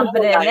not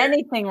confident in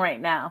anything right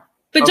now.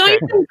 But don't you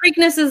think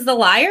Preakness is the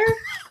liar?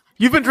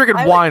 You've been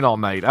drinking wine all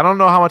night. I don't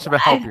know how much of a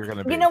help you're going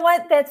to be. You know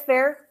what? That's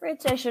fair,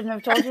 Rich. I shouldn't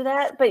have told you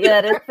that, but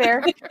yeah, that is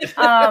fair.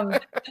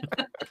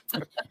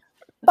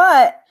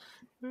 But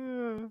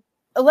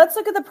let's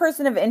look at the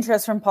person of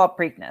interest from Paul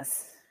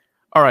Preakness.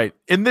 All right.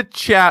 In the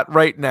chat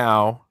right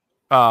now,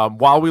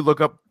 while we look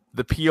up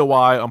the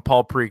POI on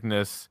Paul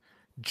Preakness,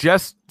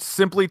 just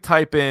simply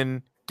type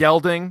in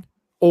Gelding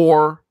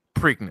or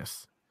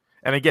Preakness.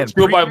 And again,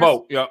 go by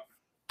vote. Yeah.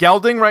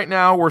 Gelding right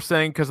now, we're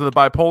saying because of the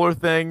bipolar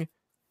thing,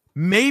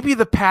 maybe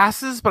the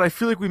passes, but I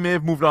feel like we may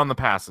have moved on the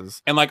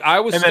passes. And like I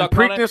was, and then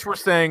Preakness, we're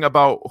saying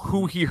about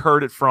who he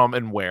heard it from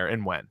and where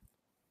and when.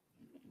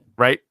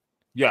 Right?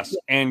 Yes.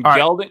 And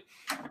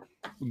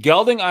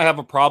Gelding, I have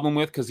a problem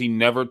with because he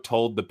never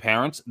told the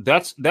parents.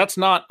 That's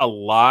not a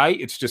lie.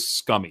 It's just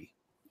scummy.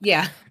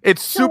 Yeah.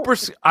 It's super.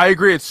 I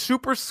agree. It's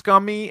super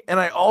scummy, and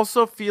I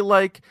also feel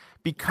like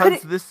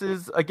because this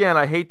is again,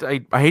 I hate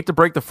to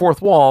break the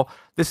fourth wall.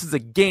 This is a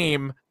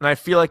game, and I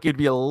feel like it'd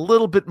be a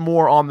little bit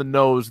more on the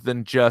nose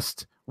than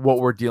just what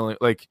we're dealing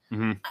like.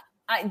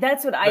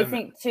 That's what I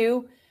think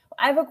too.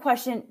 I have a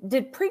question.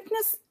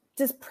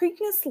 Does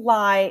Preakness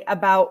lie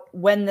about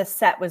when the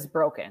set was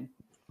broken?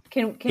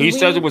 He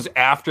says it was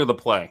after the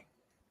play.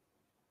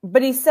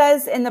 But he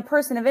says in the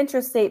person of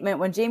interest statement,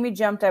 when Jamie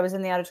jumped, I was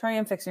in the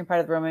auditorium fixing part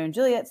of the Romeo and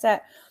Juliet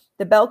set.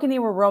 The balcony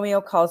where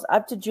Romeo calls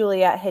up to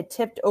Juliet had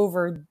tipped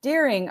over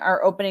during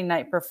our opening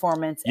night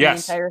performance, and the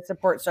entire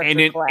support structure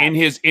collapsed. In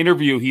his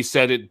interview, he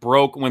said it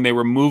broke when they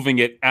were moving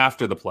it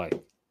after the play.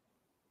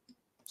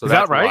 So is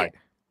that right? Why.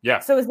 Yeah.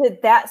 So is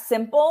it that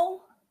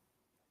simple?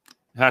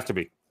 It has to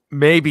be.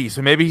 Maybe.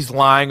 So maybe he's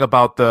lying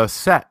about the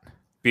set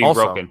being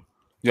broken.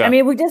 Yeah. I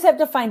mean, we just have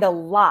to find a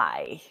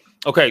lie.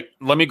 Okay,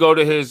 let me go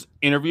to his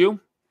interview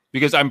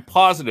because I'm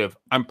positive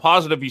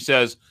he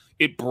says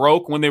it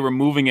broke when they were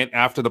moving it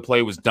after the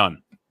play was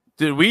done.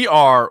 Dude, we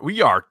are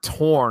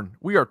torn.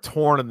 We are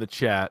torn in the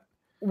chat.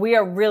 We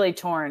are really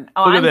torn.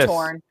 Oh, I'm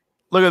torn.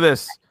 Look at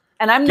this.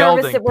 And I'm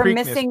nervous that we're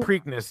missing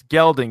Preakness,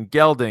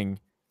 Gelding.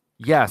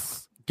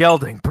 Yes.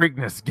 Gelding,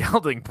 Preakness,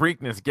 Gelding. I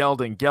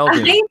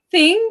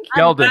think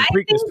Gelding,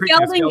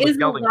 Gelding is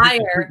a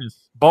liar.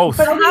 Both.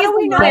 But how do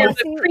we know?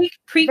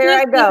 Preakness there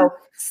I go.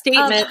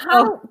 Statement.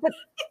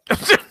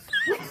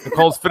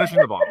 Nicole's finishing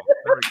the bottle.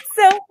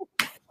 So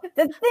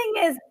the thing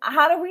is,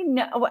 how do we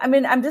know? I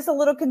mean, I'm just a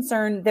little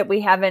concerned that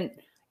we haven't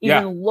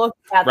even looked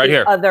at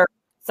the other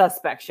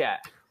suspects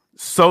yet.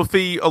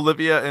 Sophie,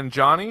 Olivia, and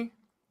Johnny?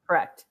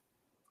 Correct.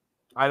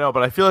 I know,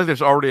 but I feel like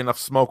there's already enough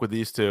smoke with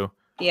these two.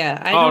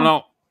 Yeah.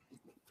 No.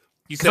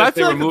 He says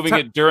they were moving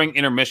it during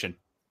intermission,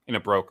 and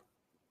it broke.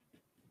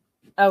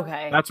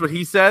 Okay. That's what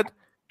he said.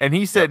 And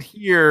he said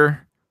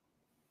here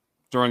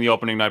during the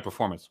opening night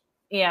performance.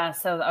 Yeah,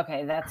 so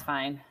okay, that's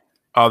fine.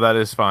 Oh, that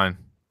is fine.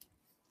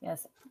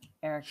 Yes,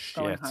 Eric,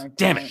 going hard.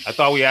 Damn it! I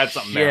thought we had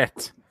something there.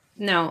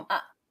 No,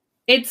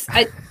 it's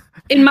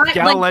in my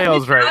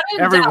Galileo's right.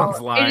 Everyone's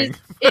lying.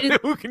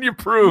 Who can you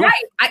prove?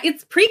 Right,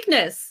 it's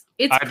Preakness.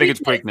 I think it's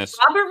Preakness.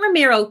 Robert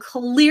Romero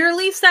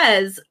clearly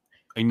says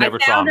he never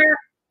saw him.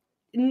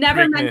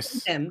 Never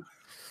mentioned him.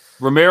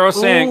 Romero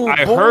saying,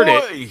 "I heard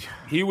it."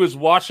 He was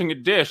watching a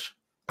dish,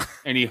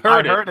 and he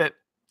heard it.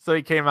 So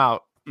he came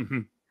out. Mm-hmm.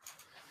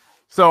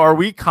 So are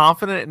we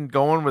confident in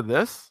going with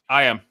this?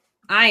 I am.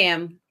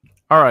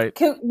 All right.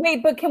 Can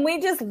we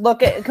just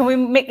look at? Can we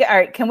make? All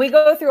right. Can we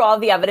go through all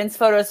the evidence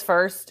photos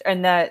first,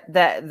 and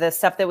the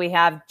stuff that we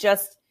have,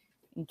 just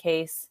in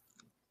case?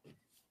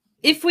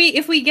 If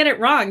we get it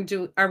wrong,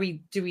 do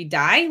we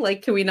die?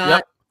 Like, can we not?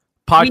 Yep.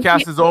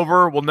 Podcast is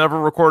over. We'll never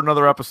record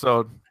another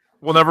episode.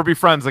 We'll never be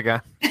friends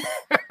again.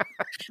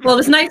 Well, it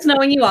was nice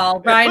knowing you all,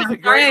 Brian.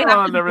 I'm sorry I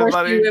have to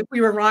everybody. You if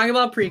we were wrong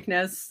about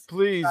Preakness.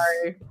 Please.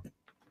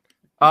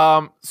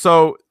 Sorry.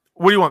 So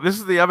what do you want? This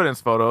is the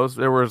evidence photos.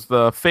 There was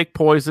the fake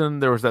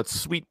poison. There was that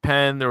sweet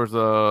pen. There was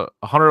a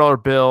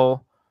 $100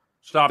 bill.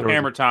 Stop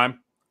Hammer Time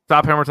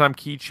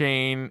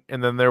keychain,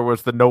 and then there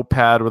was the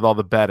notepad with all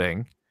the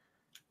betting.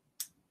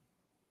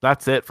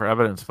 That's it for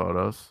evidence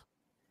photos.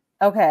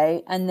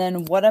 Okay, and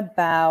then what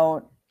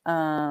about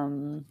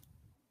the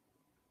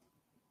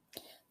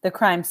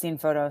crime scene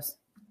photos?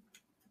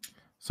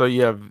 So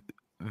you have,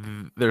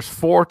 there's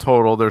 4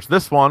 total. There's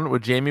this one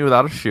with Jamie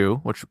without a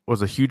shoe, which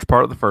was a huge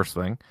part of the first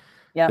thing.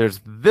 Yeah. There's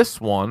this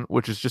one,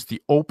 which is just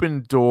the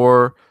open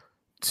door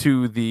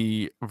to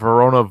the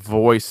Verona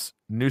Voice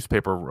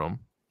newspaper room.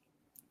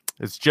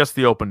 It's just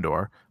the open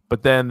door.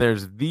 But then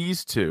there's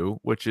these 2,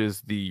 which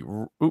is the,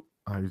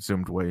 I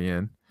zoomed way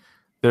in.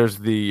 There's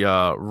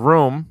the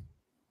room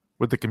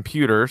with the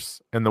computers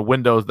and the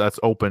windows that's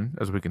open,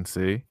 as we can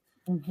see.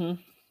 Mm-hmm.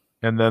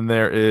 And then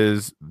there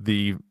is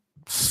the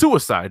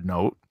suicide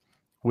note,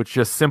 which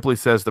just simply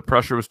says the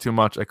pressure was too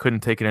much. I couldn't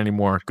take it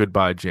anymore.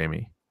 Goodbye,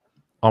 Jamie.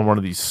 On one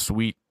of these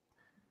sweet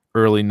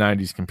early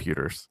 90s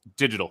computers.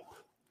 Digital.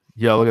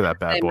 Yeah, look at that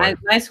bad boy.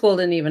 My school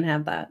didn't even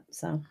have that.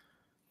 So,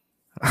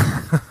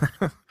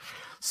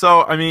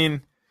 so I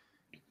mean,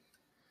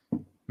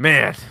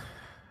 man.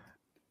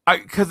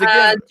 Because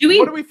again,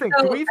 what do we think?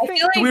 So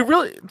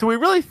do we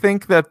really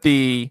think that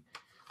the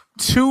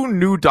 2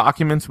 new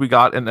documents we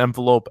got in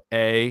envelope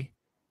A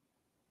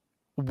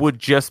would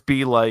just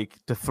be like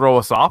to throw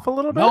us off a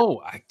little bit?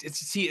 No, I think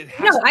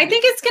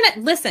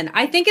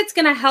it's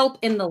gonna help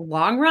in the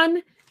long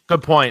run.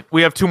 Good point.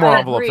 We have 2 more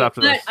envelopes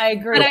after this. I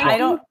agree. But I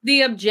don't.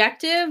 The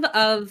objective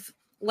of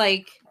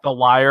like the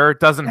liar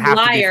doesn't have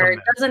to be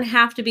from doesn't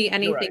have to be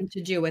anything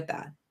to do with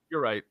that.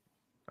 You're right.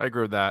 I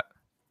agree with that.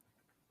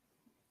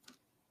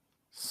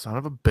 Son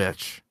of a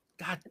bitch.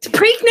 God, it's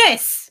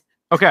Preakness.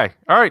 Okay.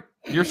 All right.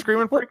 You're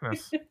screaming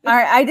Preakness. All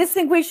right. I just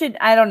think we should,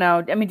 I don't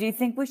know. I mean, do you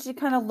think we should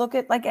kind of look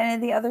at like any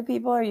of the other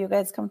people? Are you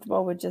guys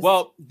comfortable with just.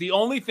 Well, the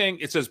only thing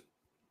it says,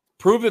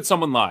 prove that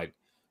someone lied.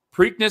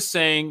 Preakness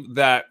saying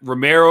that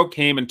Romero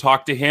came and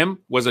talked to him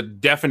was a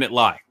definite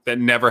lie. That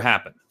never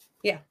happened.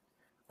 Yeah.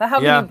 But how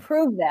can you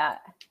prove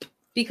that?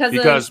 Because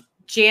of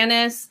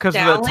Janice. Because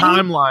of the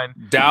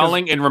timeline.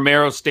 Dowling and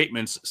Romero's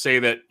statements say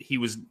that he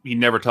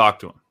never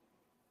talked to him.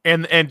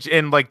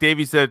 And like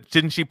Davey said,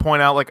 didn't she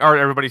point out like, all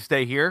right, everybody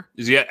stay here?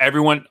 Yeah,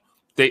 everyone.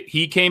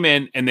 He came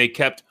in and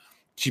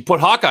she put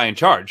Hawkeye in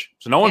charge,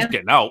 so no one's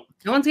getting out.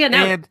 No one's getting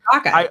out. And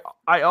Hawkeye.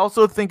 I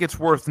also think it's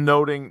worth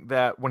noting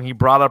that when he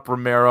brought up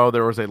Romero,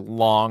 there was a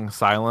long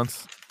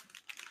silence.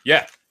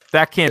 Yeah,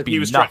 that can't be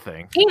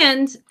nothing.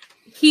 And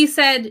he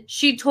said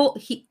he told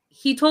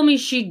me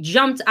she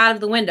jumped out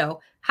of the window.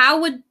 How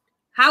would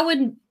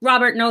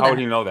Robert know that? How would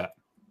he know that?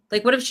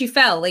 Like, what if she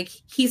fell? Like,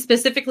 he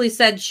specifically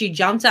said she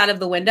jumped out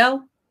of the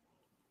window.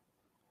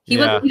 He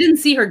didn't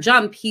see her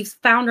jump. He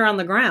found her on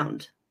the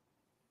ground.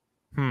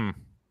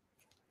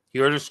 He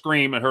heard her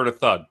scream and heard a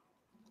thud.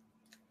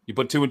 You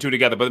put two and two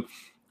together, but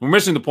we're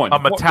missing the point. A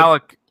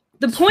metallic.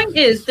 The point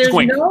is, there's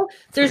no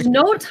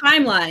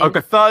timeline. Like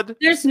a thud.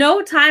 There's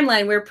no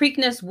timeline where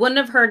Preakness wouldn't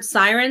have heard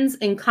sirens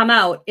and come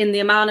out in the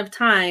amount of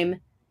time.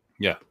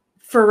 Yeah.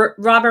 For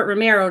Robert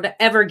Romero to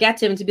ever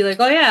get him to be like,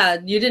 oh yeah,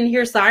 you didn't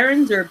hear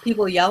sirens or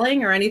people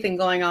yelling or anything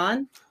going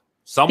on.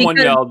 Someone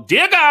yelled,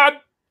 "Dear God!"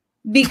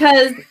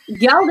 Because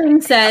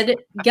Gelding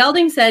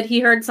said he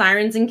heard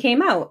sirens and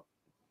came out.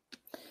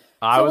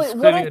 I was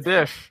spinning a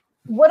dish.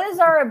 What is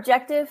our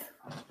objective?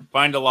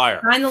 Find a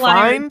liar. Find the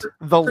liar. Find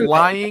the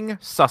lying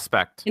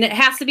suspect. And it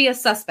has to be a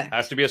suspect.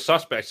 Has to be a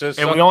suspect.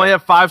 And we only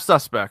have 5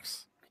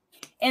 suspects.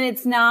 And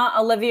it's not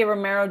Olivia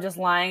Romero just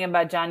lying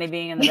about Johnny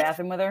being in the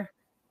bathroom with her?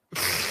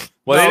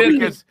 Well, no,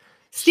 because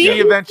she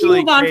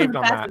eventually caved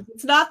on that.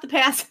 It's not the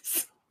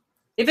passes.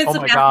 If it's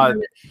the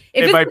passes,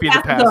 it might be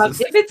the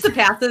passes. If it's the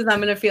passes, I'm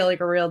gonna feel like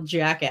a real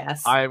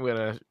jackass. I'm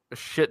gonna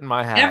shit in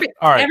my hat.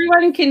 All right.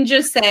 Everyone can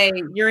just say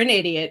you're an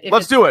idiot.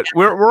 Let's do it.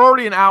 We're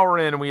already an hour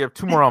in, and we have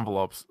 2 more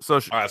envelopes. So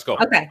all right, let's go.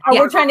 Okay.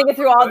 We're trying to get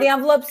through all the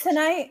envelopes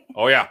tonight.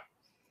 Oh yeah,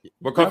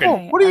 we're cooking.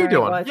 Okay. What are you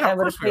doing?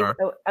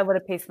 Well, I would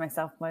have paced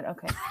myself, but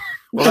okay.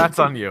 Well, that's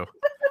on you.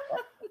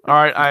 All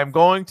right, I am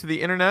going to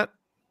the internet.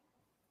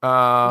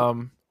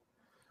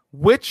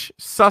 Which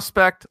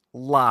suspect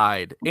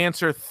lied?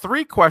 Answer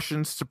 3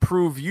 questions to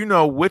prove you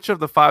know which of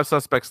the 5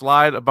 suspects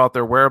lied about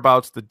their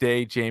whereabouts the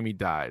day Jamie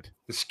died.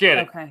 Let's get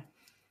it. Okay.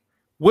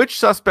 Which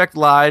suspect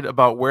lied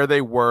about where they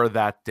were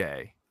that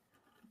day?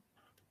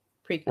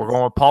 Preakness. We're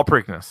going with Paul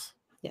Preakness.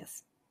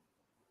 Yes.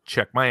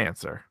 Check my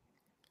answer.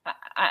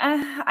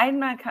 I'm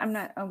not.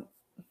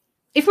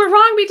 If we're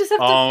wrong, we just have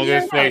to. Oh,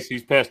 his face.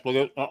 He's pissed. Look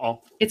at.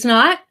 It's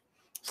not.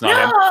 It's not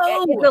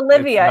him. It's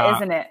Olivia,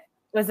 isn't it?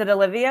 Was it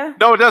Olivia?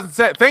 No, it doesn't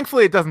say.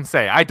 Thankfully, it doesn't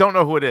say. I don't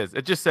know who it is.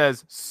 It just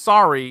says,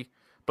 sorry,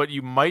 but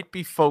you might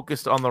be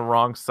focused on the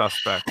wrong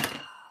suspect.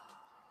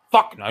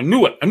 Fuck, I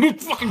knew it. I knew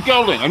fucking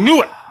Gelding. I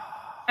knew it.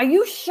 Are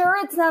you sure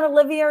it's not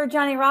Olivia or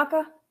Johnny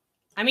Rocca?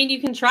 I mean, you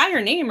can try her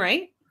name,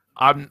 right?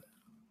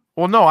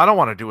 Well, no, I don't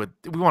want to do it.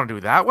 We want to do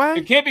it that way?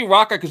 It can't be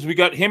Rocca because we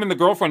got him and the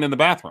girlfriend in the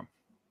bathroom.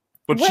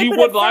 But she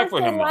would lie for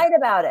him. Lied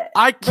about it.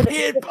 I can't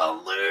believe it.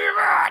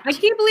 I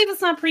can't believe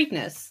it's not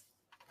Preakness.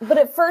 But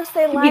at first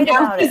they lied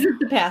about it.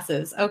 The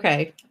passes.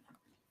 Okay.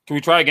 Can we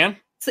try again?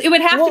 So it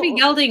would have to be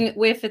Gelding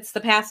if it's the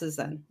passes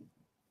then.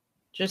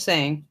 Just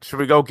saying. Should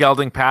we go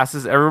Gelding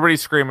passes? Everybody's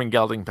screaming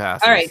Gelding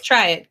passes. All right,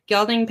 try it.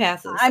 Gelding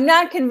passes. I'm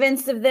not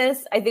convinced of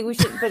this. I think we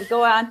should, but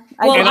go on.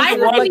 Well, I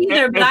wasn't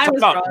either, but I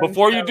was wrong.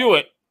 Before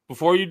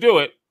you do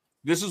it,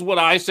 this is what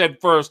I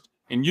said first,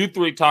 and you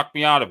 3 talked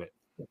me out of it.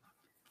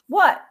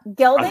 What?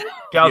 Gelding?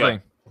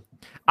 Gelding. Yeah.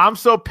 I'm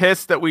so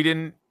pissed that we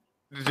didn't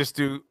just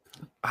do...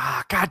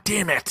 God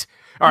damn it.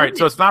 All right,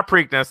 so it's not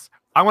Preakness.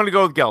 I'm going to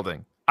go with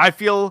Gelding. I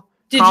feel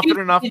confident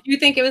enough. Did you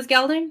think it was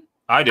Gelding?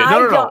 I did.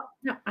 No,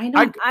 I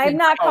know. I'm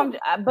not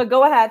comfortable, but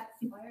go ahead.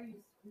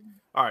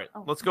 All right,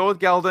 let's go with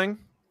Gelding.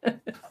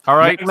 All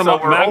right,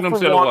 Magnum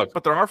said it was.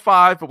 But there are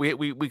 5, but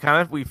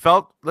we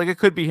felt like it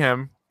could be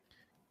him.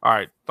 All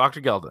right,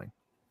 Dr. Gelding.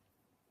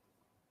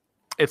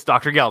 It's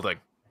Dr. Gelding.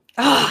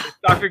 It's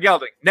Dr.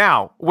 Gelding.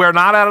 Now, we're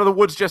not out of the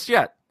woods just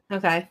yet.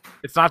 Okay.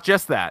 It's not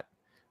just that.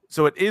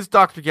 So it is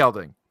Dr.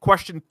 Gelding.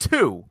 Question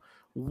 2.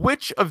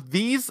 Which of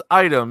these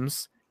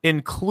items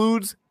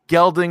includes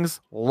Gelding's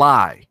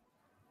lie?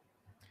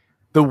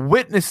 The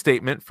witness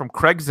statement from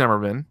Craig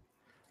Zimmerman,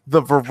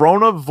 the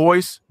Verona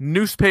Voice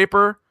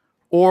newspaper,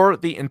 or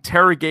the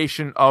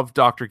interrogation of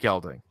Dr.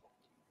 Gelding?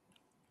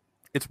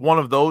 It's one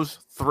of those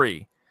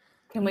 3.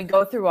 Can we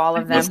go through all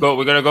of them? Let's go.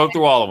 We're going to go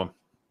through all of them.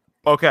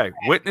 Okay.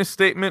 Witness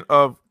statement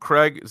of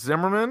Craig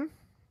Zimmerman.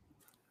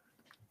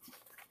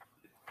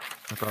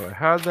 I thought I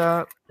had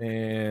that,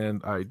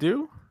 and I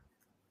do.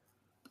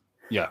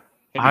 Yeah.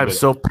 I'm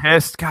so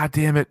pissed. God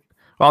damn it.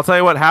 Well, I'll tell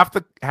you what. Half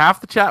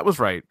the chat was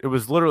right. It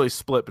was literally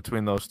split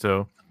between those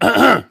two.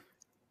 David,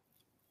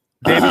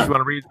 you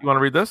want to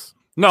read this?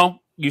 No,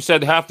 you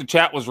said half the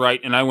chat was right,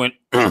 and I went.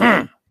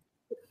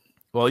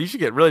 Well, you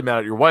should get really mad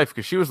at your wife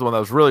because she was the one that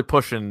was really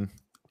pushing.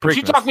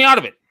 She talked me out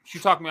of it.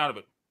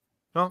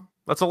 Well,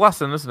 that's a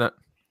lesson, isn't it?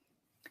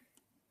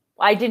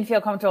 I didn't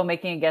feel comfortable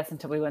making a guess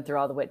until we went through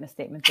all the witness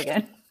statements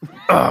again.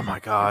 Oh my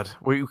God,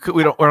 we're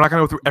not going to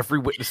go through every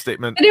witness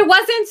statement. And it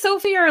wasn't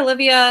Sophie or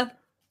Olivia.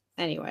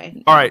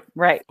 Anyway. All right.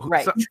 Right.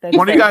 So,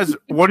 what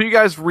do you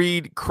guys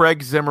read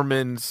Craig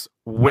Zimmerman's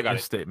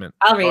witness statement?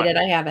 I'll read it.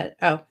 I have it.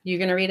 Oh, you're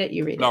going to read it?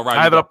 You read it. No, right.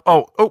 I have it up.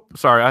 Oh,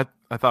 sorry.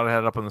 I thought I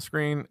had it up on the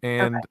screen,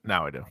 and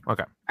now I do.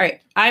 Okay. All right.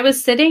 I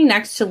was sitting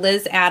next to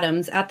Liz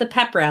Adams at the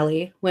pep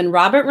rally when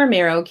Robert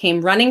Romero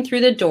came running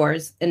through the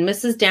doors, and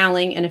Mrs.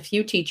 Dowling and a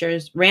few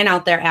teachers ran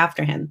out there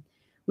after him.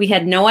 We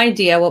had no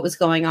idea what was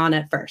going on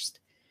at first.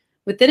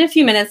 Within a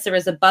few minutes, there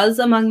was a buzz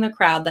among the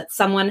crowd that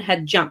someone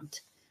had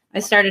jumped. I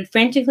started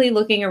frantically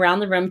looking around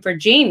the room for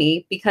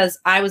Jamie because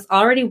I was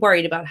already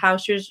worried about how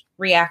she was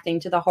reacting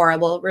to the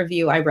horrible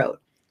review I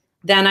wrote.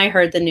 Then I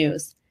heard the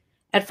news.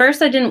 At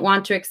first, I didn't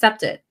want to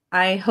accept it.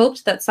 I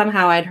hoped that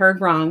somehow I'd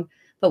heard wrong,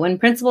 but when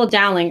Principal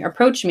Dowling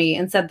approached me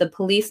and said the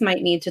police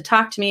might need to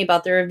talk to me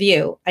about the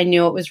review, I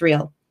knew it was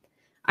real.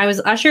 I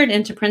was ushered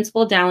into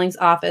Principal Dowling's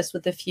office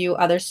with a few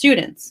other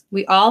students.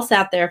 We all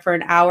sat there for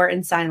an hour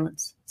in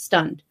silence,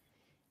 stunned.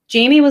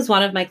 Jamie was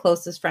one of my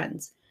closest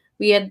friends.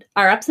 We had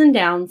our ups and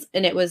downs,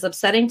 and it was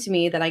upsetting to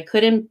me that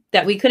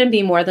we couldn't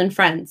be more than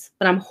friends.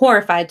 But I'm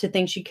horrified to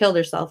think she killed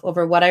herself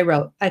over what I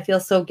wrote. I feel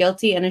so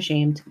guilty and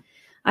ashamed.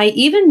 I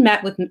even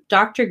met with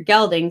Dr.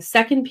 Gelding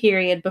second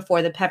period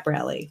before the pep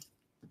rally.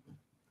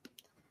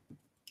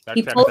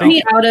 He pulled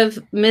me out of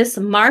Miss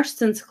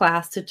Marston's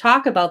class to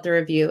talk about the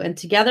review, and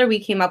together we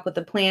came up with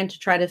a plan to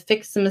try to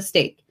fix the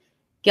mistake.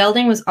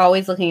 Gelding was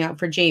always looking out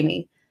for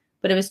Jamie.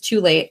 But it was too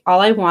late. All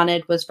I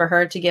wanted was for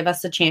her to give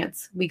us a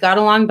chance. We got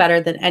along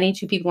better than any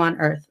two people on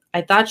earth.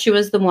 I thought she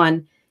was the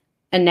one,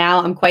 and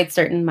now I'm quite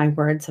certain my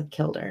words have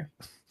killed her.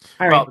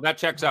 All right. Well, that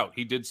checks out.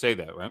 He did say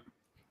that, right?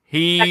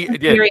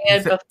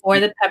 Before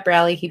the pep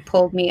rally, he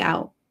pulled me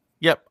out.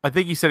 Yep. I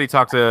think he said he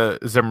talked to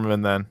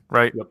Zimmerman then,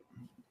 right? Yep.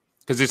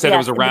 Because he said it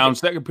was around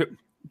second.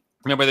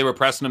 Remember, they were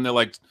pressing him. They're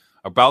like,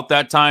 about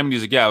that time?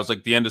 He's like, yeah, it was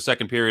like the end of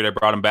second period. I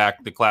brought him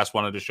back. The class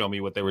wanted to show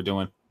me what they were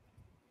doing.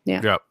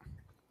 Yeah. Yep.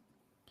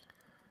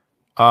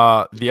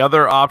 The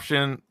other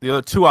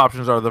two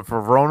options are the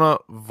Verona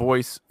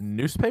Voice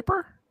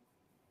newspaper,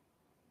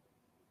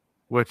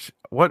 which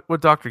what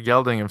would Dr.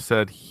 Gelding have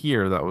said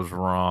here that was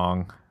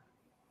wrong?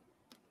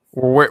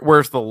 Or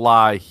where's the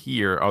lie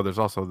here? Oh, there's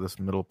also this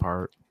middle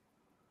part.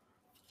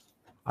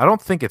 I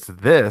don't think it's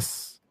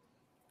this.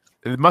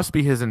 It must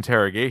be his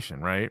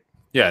interrogation, right?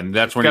 Yeah, and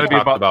that's when he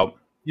talked about.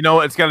 You know,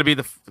 it's got to be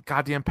the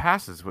goddamn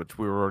passes, which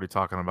we were already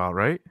talking about,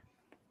 right?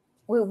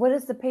 Wait, what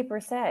does the paper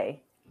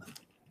say?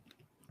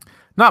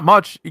 Not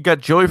much. You got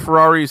Joey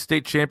Ferrari's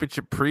state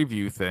championship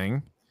preview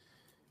thing.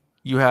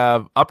 You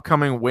have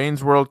upcoming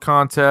Wayne's World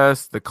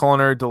contest, the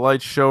Culinary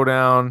Delights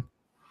Showdown,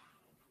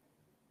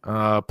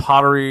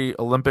 Pottery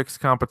Olympics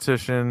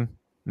competition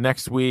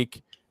next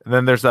week. And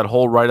then there's that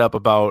whole write-up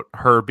about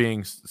her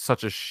being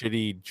such a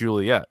shitty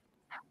Juliet.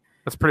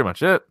 That's pretty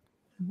much it.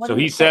 So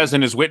he says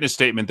in his witness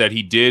statement that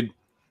he did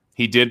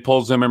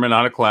pull Zimmerman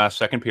out of class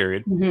second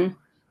period. Mm-hmm.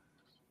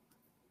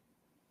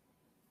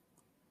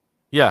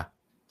 Yeah.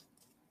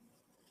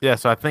 Yeah,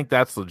 so I think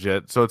that's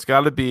legit. So it's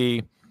got to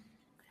be.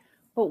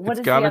 But what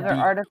does the other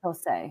article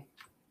say?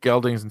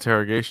 Gelding's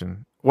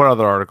interrogation. What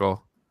other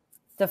article?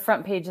 The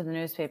front page of the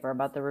newspaper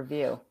about the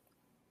review.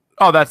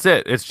 Oh, that's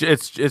it. It's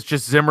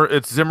just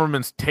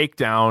Zimmerman's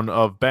takedown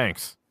of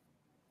Banks.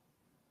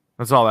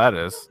 That's all that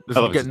is. It's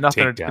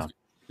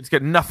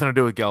got nothing to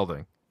do with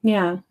Gelding.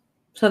 Yeah.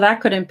 So that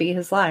couldn't be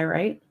his lie,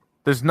 right?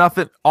 There's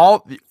nothing.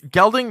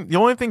 Gelding. The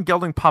only thing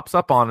Gelding pops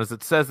up on is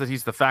it says that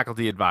he's the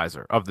faculty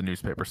advisor of the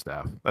newspaper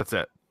staff. That's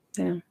it.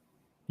 Yeah.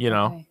 You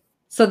know. Okay.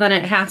 So then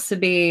it has to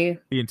be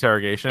the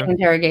interrogation.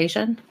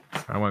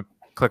 I want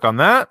to click on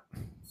that.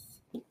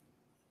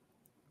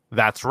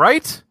 That's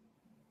right.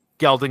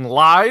 Gelding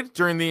lied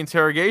during the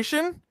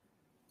interrogation.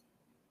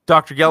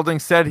 Dr. Gelding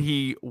said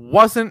he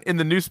wasn't in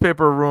the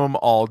newspaper room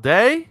all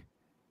day.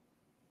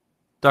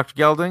 Dr.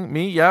 Gelding,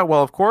 me? Yeah,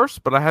 well, of course,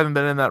 but I haven't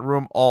been in that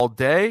room all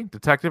day.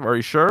 Detective, are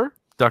you sure?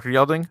 Dr.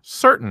 Gelding,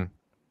 certain.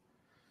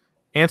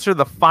 Answer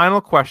the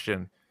final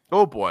question.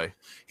 Oh, boy.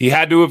 He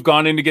had to have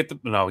gone in to get the...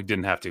 No, he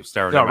didn't have to.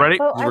 Sarah, no, ready?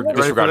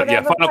 Disregarded.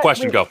 Yeah, final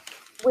question, go.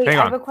 Wait, I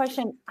have a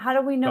question. How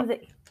do we know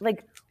that...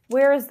 Like,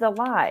 where is the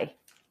lie?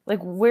 Like,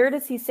 where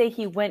does he say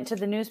he went to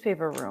the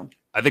newspaper room?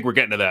 I think we're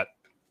getting to that.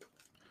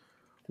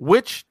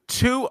 Which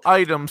two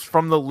items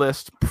from the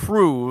list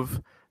prove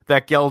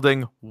that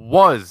Gelding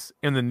was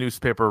in the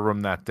newspaper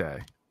room that day?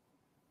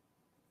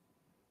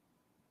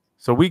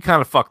 So we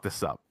kind of fucked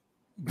this up.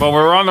 But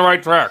we're on the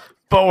right track.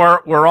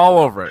 But we're all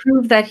over it.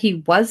 Prove that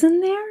he was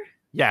in there?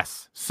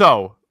 Yes.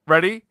 So,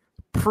 ready?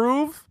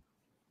 Prove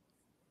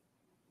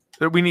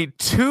that we need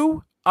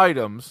two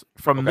items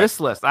from this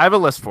list. I have a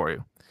list for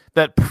you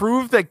that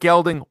proved that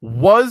Gelding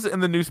was in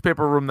the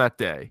newspaper room that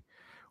day?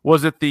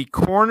 Was it the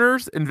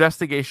coroner's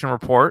investigation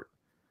report,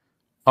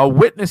 a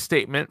witness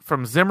statement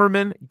from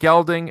Zimmerman,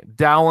 Gelding,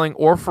 Dowling,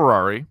 or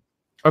Ferrari,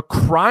 a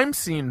crime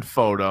scene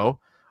photo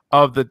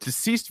of the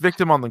deceased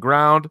victim on the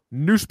ground,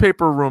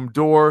 newspaper room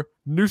door,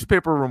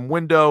 newspaper room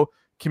window,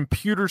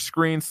 computer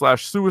screen /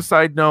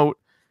 suicide note,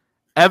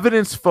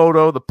 evidence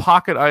photo, the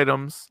pocket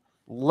items,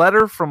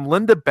 letter from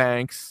Linda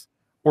Banks,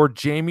 or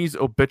Jamie's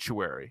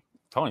obituary?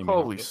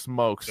 Holy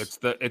smokes.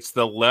 It's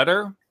the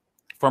letter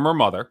from her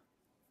mother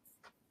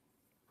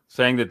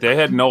saying that they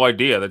had no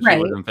idea that she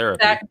was in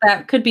therapy.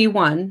 That could be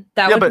one.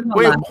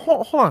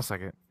 Hold on a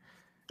second.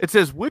 It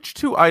says, which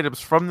two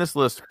items from this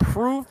list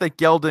prove that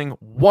Gelding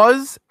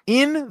was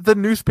in the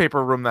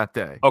newspaper room that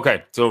day?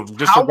 Okay, so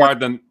disregard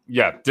them.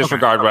 Yeah,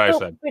 disregard what I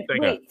said.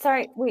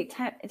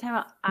 Time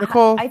out.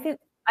 Nicole.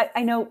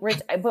 I know,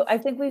 Rich, but I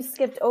think we've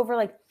skipped over,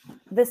 like,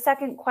 the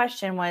second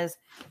question was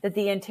that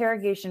the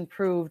interrogation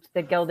proved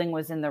that Gelding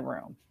was in the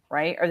room,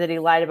 right? Or that he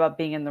lied about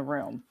being in the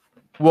room.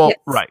 Well, yes.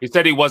 Right. He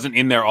said he wasn't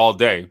in there all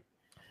day.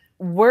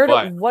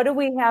 What do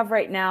we have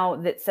right now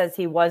that says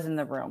he was in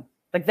the room?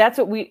 Like, that's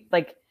what we,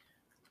 like.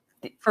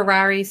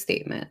 Ferrari's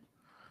statement.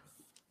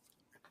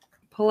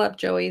 Pull up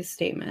Joey's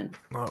statement.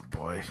 Oh,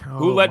 boy.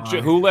 Who let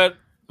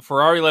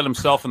Ferrari let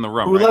himself in the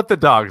room? Who let the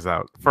dogs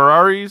out?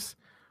 Ferrari's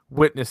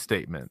witness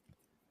statement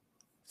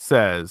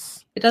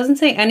says it doesn't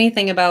say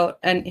anything about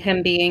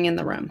him being in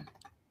the room.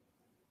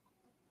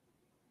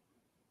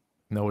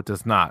 No, it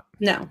does not.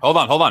 No. Hold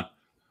on.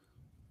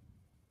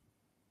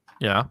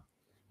 Yeah.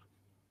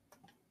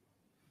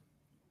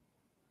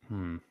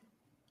 I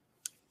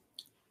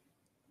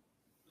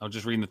was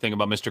just reading the thing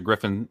about Mr.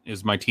 Griffin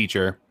is my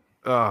teacher.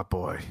 Oh,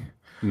 boy.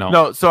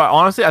 No. So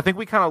honestly, I think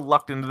we kind of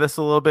lucked into this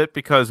a little bit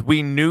because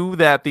we knew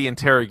that the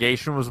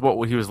interrogation was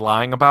what he was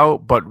lying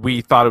about, but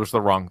we thought it was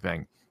the wrong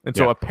thing. And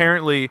so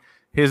apparently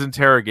his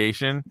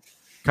interrogation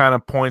kind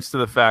of points to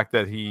the fact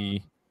that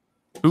he...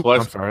 Oops,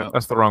 I'm sorry.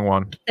 That's the wrong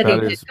one.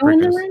 That is go in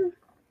the room?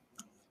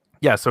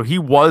 Yeah, so he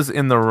was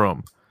in the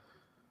room.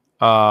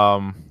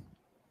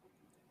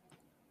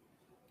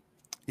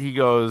 He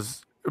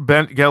goes...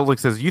 Ben Gelding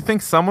says, you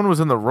think someone was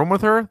in the room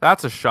with her?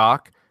 That's a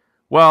shock.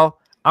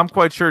 Well, I'm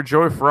quite sure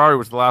Joey Ferrari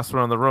was the last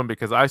one in the room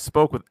because I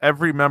spoke with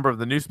every member of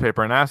the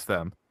newspaper and asked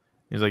them.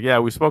 He's like, yeah,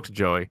 we spoke to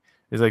Joey.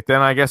 He's like,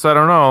 then I guess I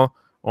don't know.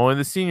 Only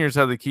the seniors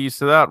had the keys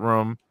to that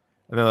room.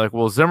 And they're like,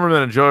 well,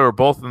 Zimmerman and Joey were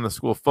both in the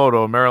school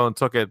photo. Marilyn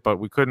took it, but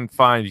we couldn't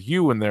find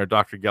you in there,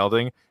 Dr.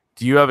 Gelding.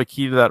 Do you have a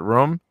key to that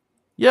room?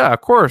 Yeah, of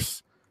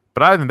course.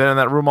 But I haven't been in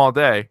that room all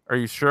day. Are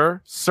you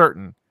sure?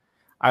 Certain.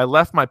 I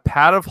left my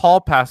pad of hall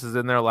passes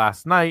in there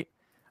last night.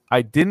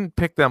 I didn't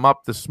pick them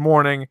up this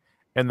morning,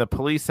 and the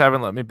police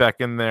haven't let me back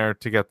in there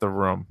to get the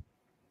room.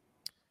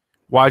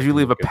 Why'd you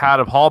leave a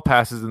pad of hall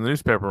passes in the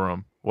newspaper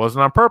room?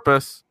 Wasn't on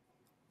purpose.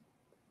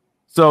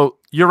 So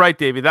you're right,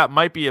 Davey. That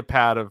might be a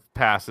pad of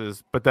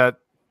passes, but that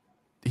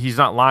he's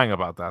not lying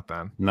about that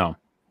then. No.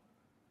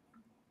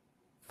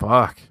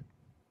 Fuck.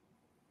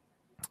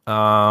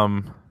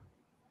 What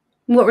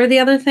were the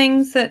other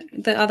things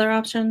the other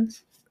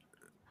options?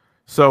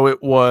 So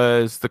it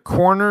was the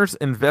coroner's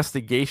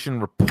investigation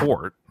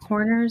report.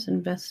 Coroner's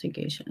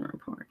investigation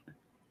report.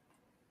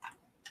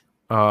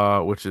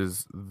 Which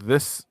is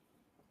this.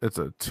 It's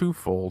a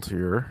twofold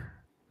here.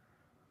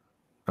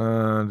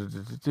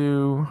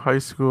 High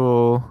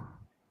school.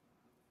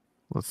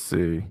 Let's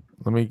see.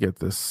 Let me get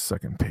this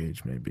second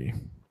page, maybe.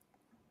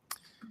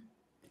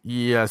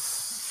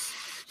 Yes.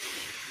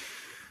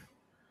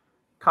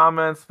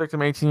 Comments,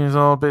 victim 18 years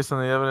old, based on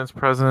the evidence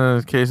present in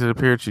the case, it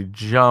appeared she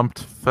jumped,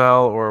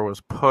 fell, or was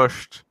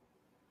pushed.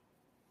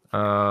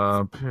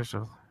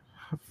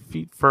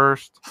 Feet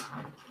first.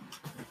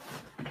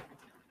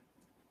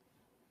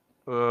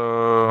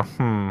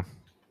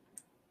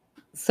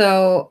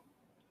 So,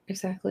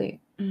 exactly.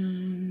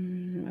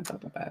 Can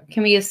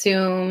we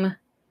assume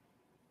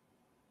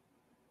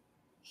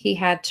he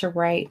had to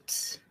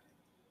write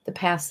the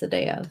past the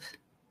day of?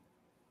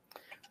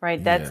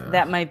 Right,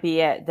 that might be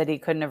it, that he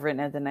couldn't have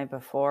written it the night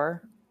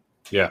before.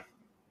 Yeah.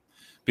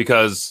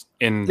 Because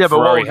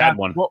Ferrari had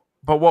one.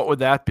 But what would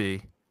that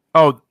be?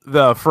 Oh,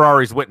 the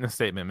Ferrari's witness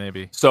statement,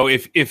 maybe. So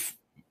if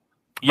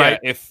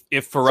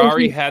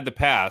Ferrari had the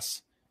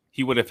pass,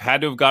 he would have had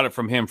to have got it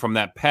from him from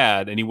that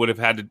pad, and he would have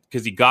had to,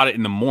 because he got it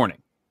in the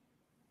morning.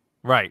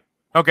 Right.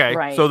 Okay.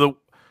 Right.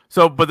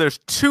 But there's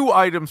two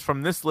items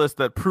from this list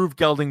that prove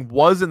Gelding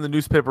was in the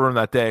newspaper room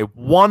that day.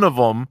 One of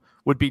them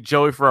would be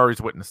Joey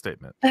Ferrari's witness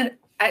statement.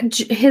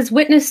 His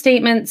witness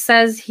statement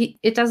says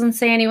it doesn't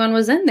say anyone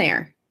was in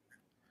there.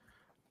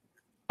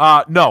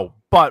 No,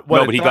 but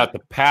he got the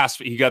pass.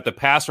 He got the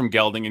pass from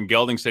Gelding, and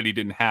Gelding said he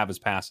didn't have his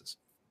passes.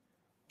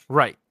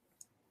 Right.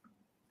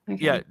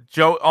 Okay.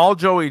 Yeah. All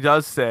Joey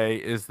does say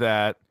is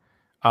that,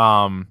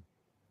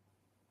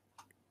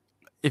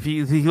 if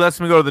he lets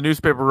me go to the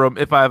newspaper room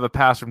if I have a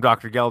pass from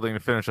Dr. Gelding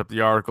to finish up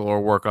the article or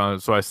work on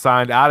it. So I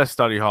signed out of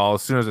study hall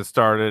as soon as it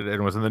started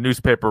and was in the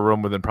newspaper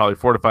room within probably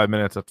 4 to 5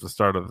 minutes after the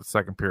start of the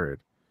second period.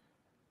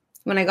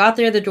 When I got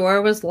there, the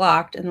door was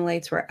locked and the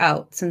lights were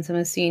out. Since I'm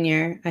a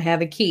senior, I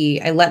have a key.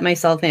 I let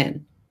myself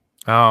in.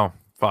 Oh,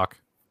 fuck.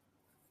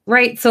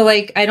 Right. So,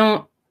 like, I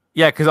don't.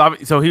 Yeah,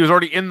 because so he was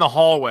already in the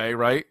hallway,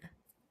 right?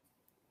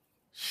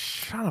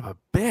 Son of a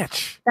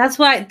bitch. That's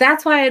why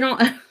I don't.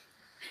 Like,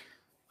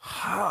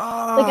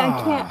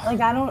 I can't.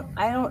 Like, I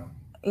don't.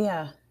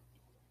 Yeah.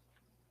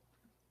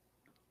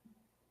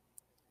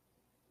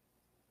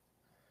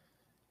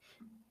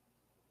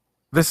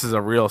 This is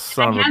a real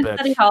son of a bitch.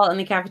 Study hall in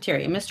the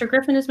cafeteria. Mr.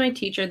 Griffin is my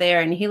teacher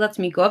there, and he lets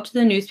me go up to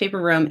the newspaper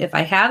room if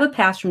I have a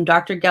pass from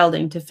Dr.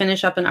 Gelding to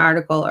finish up an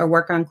article or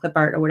work on clip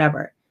art or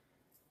whatever.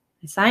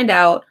 I signed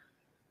out,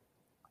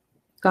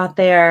 got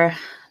there,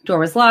 door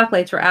was locked,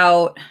 lights were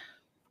out,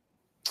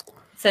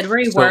 said where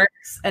he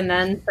works, and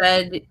then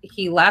said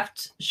he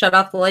left, shut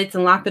off the lights,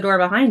 and locked the door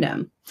behind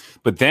him.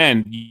 But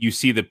then you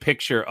see the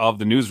picture of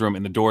the newsroom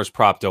and the door's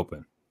propped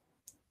open.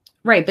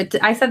 Right,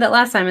 but I said that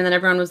last time, and then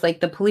everyone was like,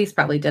 the police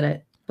probably did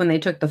it when they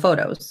took the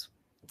photos.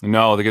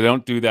 No, they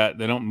don't do that.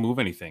 They don't move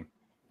anything.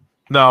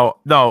 No,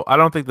 I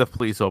don't think the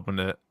police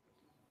opened it.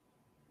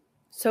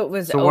 So it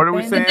was So open? what are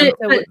we saying?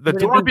 The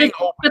door being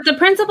open. But the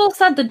principal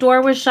said the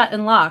door was shut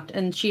and locked,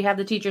 and she had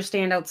the teacher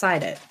stand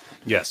outside it.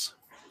 Yes.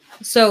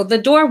 So the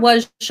door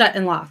was shut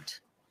and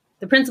locked.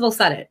 The principal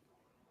said it.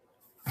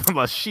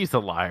 Unless she's a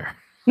liar.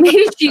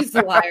 Maybe she's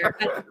the liar.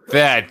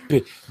 That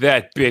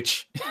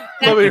bitch.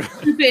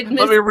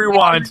 Let me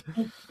rewind.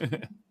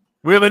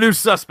 We have a new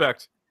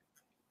suspect.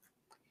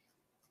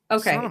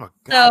 Okay. Son of a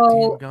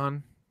goddamn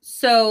gun.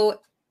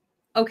 So,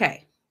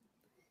 okay.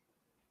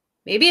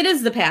 Maybe it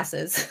is the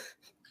passes.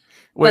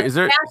 Wait, is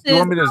there? You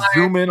want me to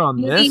zoom in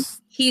on this?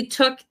 He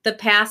took the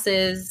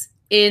passes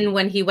in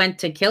when he went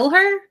to kill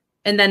her,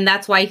 and then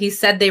that's why he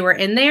said they were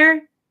in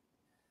there.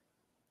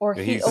 Or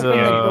he opened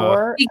the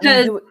door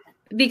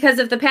because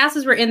if the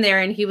passes were in there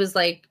and he was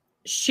like,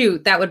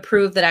 shoot, that would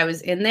prove that I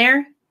was in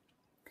there.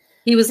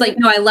 He was like,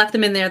 no, I left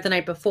them in there the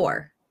night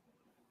before.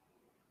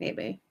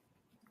 Maybe.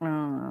 I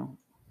don't know.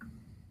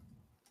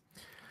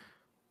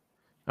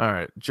 All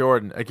right,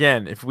 Jordan,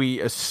 again, if we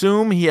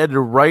assume he had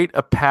to write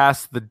a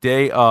pass the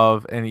day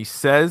of and he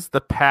says the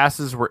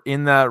passes were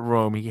in that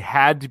room, he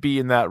had to be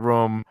in that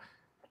room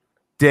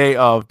day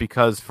of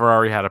because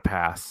Ferrari had a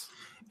pass.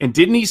 And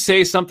didn't he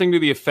say something to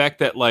the effect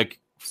that, like,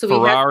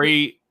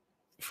 Ferrari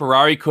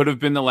could have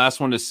been the last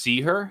one to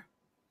see her?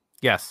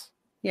 Yes.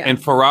 Yeah.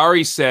 And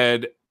Ferrari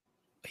said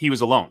he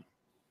was alone.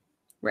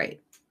 Right.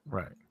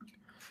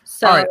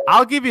 So, all right,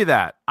 I'll give you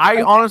that.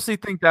 I honestly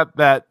think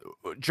that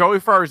Joey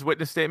Ferrari's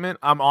witness statement,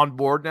 I'm on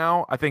board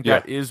now. I think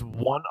that is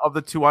one of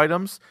the two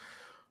items.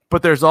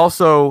 But there's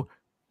also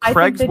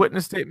Craig's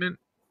witness statement,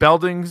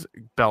 Gelding's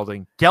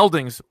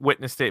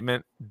witness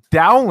statement,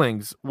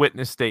 Dowling's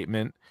witness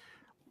statement,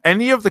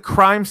 any of the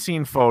crime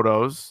scene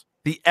photos,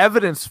 the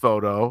evidence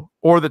photo,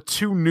 or the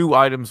two new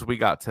items we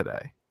got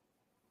today.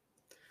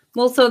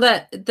 Well, so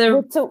that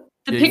the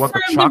picture of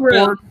the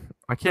room.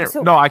 I can't.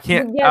 I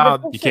can't.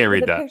 You can't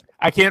read that.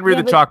 I can't read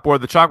the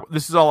chalkboard.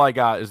 This is all I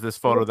got. Is this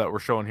photo that we're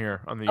showing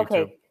here on the YouTube?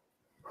 Okay.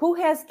 Who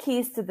has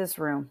keys to this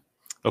room?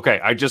 Okay,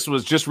 I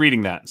was just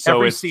reading that. So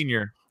every it's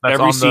senior.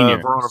 Every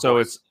senior. So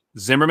it's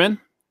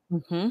Zimmerman,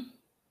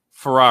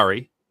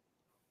 Ferrari,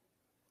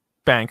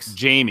 Banks,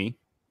 Jamie,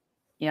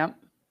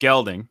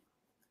 Gelding,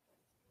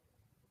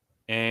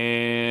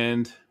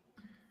 and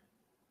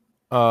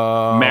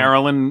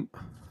Marilyn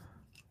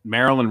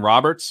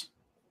Roberts,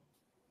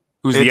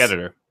 who's the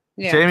editor.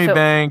 Yeah. Jamie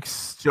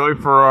Banks, Joey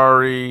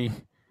Ferrari,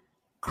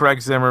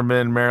 Craig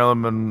Zimmerman,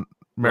 Marilyn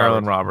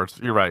Roberts.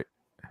 You're right.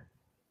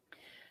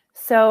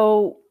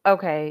 So,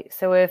 okay.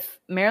 So if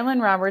Marilyn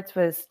Roberts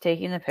was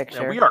taking the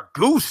picture. Yeah, we are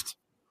goosed.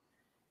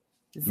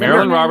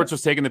 Marilyn Roberts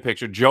was taking the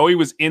picture. Joey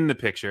was in the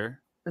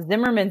picture.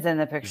 Zimmerman's in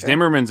the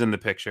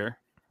picture.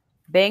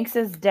 Banks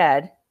is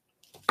dead.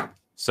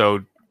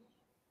 So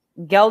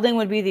Gelding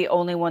would be the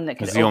only one that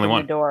could open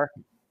the door.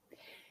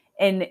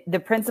 And the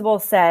principal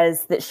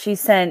says that she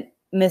sent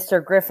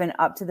Mr. Griffin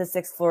up to the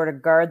 6th floor to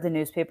guard the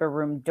newspaper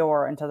room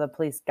door until the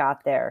police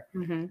got there,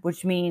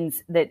 which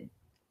means that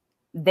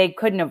they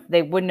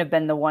wouldn't have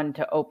been the one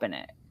to open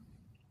it.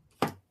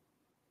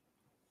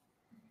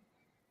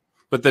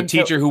 But the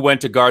teacher who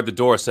went to guard the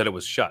door said it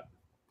was shut.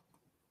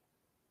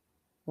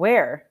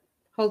 Where?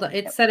 Hold on.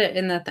 It said it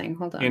in the thing.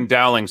 Hold on. In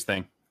Dowling's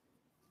thing.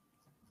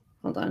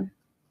 Hold on.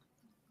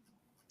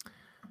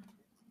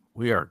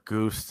 We are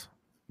goosed.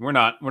 We're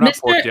not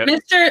porked yet.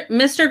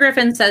 Mr.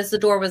 Griffin says the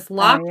door was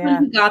locked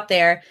when he got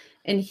there,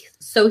 and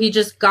so he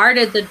just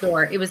guarded the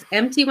door. It was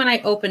empty when I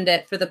opened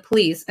it for the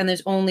police, and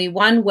there's only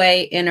one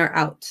way in or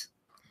out.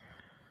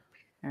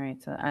 All right,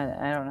 so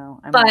I don't know.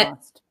 I'm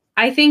lost.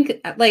 I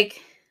think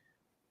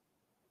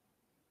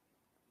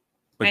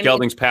But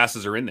Gelding's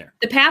passes are in there.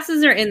 The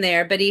passes are in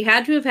there, but he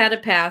had to have had a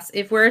pass.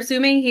 If we're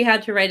assuming he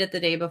had to write it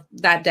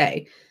that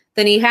day,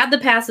 then he had the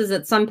passes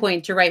at some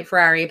point to write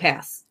Ferrari a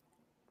pass.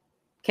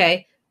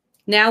 Okay.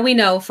 Now we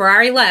know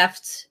Ferrari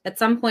left. At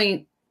some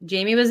point,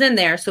 Jamie was in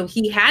there. So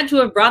he had to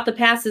have brought the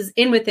passes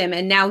in with him.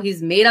 And now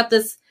he's made up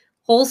this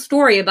whole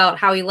story about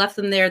how he left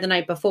them there the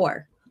night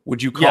before.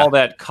 Would you call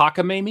that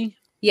cockamamie?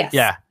 Yes.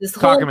 Yeah. This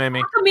whole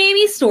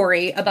cockamamie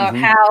story about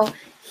how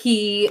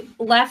he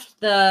left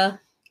the.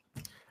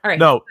 All right.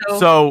 No.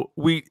 So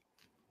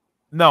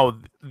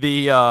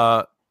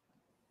the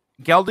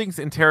Gelding's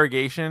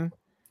interrogation.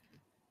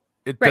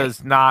 It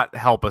does not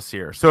help us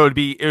here. So it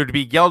would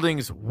be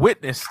Gelding's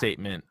witness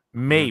statement,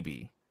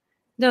 maybe.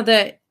 No,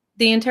 the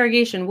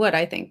interrogation would,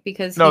 I think,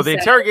 because the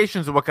interrogation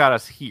is what got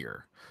us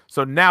here.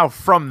 So now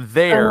from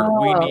there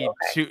we need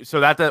to. So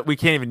that we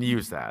can't even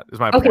use that. Is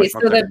my point.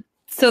 Okay.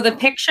 So the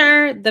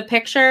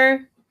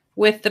picture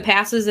with the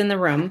passes in the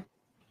room.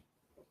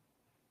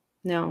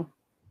 No,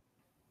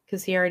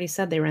 because he already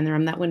said they were in the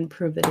room. That wouldn't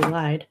prove that he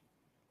lied.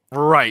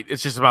 Right.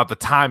 It's just about the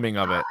timing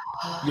of it.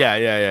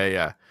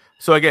 Yeah.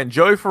 So again,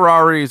 Joey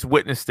Ferrari's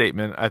witness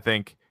statement, I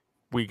think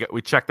we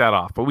checked that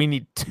off, but we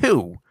need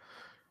 2.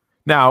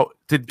 Now,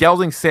 did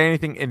Gelding say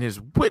anything in his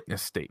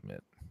witness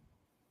statement?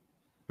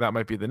 That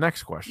might be the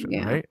next question,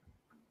 right?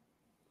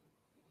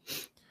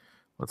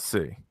 Let's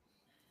see.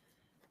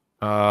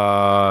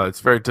 It's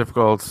very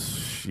difficult.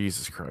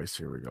 Jesus Christ,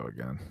 here we go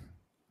again.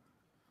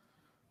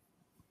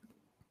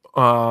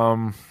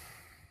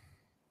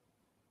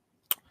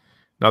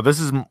 Now this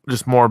is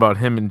just more about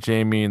him and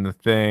Jamie and the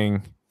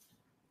thing.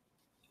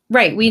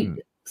 Right.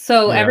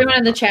 Everyone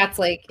in the chat's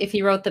like, if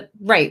he wrote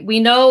we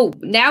know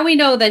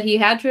that he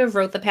had to have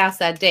wrote the pass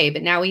that day,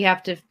 but now we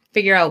have to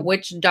figure out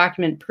which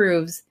document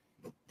proves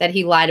that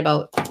he lied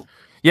about.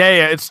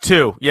 Yeah, it's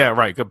 2. Yeah,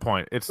 right. Good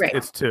point.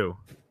 It's 2.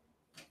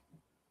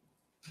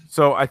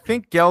 So I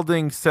think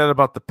Gelding said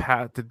about the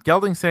pass. Did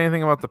Gelding say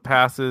anything about the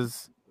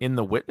passes in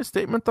the witness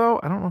statement though?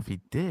 I don't know if he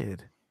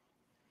did.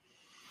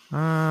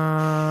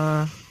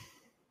 Ferrari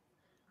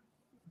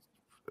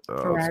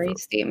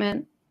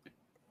statement.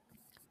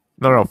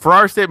 No.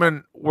 Ferrari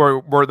statement.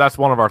 We're that's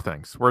one of our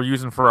things. We're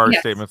using Ferrari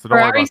statements. So don't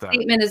worry about that.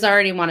 Statement is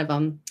already one of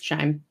them.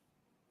 Shime.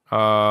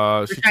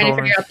 We're trying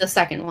to figure out the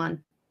second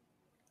one.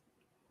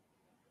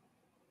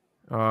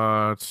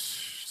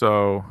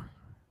 So.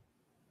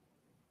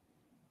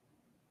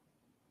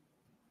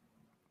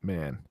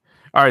 Man.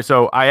 All right.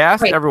 So I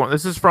asked everyone.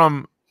 This is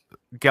from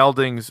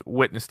Gelding's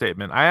witness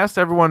statement. I asked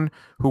everyone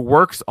who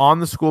works on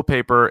the school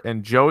paper,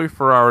 and Joey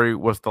Ferrari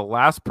was the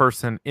last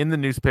person in the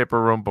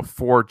newspaper room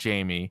before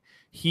Jamie.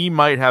 He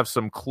might have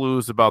some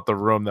clues about the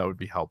room that would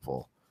be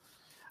helpful.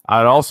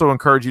 I'd also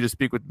encourage you to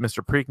speak with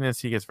Mr.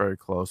 Preakness. He gets very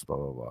close, blah,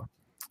 blah, blah.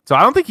 So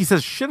I don't think he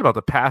says shit about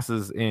the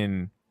passes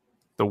in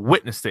the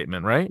witness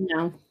statement, right?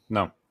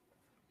 No.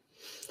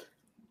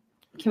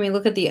 Can we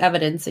look at the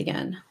evidence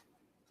again?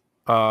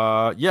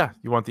 Yeah.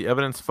 You want the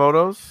evidence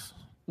photos?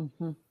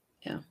 Mm-hmm.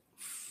 Yeah.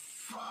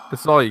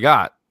 That's all you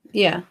got.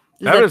 Yeah.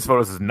 Evidence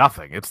photos is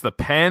nothing. It's the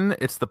pen.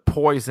 It's the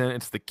poison.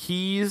 It's the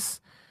keys.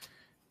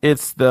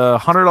 It's the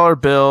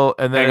 $100 bill,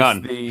 and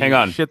then hang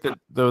on. Shit that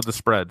the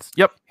spreads.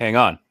 Yep. Hang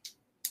on.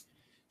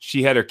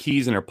 She had her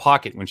keys in her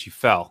pocket when she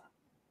fell.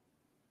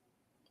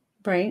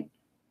 Right.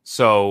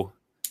 So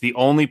the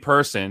only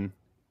person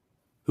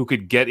who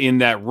could get in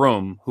that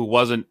room who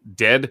wasn't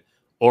dead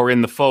or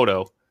in the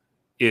photo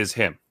is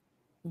him,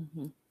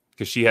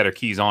 because she had her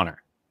keys on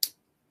her.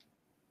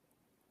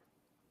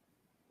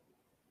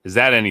 Is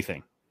that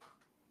anything?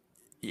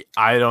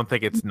 I don't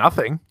think it's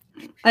nothing.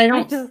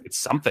 It's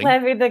something.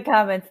 Let me read the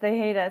comments. They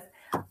hate us.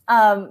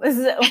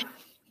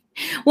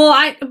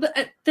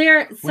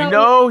 We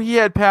know he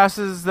had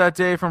passes that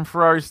day from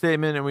Ferrari's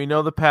statement, and we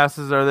know the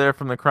passes are there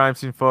from the crime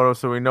scene photo,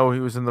 so we know he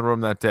was in the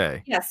room that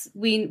day. Yes,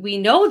 we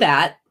know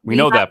that. We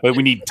know that, but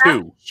we need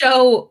 2.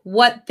 Show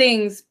what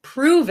things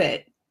prove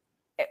it.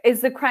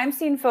 Is the crime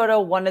scene photo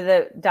one of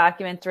the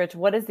documents, Rich?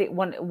 What is the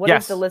one? What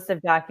is the list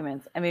of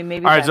documents? I mean,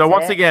 maybe. All right. So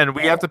once again,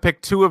 we have to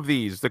pick 2 of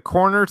these: the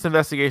coroner's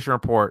investigation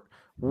report,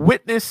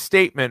 witness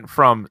statement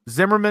from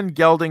Zimmerman,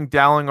 Gelding,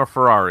 Dowling, or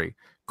Ferrari,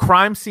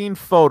 crime scene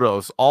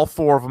photos, all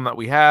 4 of them that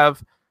we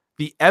have,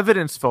 the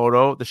evidence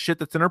photo, the shit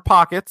that's in her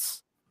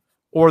pockets,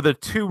 or the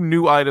 2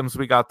 new items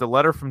we got: the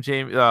letter from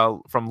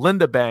from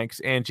Linda Banks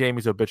and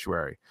Jamie's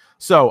obituary.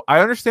 So I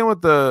understand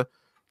what the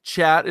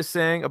chat is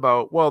saying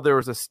about. Well, there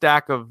was a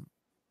stack of.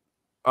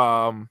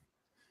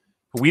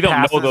 We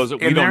don't know those.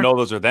 We don't know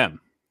those are them.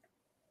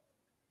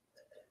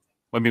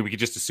 I mean, we could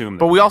just assume.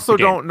 But we also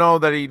don't know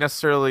that he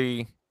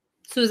necessarily.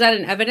 So is that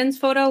an evidence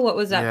photo? What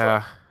was that?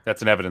 Yeah,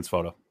 that's an evidence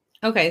photo.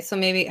 Okay, so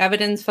maybe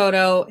evidence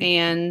photo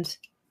and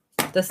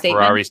the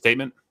statement. Ferrari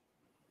statement.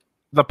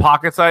 The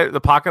pocket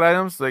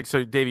items. Like,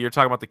 so, Davey, you're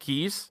talking about the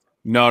keys?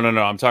 No.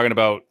 I'm talking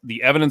about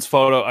the evidence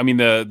photo. I mean,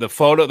 the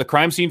photo, the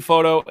crime scene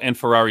photo, and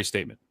Ferrari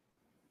statement.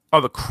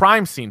 Oh, the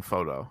crime scene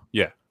photo.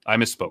 Yeah, I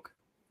misspoke.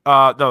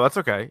 No, that's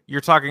okay.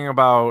 You're talking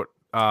about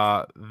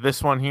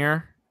this one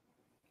here?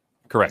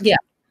 Correct. Yeah,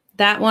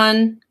 that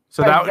one.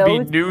 So that would be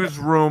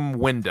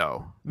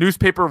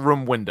newspaper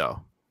room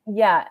window.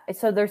 Yeah,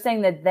 so they're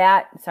saying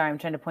that sorry, I'm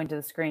trying to point to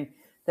the screen,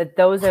 that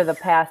those are the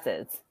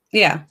passes.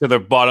 Yeah. So the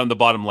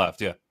bottom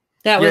left, yeah.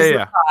 That was the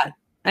thought.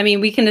 I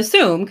mean, we can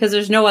assume because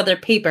there's no other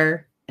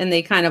paper and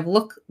they kind of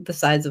look the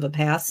size of a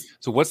pass.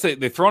 So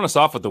they've thrown us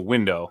off with the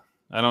window.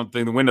 I don't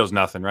think the window's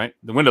nothing, right?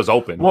 The window's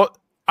open. Well,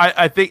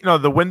 I think no,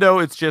 the window.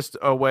 It's just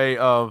a way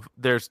of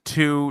there's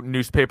two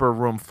newspaper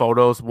room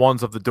photos.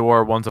 One's of the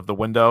door, one's of the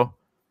window.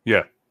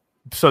 Yeah.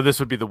 So this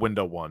would be the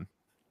window one.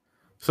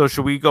 So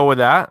should we go with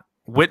that?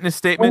 Witness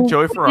statement,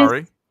 Joey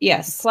Ferrari.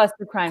 Yes. Plus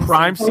the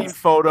crime scene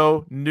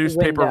photo,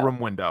 newspaper room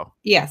window.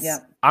 Yes.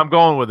 Yep. I'm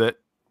going with it.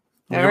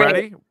 Are you right.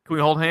 ready? Can we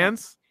hold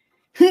hands?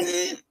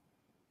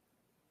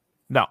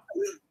 No.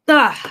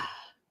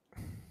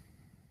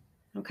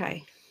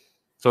 Okay.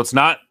 So it's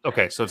not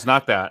okay. So it's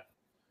not that.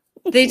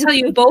 They tell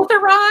you both are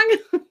wrong?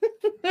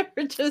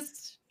 Or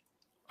just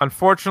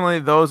Unfortunately,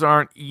 those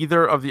aren't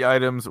either of the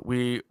items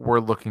we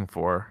were looking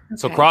for.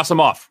 So cross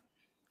them off.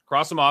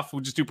 Cross them off.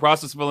 We'll just do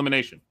process of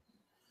elimination.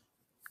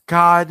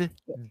 God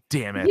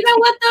damn it. You know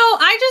what, though?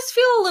 I just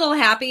feel a little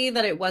happy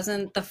that it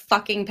wasn't the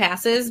fucking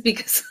passes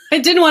because I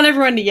didn't want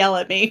everyone to yell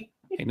at me.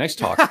 Hey, nice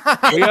talk.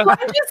 I'm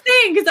just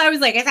saying because I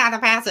was like, it's not the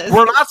passes.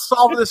 We're not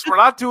solving this. We're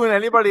not doing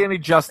anybody any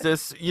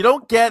justice. You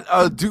don't get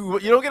a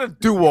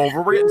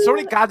do-over. We're getting so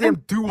many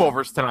goddamn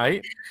do-overs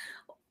tonight.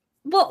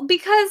 Well,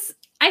 because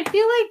I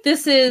feel like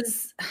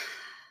this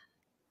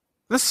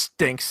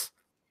stinks.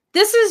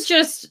 This is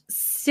just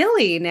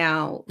silly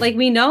now. Like,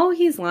 we know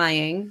he's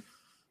lying.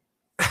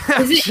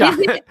 Is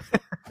it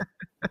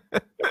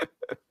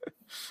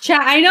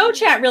Chat, I know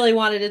chat really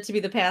wanted it to be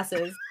the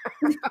passes.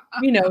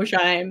 We know,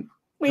 Shime.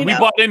 We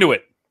bought into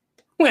it.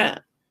 Yeah.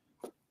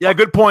 Yeah,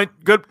 good point.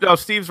 Good.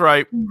 Steve's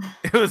right.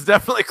 It was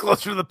definitely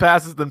closer to the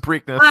passes than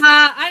Preakness.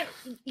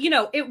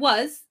 It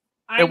was.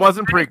 It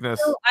wasn't Preakness.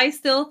 I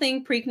still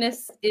think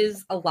Preakness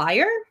is a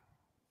liar.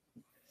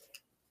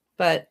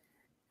 But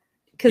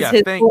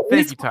thank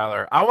you,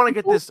 Tyler. I want to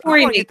get this. I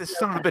want to get this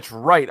son of a bitch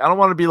right. I don't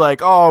want to be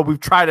like, oh, we've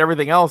tried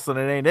everything else and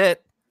it ain't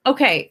it.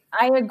 Okay,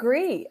 I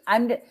agree.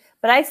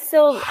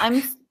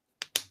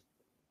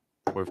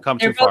 We've come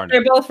too far.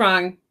 They're both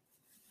wrong,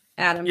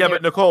 Adam. Yeah,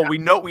 but Nicole, we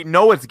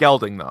know it's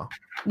gelding though.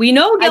 We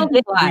know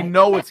gelding. We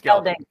know it's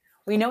gelding.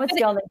 We know it's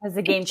gelding because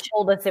the game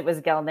told us it was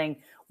gelding.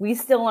 We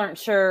still aren't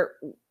sure.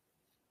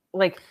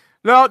 Like.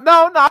 No,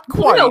 not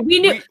quite. No,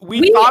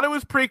 we thought it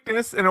was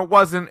Preakness and it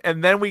wasn't,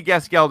 and then we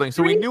guessed gelding.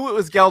 So we knew it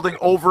was gelding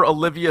over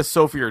Olivia,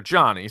 Sophie, or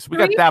Johnny. So we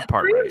got that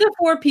part right. 3 of the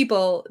 4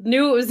 people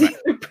knew it was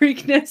either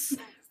Preakness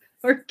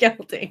or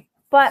gelding.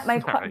 But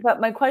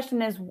my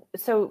question is,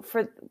 so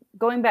for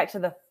going back to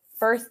the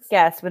first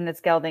guess when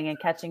it's gelding and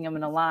catching him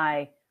in a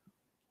lie,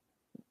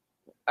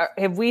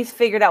 have we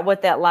figured out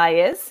what that lie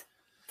is?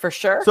 For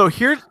sure. So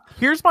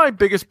here's my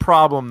biggest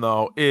problem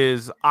though,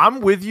 is I'm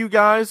with you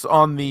guys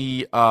on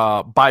the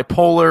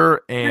bipolar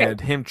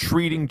and him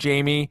treating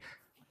Jamie,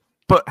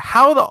 but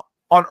how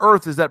on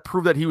earth does that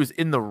prove that he was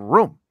in the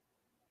room?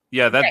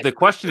 Yeah, the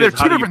question is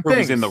how do you prove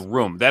he's in the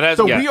room?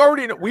 We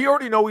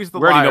already know he's the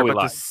liar,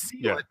 but to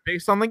seal it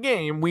based on the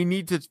game, we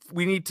need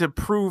to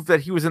prove that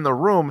he was in the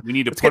room. We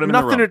need to put him in the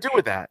room. Nothing to do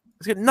with that.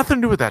 It's got nothing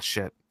to do with that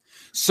shit.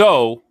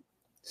 So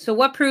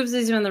what proves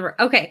he's in the room?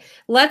 Okay,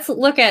 let's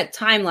look at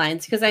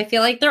timelines because I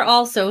feel like they're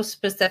all so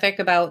specific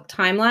about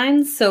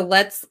timelines. So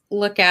let's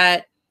look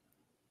at,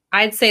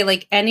 I'd say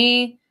like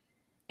anything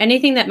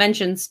that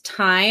mentions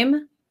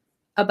time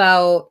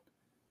about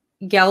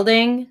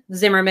gelding,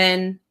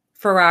 Zimmerman,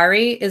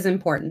 Ferrari is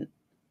important.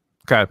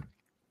 Okay.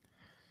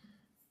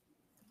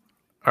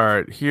 All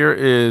right. Here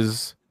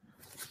is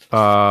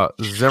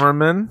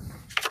Zimmerman.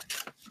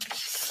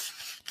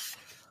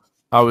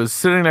 I was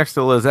sitting next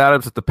to Liz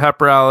Adams at the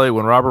pep rally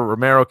when Robert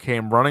Romero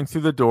came running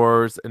through the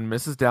doors and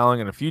Mrs. Dowling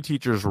and a few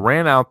teachers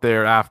ran out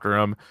there after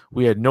him.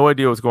 We had no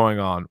idea what was going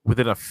on.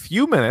 Within a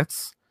few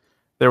minutes,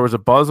 there was a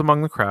buzz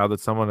among the crowd that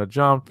someone had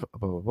jumped,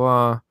 blah,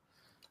 blah,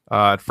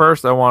 blah. At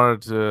first, I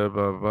wanted to,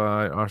 blah,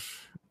 blah.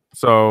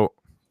 So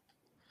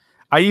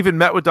I even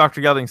met with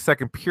Dr. Gelding's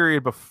second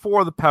period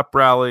before the pep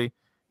rally.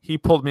 He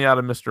pulled me out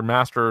of Mr.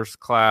 Masters'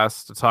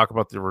 class to talk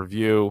about the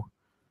review.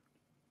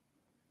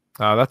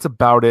 That's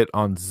about it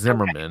on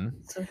Zimmerman.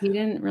 Okay. So he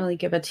didn't really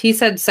give it. He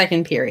said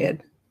second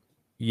period.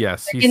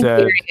 Yes, he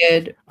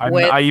said.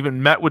 I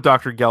even met with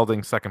Dr.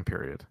 Gelding second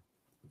period.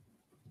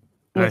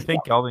 And I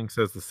think Gelding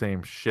says the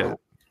same shit.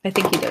 I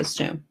think he does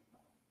too.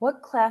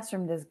 What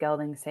classroom does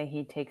Gelding say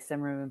he takes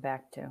Zimmerman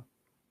back to?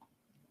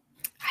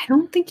 I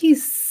don't think he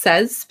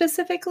says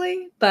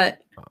specifically,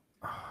 but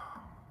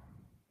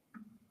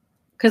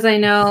because I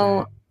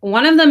know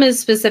one of them is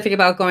specific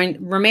about going.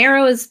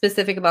 Romero is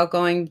specific about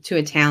going to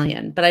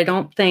Italian, but I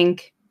don't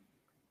think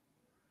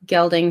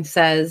Gelding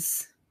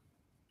says.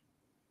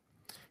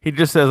 He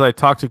just says, I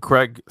talked to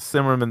Craig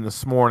Zimmerman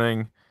this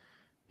morning.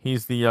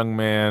 He's the young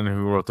man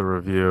who wrote the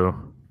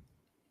review.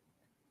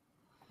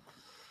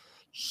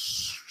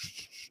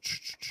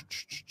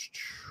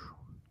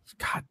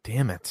 God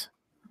damn it.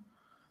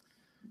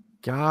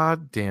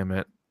 God damn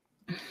it.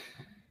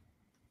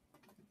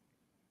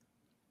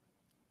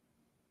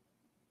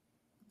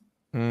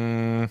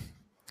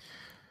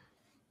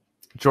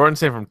 Jordan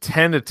saying from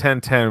 10 to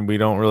 10:10 we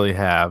don't really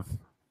have.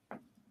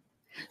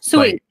 So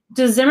wait,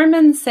 does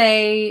Zimmerman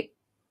say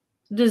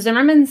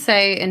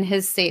in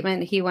his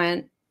statement he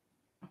went,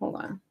 hold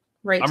on.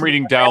 Right. I'm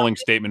reading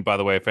Dowling's statement, by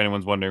the way, if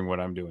anyone's wondering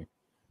what I'm doing.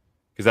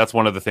 Because that's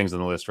one of the things on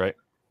the list, right?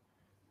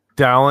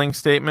 Dowling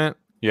statement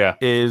Yeah.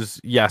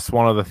 is, yes,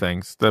 one of the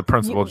things. The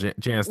principal,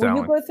 Janice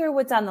Dowling. Will you go through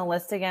what's on the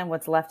list again?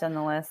 What's left on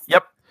the list?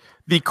 Yep.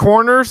 The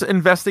coroner's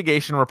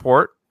investigation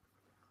report,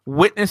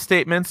 witness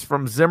statements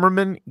from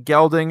Zimmerman,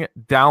 Gelding,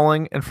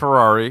 Dowling, and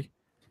Ferrari,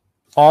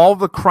 all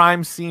the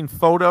crime scene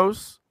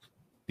photos,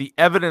 the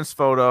evidence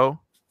photo,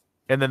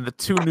 and then the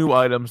 2 new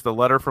items, the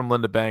letter from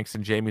Linda Banks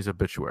and Jamie's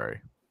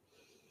obituary.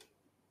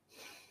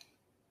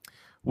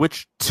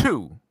 Which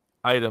 2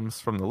 items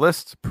from the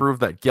list prove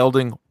that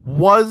Gelding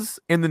was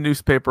in the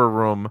newspaper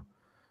room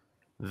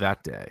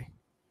that day?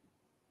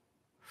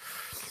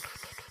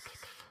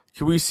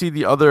 Can we see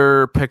the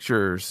other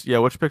pictures? Yeah,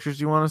 which pictures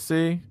do you want to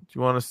see? Do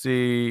you want to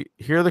see...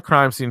 Here are the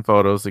crime scene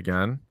photos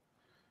again.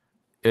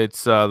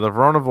 It's the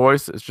Verona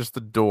Voice. It's just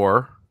the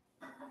door.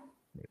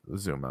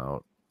 Zoom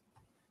out.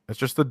 It's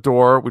just the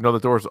door. We know the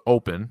door is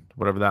open,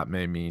 whatever that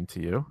may mean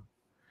to you.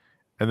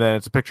 And then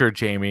it's a picture of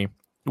Jamie,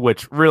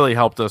 which really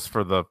helped us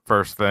for the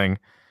first thing.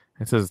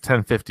 It says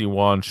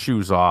 10:51,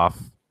 shoes off.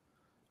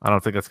 I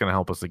don't think that's going to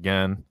help us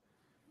again.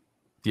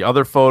 The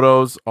other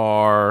photos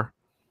are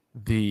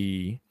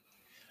the...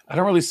 I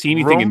don't really see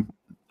anything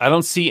I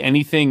don't see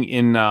anything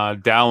in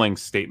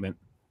Dowling's statement.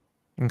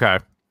 Okay.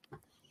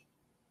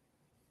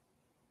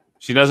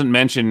 She doesn't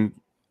mention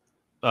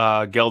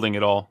Gelding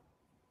at all,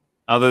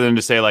 other than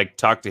to say, like,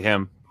 talk to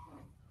him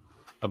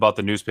about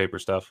the newspaper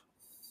stuff.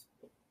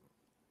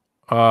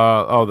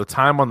 The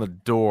time on the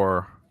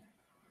door.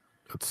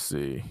 Let's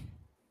see.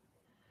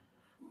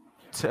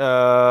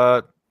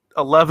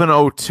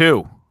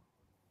 11:02.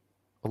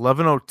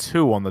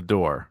 11:02 on the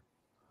door.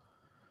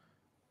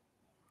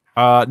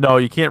 No,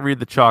 you can't read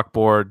the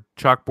chalkboard.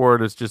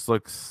 Chalkboard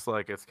looks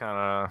like it's kind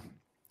of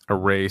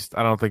erased.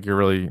 I don't think you're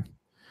really...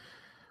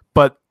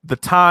 But the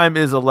time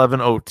is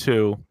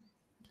 11:02.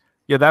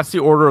 Yeah, that's the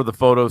order of the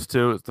photos,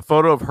 too. It's the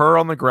photo of her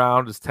on the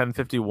ground is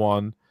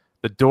 10:51.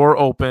 The door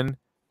open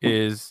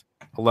is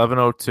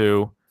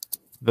 11:02.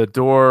 The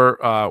door,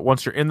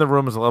 once you're in the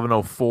room, is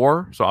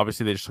 11:04. So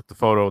obviously they just took the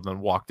photo and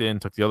then walked in,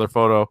 took the other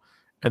photo.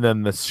 And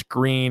then the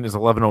screen is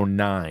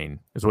 11:09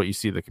 is what you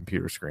see the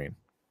computer screen.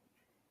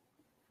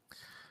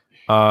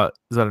 Is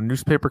that a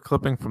newspaper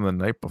clipping from the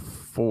night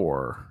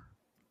before?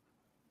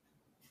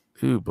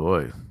 Ooh,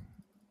 boy.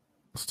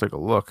 Let's take a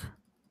look.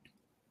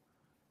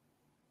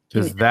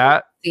 Is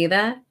that... See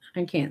that?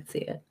 I can't see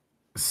it.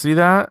 See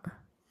that?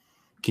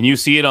 Can you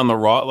see it on the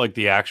raw, like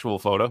the actual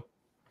photo?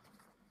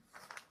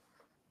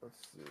 Let's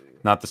see.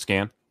 Not the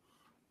scan?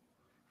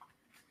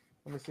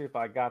 Let me see if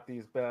I got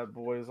these bad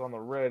boys on the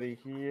ready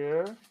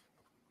here.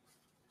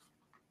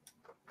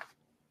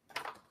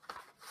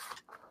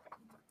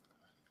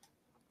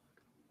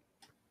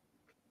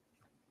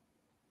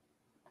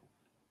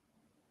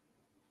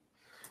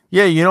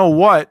 Yeah, you know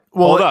what?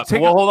 Well,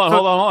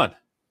 hold on.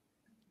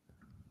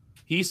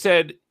 He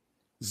said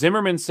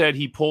Zimmerman said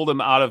he pulled him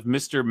out of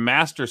Mr.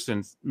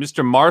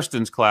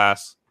 Marston's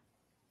class,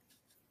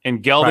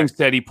 and Gelding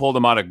said he pulled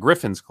him out of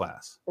Griffin's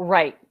class.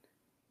 Right.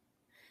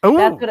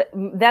 Ooh.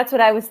 That's what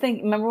I was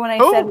thinking. Remember when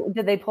I said,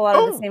 did they pull out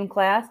of the same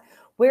class?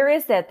 Where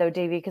is that though,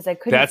 Davey? Because I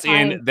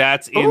couldn't.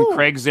 That's in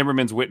Craig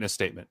Zimmerman's witness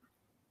statement.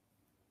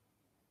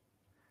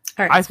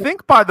 All right, I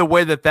think, by the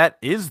way, that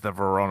is the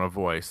Verona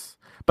Voice.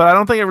 But I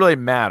don't think it really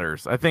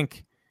matters. I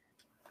think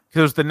because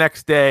it was the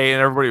next day and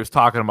everybody was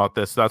talking about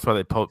this, so that's why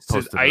they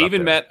posted it. I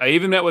even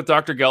met with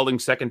Dr.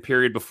 Gelding's second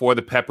period before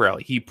the pep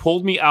rally. He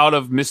pulled me out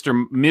of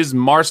Ms.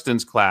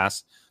 Marston's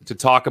class to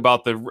talk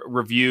about the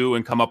review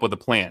and come up with a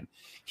plan.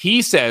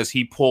 He says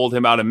he pulled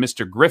him out of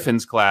Mr.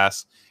 Griffin's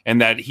class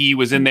and that he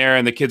was in there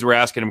and the kids were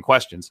asking him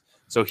questions.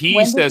 So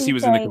he says he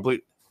was in the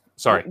complete...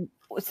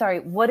 Sorry,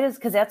 what is...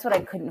 Because that's what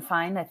I couldn't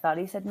find. I thought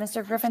he said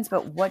Mr. Griffin's,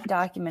 but what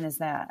document is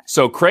that?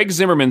 So Craig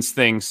Zimmerman's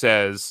thing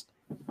says...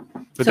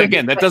 But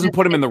again, that doesn't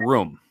put him in the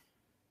room.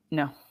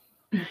 No.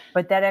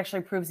 But that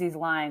actually proves he's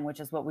lying, which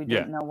is what we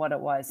didn't know what it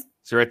was.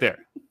 So right there.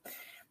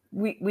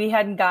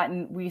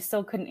 We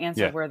still couldn't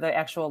answer where the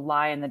actual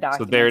lie in the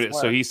document.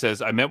 So he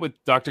says, I met with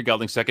Dr.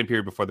 Gelding's second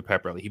period before the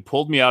pep rally. He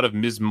pulled me out of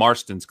Ms.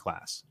 Marston's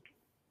class.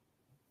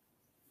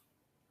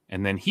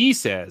 And then he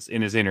says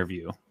in his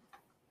interview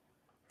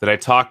that I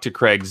talked to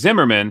Craig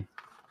Zimmerman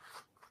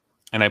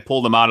and I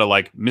pulled him out of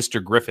like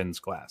Mr. Griffin's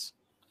class.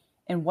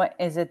 And what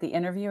is it, the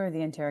interview or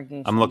the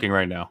interrogation? I'm looking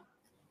right now.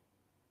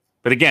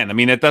 But again, I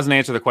mean, it doesn't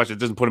answer the question. It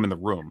doesn't put him in the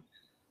room.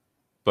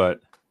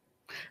 But.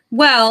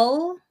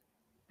 Well.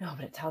 No,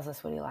 but it tells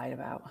us what he lied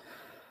about.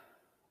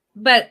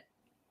 But.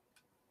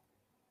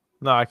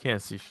 No, I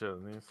can't see shit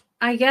in these.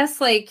 I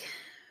guess, like.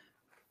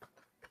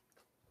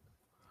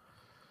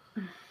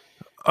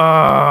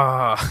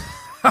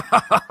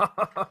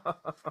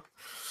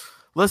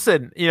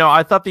 Listen,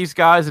 I thought these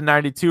guys in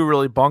 92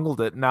 really bungled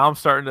it. Now I'm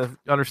starting to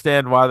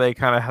understand why they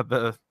kind of had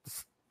the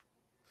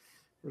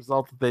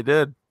result that they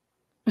did.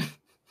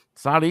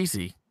 It's not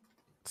easy.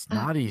 It's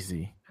not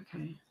easy.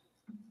 Okay.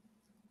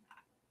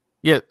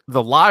 Yeah,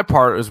 the lie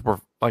part is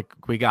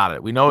we got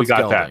it. We know it's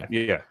Gelding. That.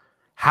 Yeah.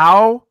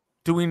 How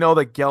do we know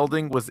that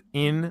Gelding was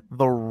in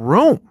the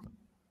room?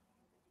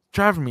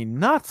 Driving me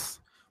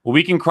nuts. Well,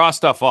 we can cross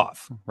stuff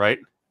off, right?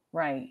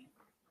 Right.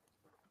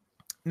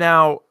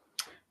 Now,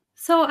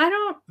 so I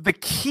don't. The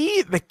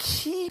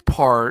key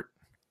part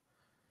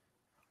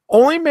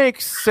only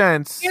makes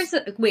sense.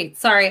 Wait,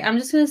 sorry. I'm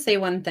just going to say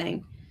one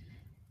thing.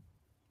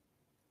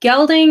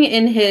 Gelding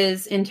in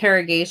his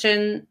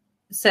interrogation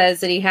says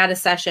that he had a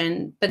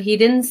session, but he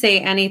didn't say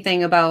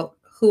anything about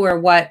who or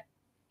what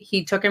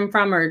he took him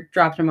from or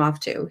dropped him off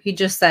to. He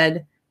just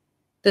said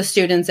the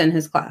students in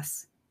his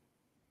class.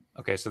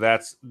 Okay, so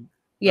that's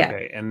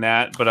okay, and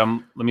that. But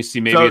let me see.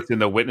 Maybe it's in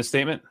the witness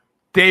statement.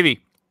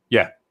 Davey,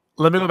 yeah.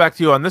 Let me go back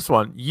to you on this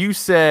one. You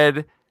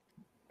said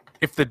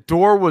if the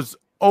door was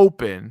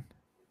open,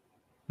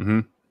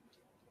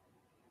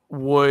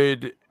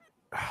 would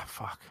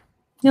fuck.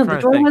 No, the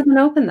door wasn't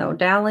open though.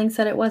 Dowling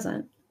said it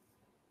wasn't.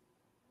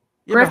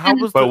 Yeah,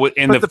 but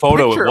in the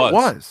photo it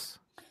was.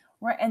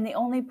 Right, and the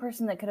only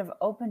person that could have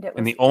opened it was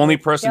and the only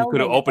person who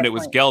could have opened it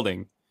was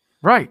Gelding.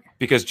 Right.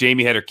 Because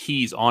Jamie had her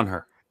keys on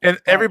her. And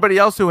everybody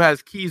else who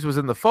has keys was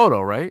in the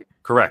photo, right?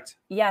 Correct.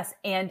 Yes,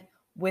 and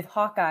with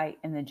Hawkeye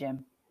in the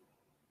gym.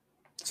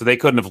 So they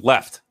couldn't have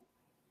left.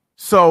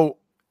 So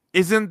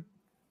isn't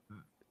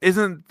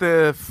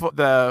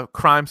the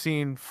crime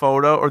scene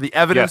photo or the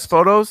evidence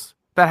photos,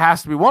 that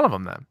has to be one of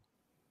them then?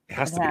 It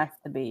has to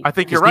be. I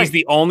think you're right. He's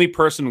the only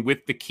person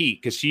with the key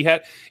because she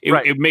had it.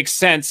 Right. It makes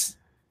sense.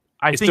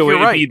 I think you're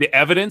right. It would be the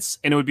evidence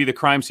and it would be the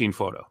crime scene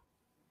photo.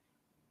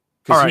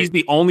 Because he's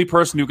the only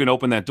person who can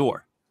open that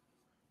door.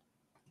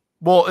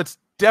 Well, it's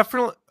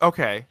definitely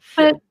okay.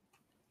 But,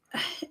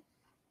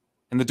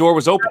 and the door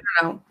was open.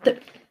 I don't know.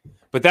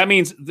 But that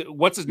means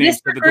what's his name?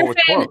 Said the door was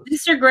closed.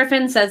 Mr.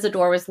 Griffin says the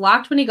door was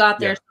locked when he got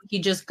there. So he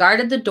just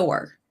guarded the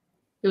door.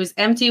 It was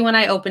empty when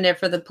I opened it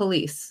for the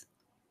police.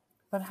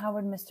 But how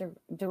would Mr.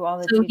 do all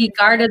the? So he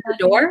guarded the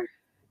door?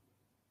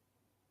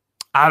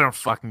 I don't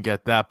fucking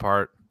get that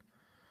part.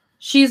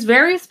 She's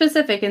very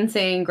specific in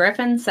saying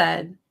Griffin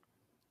said.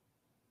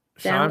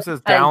 Shime says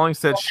Dowling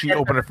said she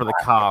opened it for the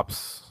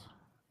cops.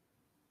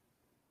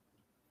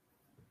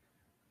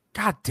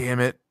 God damn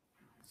it.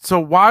 So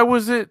why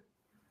was it?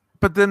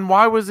 But then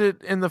why was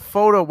it in the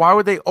photo? Why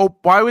would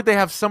they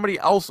have somebody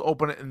else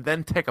open it and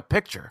then take a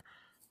picture?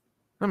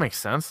 That makes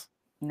sense.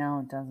 No,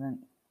 it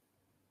doesn't.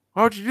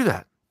 Why would you do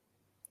that?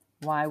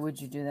 Why would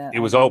you do that? It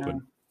was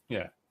open.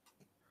 Know.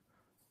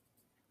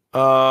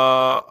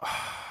 Yeah.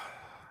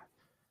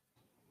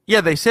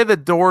 Yeah, they say the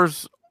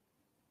doors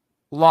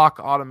lock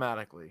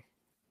automatically.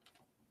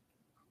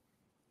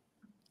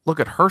 Look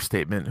at her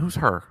statement. Who's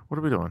her? What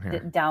are we doing here?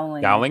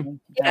 Dowling.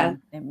 Yeah.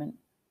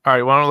 All right,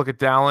 you want to look at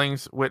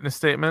Dowling's witness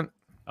statement?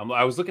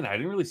 I was looking. I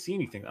didn't really see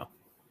anything, though.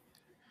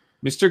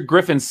 Mr.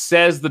 Griffin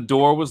says the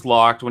door was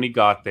locked when he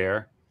got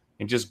there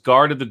and just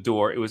guarded the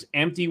door. It was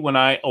empty when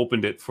I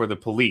opened it for the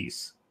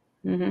police.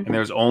 And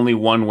there's only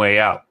one way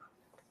out.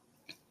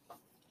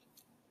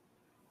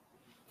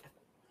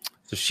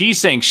 So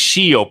she's saying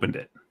she opened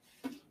it.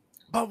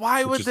 But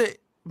why would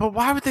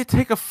they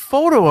take a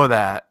photo of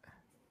that?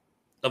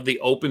 Of the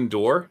open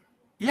door?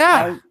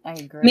 Yeah. I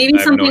agree. Maybe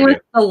something with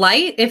the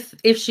light.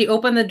 If she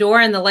opened the door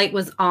and the light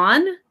was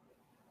on.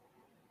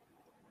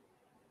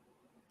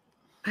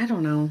 I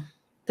don't know.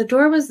 The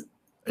door was.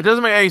 It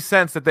doesn't make any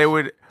sense that they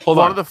would.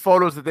 One of the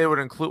photos that they would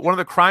include, one of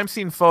the crime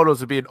scene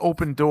photos would be an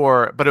open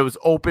door, but it was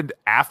opened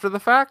after the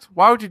fact.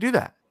 Why would you do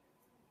that?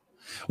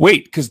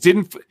 Wait, because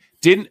didn't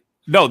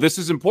no? This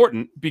is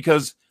important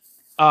because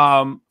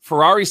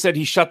Ferrari said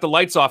he shut the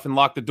lights off and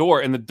locked the door,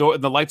 and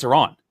the lights are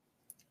on.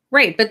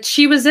 Right, but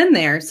she was in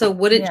there, so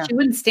she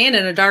wouldn't stand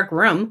in a dark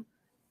room.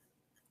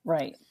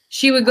 Right.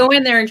 She would go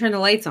in there and turn the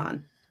lights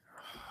on.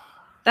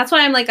 That's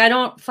why I'm like, I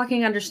don't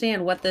fucking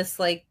understand what this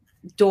like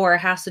door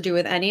has to do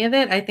with any of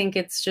it. I think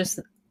it's just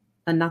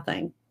a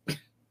nothing. I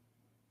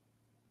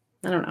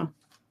don't know.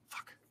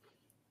 Fuck.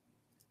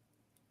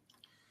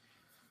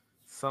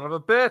 Son of a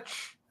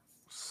bitch.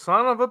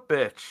 Son of a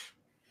bitch.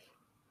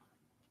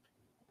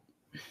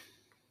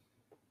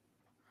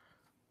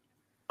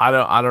 I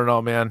don't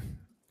know, man.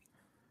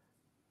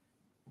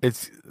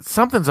 It's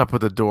something's up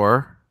with the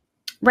door.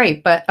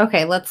 Right, but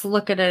okay, let's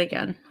look at it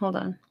again. Hold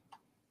on.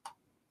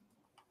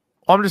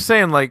 I'm just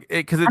saying, like,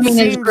 because it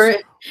seems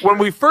when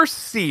we first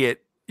see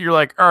it, you're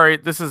like, all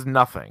right, this is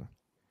nothing.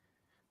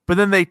 But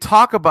then they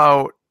talk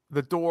about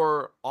the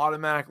door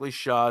automatically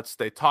shuts.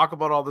 They talk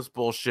about all this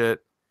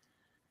bullshit.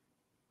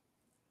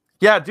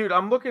 Yeah, dude,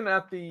 I'm looking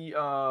at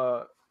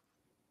the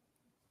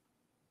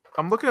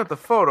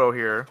photo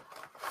here,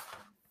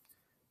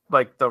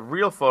 like the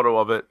real photo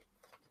of it.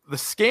 The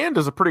scan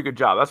does a pretty good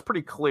job. That's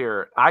pretty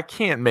clear. I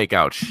can't make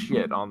out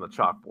shit on the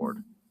chalkboard.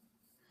 It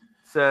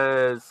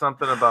says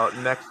something about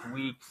next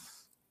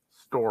week's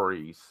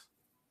stories.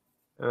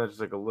 And it's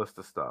just like a list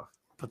of stuff.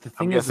 But the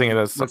thing is,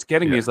 what's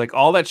getting me is like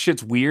all that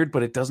shit's weird,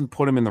 but it doesn't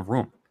put him in the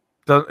room.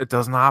 It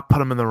does not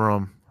put him in the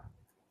room.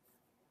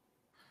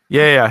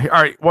 Yeah.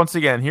 All right. Once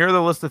again, here are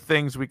the list of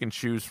things we can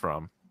choose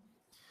from.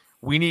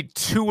 We need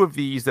 2 of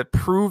these that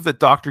prove that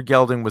Dr.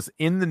 Gelding was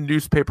in the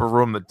newspaper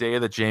room the day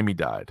that Jamie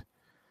died.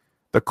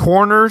 The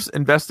coroner's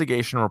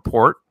investigation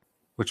report.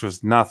 Which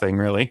was nothing,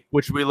 really.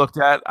 Which we looked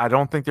at. I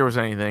don't think there was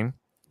anything.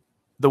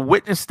 the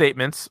witness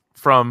statements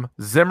from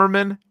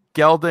Zimmerman,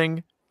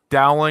 Gelding,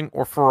 Dowling,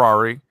 or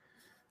Ferrari,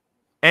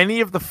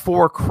 any of the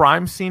 4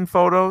 crime scene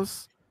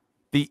photos,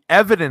 the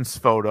evidence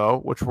photo,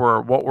 which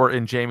were what were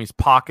in Jamie's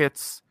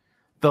pockets,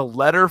 the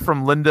letter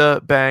from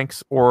Linda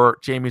Banks, or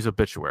Jamie's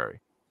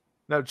obituary.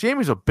 Now,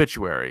 Jamie's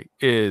obituary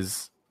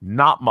is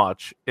not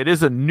much. It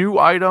is a new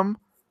item,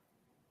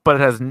 but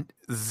it has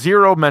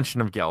zero mention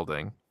of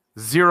Gelding,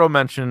 zero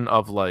mention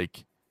of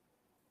like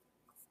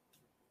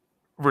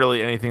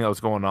really anything that was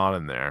going on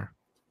in there.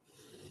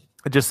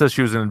 It just says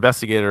she was an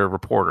investigator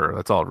reporter.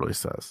 That's all it really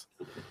says.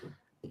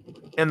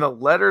 In the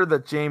letter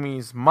that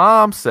Jamie's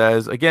mom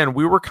says, again,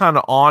 we were kind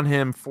of on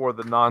him for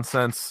the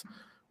nonsense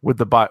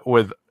with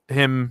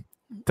him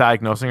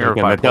diagnosing her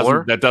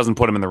bipolar. That doesn't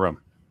put him in the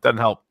room. Doesn't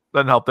help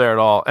there at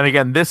all. And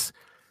again, this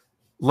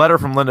letter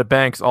from Linda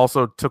Banks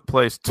also took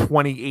place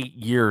 28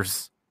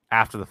 years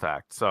after the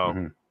fact. So,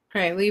 all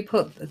right,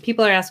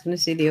 people are asking to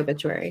see the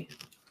obituary.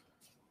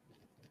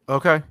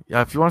 Okay,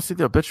 yeah, if you want to see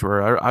the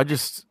obituary,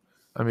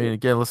 I mean,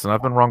 again, listen,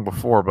 I've been wrong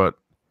before, but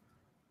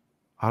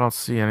I don't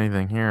see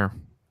anything here.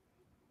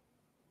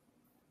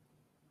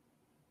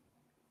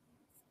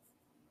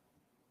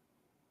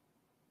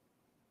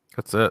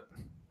 That's it.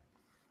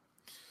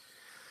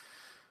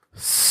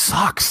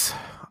 Sucks.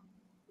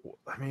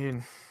 I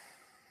mean,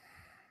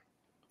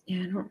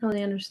 yeah, I don't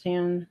really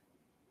understand.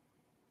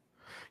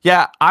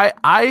 Yeah,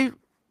 I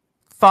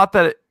thought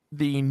that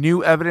the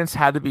new evidence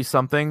had to be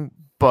something,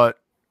 but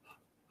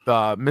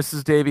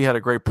Mrs. Davey had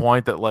a great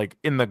point that, like,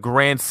 in the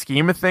grand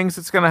scheme of things,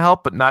 it's going to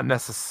help, but not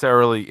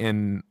necessarily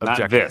in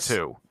Objective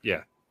 2.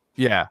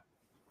 Yeah.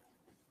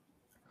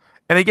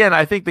 And again,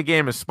 I think the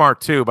game is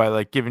smart too by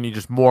like giving you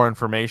just more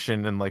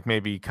information and like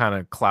maybe kind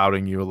of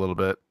clouding you a little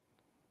bit.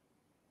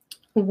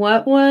 Who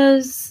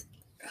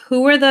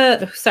were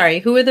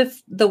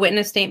the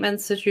witness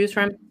statements to choose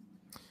from?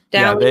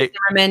 Dowling,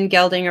 Zimmerman,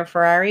 Gelding, or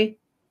Ferrari?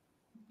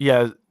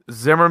 Yeah,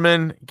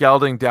 Zimmerman,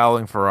 Gelding,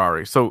 Dowling,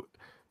 Ferrari. So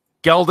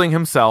Gelding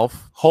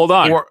himself. Hold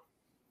on.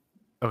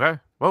 Okay.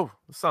 Whoa,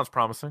 this sounds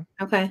promising.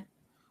 Okay.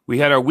 We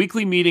had our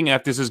weekly meeting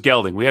after, this is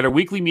Gelding. We had our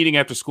weekly meeting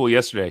after school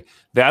yesterday.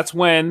 That's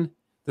when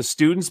the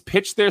students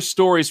pitch their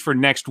stories for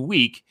next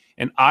week,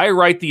 and I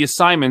write the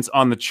assignments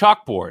on the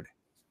chalkboard.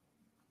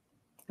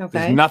 Okay.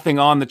 There's nothing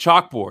on the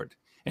chalkboard.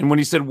 And when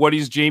he said, what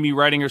is Jamie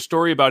writing her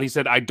story about? He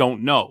said, I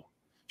don't know.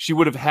 She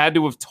would have had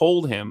to have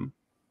told him,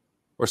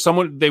 or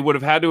they would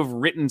have had to have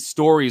written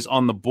stories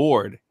on the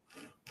board,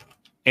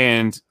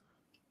 and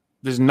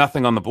there's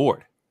nothing on the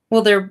board.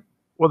 Well, there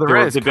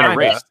is. They've been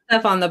erased.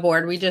 Stuff on the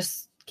board. We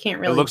just can't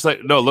really. It looks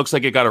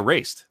like it got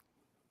erased.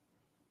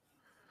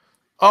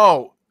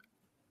 Oh,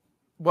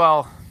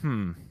 well,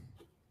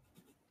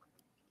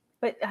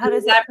 But how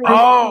does that?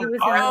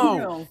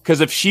 Because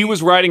if she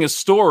was writing a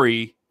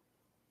story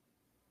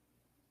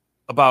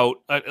about,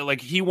 like,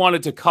 he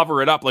wanted to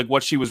cover it up, like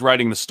what she was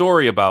writing the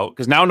story about,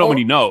 because now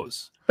nobody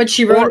knows. But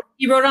he wrote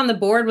on the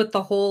board with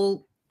the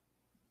whole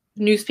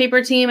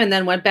newspaper team, and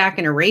then went back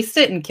and erased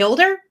it and killed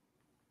her.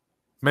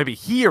 Maybe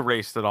he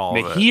erased it all.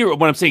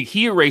 What I'm saying,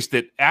 he erased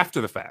it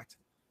after the fact.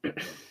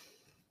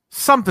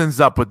 Something's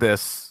up with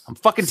this. I'm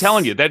fucking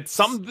telling you that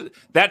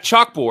that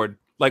chalkboard.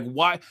 Like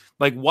why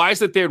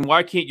is it there and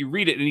why can't you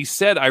read it? And he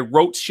said, I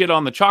wrote shit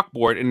on the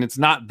chalkboard and it's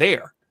not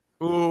there.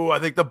 Ooh, I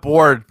think the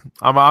board.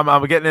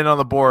 I'm getting in on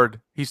the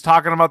board. He's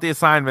talking about the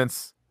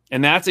assignments,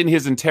 and that's in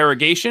his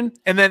interrogation.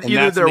 And then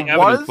either there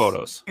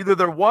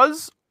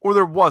was or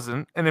there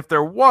wasn't. And if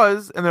there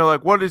was, and they're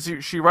like, "What is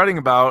she writing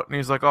about?" And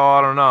he's like, "Oh,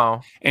 I don't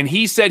know." And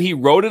he said he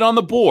wrote it on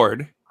the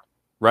board,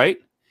 right?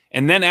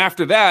 And then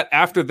after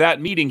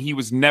that meeting, he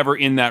was never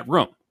in that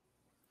room.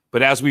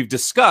 But as we've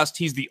discussed,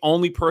 he's the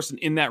only person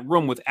in that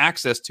room with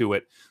access to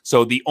it.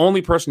 So the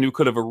only person who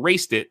could have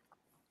erased it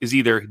is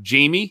either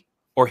Jamie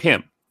or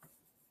him.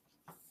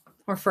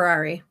 Or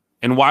Ferrari.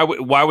 And why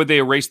would they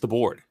erase the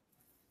board?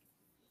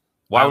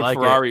 Why would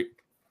Ferrari?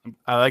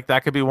 I like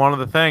that could be one of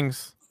the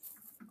things.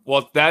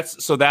 Well,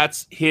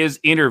 that's his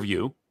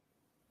interview.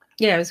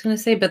 Yeah, I was going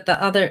to say, but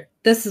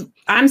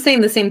I'm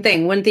saying the same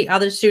thing. Wouldn't the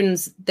other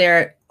students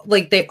there,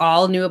 like, they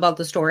all knew about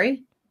the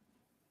story?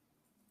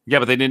 Yeah,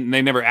 but they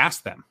never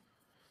asked them.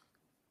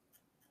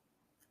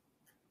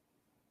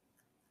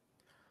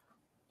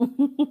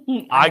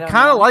 I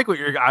kind of like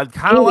I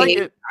kind of like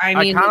it. I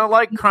kind of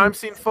like crime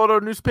scene photo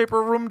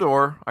newspaper room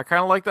door. I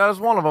kind of like that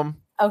as one of them.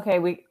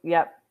 Okay,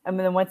 yep. I mean,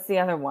 then what's the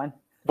other one?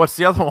 What's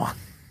the other one?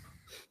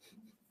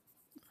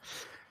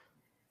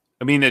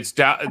 I mean,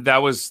 that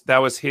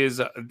was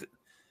his.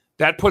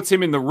 That puts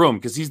him in the room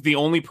because he's the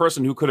only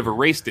person who could have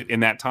erased it in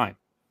that time.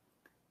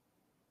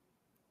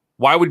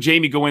 Why would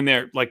Jamie go in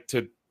there like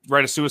to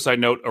write a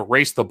suicide note,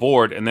 erase the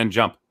board, and then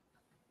jump?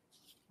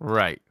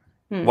 Right.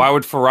 Why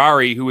would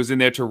Ferrari, who was in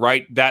there to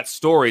write that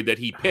story that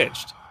he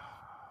pitched,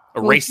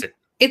 erase it?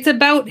 It's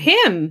about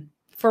him.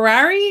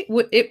 Ferrari,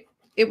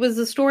 it was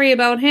a story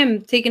about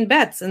him taking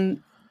bets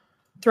and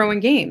throwing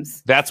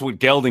games. That's what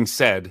Gelding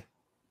said.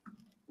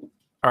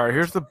 All right,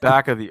 here's the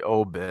back of the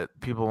obit.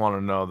 People want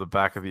to know the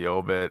back of the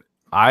obit.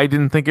 I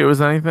didn't think it was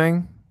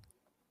anything.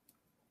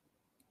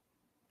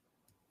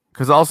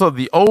 Because also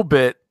the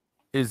obit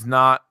is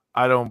not.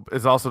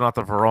 Is also not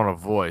the Verona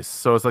voice.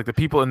 So it's like the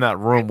people in that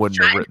room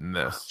wouldn't have written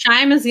this.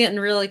 Shime is getting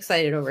real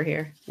excited over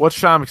here. What's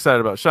Shime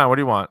excited about? Shime, what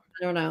do you want?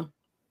 I don't know.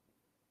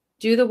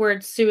 Do the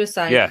word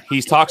suicide. Yeah,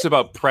 he talks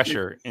about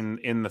pressure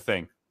in the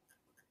thing.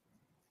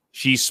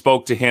 She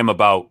spoke to him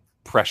about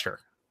pressure.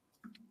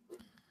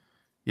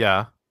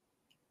 Yeah.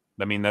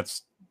 I mean,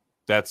 that's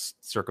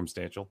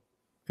circumstantial.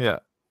 Yeah.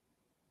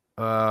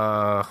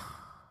 God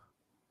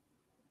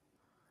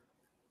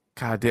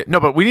damn. No,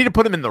 but we need to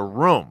put him in the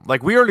room.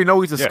 Like, we already know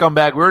he's a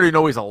scumbag. We already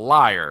know he's a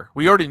liar.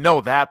 We already know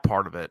that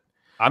part of it.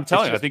 I'm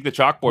telling you, I think the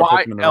chalkboard.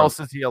 Why else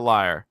is he a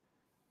liar?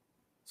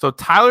 So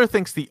Tyler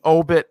thinks the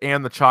obit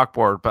and the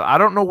chalkboard, but I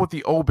don't know what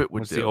the obit would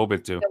do. What's the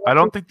obit do? I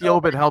don't think the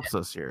obit helps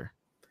us here.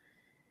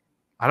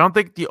 I don't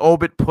think the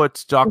obit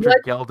puts Dr.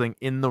 Gelding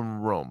in the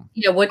room.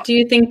 Yeah, what do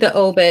you think the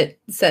obit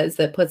says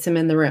that puts him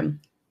in the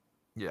room?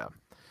 Yeah.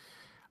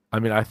 I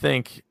mean, I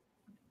think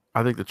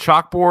the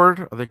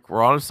chalkboard, I think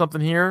we're onto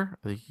something here.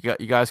 I think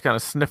you guys kind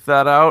of sniff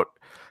that out.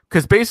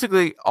 Because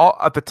basically,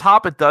 at the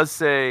top, it does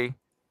say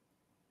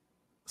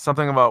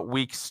something about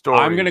weak story.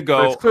 I'm going to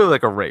go. It's clearly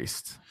like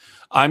erased.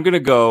 I'm going to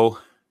go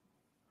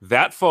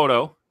that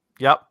photo.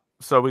 Yep.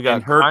 So we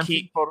got her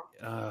key.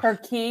 Her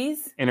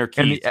keys. And her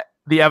keys. And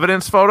the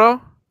evidence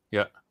photo?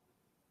 Yeah.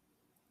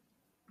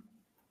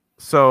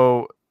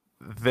 So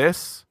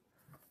this,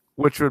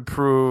 which would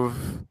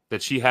prove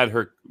that she had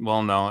her.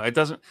 Well, no, it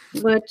doesn't.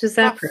 What does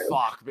that prove?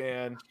 Fuck,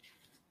 man.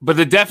 But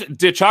the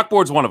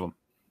chalkboard's one of them.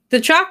 The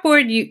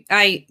chalkboard,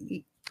 I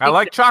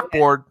like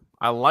chalkboard.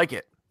 I like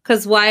it.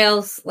 Because why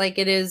else? Like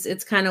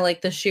it's kind of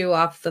like the shoe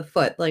off the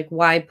foot. Like,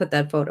 why put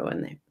that photo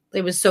in there?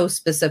 It was so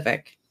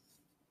specific.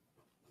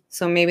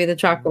 So maybe the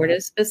chalkboard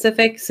is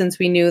specific since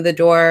we knew the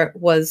door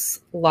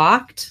was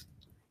locked.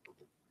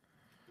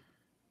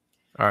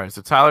 All right.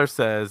 So Tyler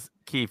says,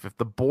 Keith, if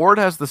the board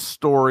has the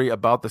story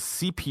about the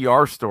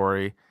CPR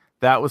story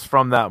that was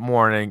from that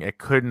morning, it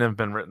couldn't have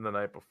been written the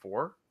night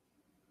before.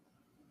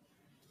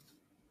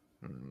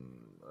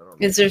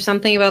 Is there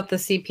something about the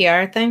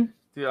CPR thing?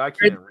 Dude, I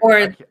can't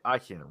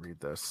read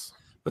this.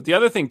 But the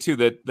other thing too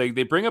that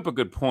they bring up a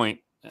good point.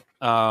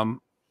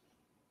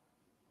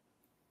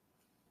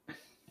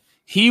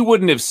 He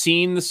wouldn't have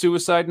seen the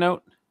suicide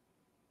note,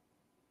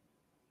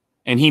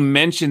 and he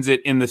mentions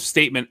it in the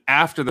statement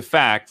after the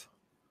fact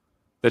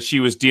that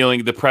she was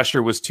the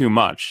pressure was too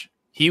much.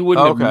 He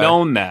wouldn't have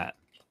known that.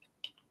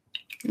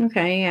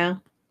 Okay, yeah.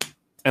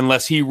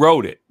 Unless he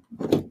wrote it.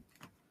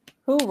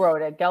 Who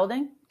wrote it?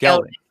 Gelding?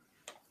 Gelding.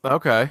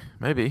 Okay,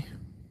 maybe.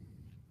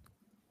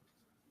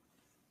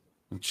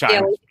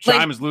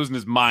 Shime is losing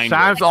his mind.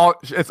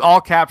 It's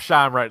all caps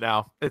Shime right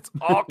now. It's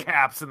all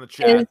caps in the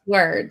chat. His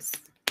words.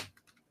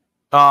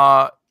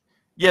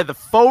 Yeah, the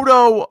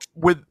photo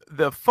with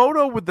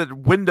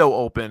the window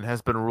open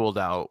has been ruled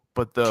out,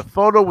 but the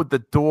photo with the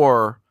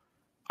door,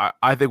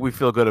 I think we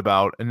feel good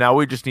about, and now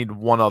we just need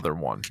one other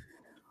one.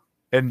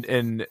 And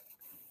I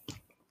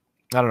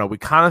don't know. We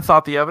kind of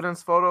thought the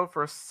evidence photo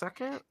for a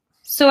second.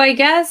 So I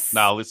guess.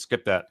 No, let's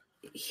skip that.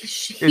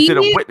 Is it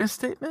a witness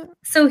statement?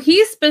 So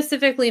he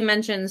specifically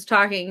mentions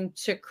talking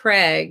to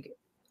Craig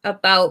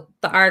about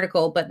the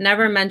article, but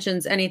never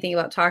mentions anything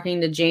about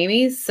talking to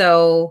Jamie.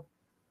 So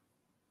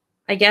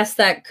I guess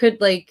that could,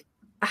 like,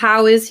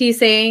 how is he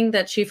saying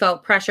that she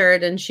felt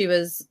pressured and she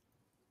was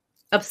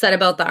upset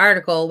about the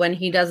article when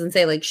he doesn't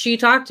say, like, she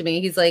talked to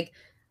me? He's like,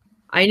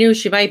 I knew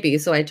she might be,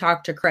 so I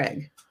talked to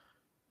Craig.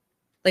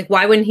 Like,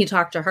 why wouldn't he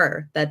talk to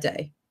her that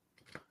day?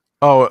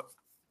 Oh,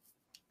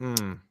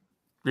 You're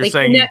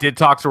saying he did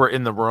talk to her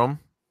in the room?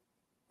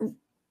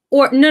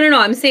 Or no.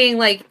 I'm saying,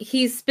 like,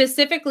 he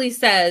specifically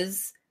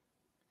says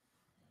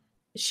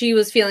she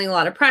was feeling a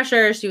lot of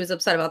pressure. She was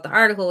upset about the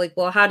article. Like,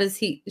 well, how does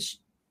he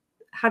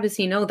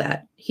know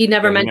that? He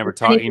never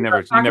mentioned. He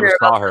never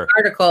saw her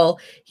article.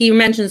 He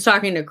mentions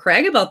talking to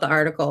Craig about the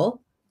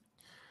article.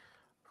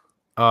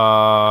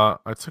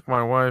 I took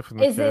my wife.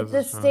 Is it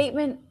the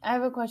statement? I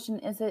have a question.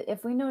 Is it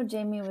if we know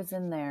Jamie was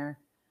in there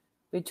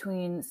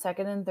between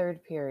second and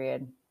third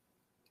period?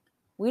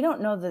 We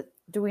don't know that.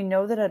 Do we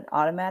know that it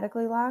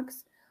automatically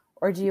locks,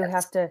 or do you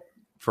have to?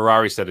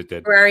 Ferrari said it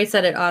did. Ferrari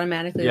said it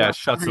automatically. Yeah,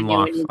 shuts and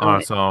locks on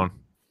its own.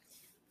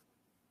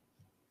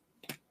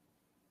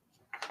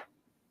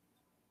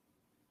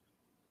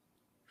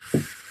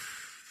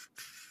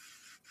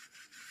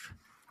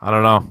 I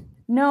don't know.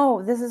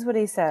 No, this is what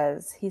he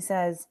says. He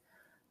says,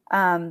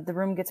 the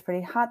room gets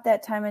pretty hot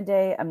that time of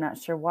day. I'm not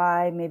sure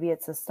why. Maybe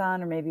it's the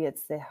sun or maybe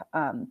it's the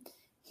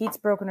heat's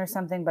broken or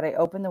something, but I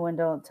opened the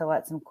window to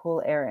let some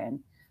cool air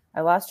in. I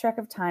lost track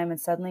of time and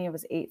suddenly it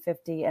was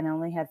 8:50 and I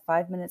only had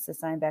 5 minutes to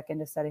sign back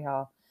into study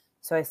hall.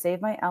 So I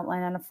saved my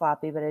outline on a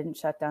floppy, but I didn't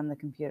shut down the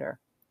computer.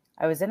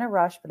 I was in a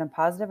rush, but I'm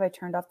positive I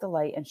turned off the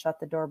light and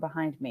shut the door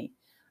behind me.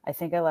 I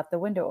think I left the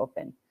window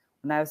open.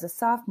 When I was a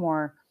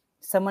sophomore,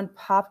 someone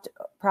propped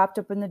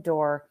open the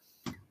door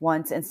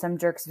once and some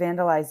jerks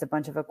vandalized a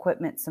bunch of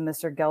equipment. So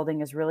Mr.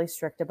 Gelding is really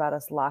strict about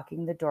us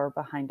locking the door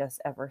behind us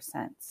ever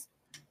since.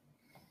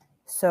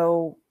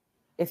 So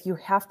if you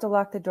have to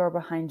lock the door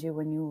behind you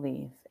when you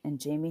leave, and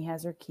Jamie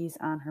has her keys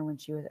on her when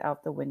she was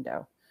out the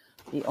window,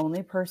 the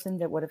only person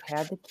that would have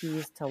had the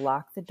keys to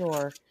lock the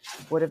door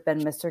would have been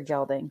Mr.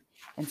 Gelding.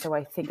 And so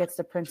I think it's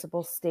the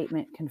principal's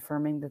statement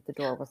confirming that the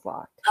door was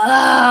locked.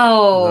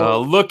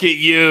 Oh, look at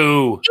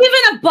you.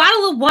 Even a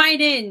bottle of wine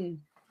in.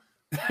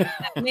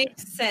 That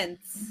makes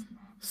sense.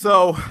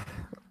 So,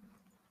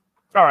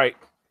 all right.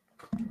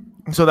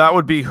 So that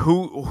would be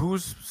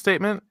whose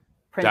statement?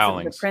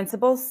 The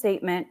principal's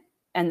statement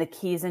and the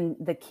keys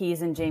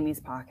in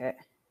Jamie's pocket.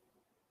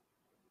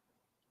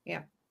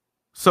 Yeah.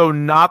 So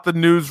not the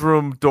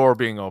newsroom door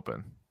being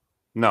open.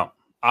 No.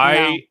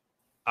 I'm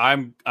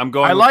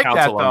going. I like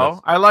that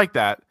though. I like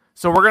that.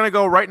 So we're gonna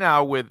go right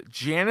now with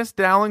Janice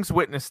Dowling's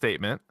witness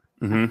statement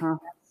and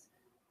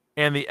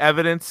the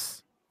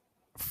evidence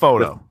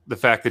photo. The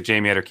fact that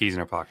Jamie had her keys in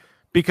her pocket.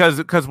 Because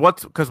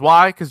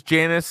why? Because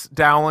Janice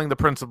Dowling, the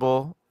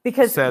principal,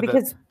 because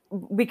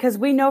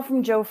we know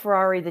from Joe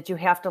Ferrari that you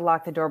have to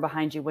lock the door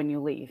behind you when you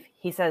leave.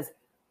 He says,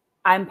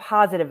 "I'm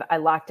positive I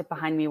locked it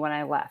behind me when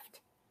I left."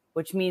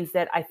 Which means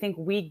that I think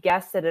we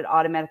guessed that it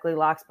automatically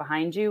locks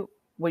behind you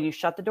when you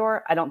shut the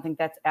door. I don't think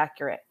that's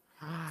accurate.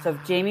 So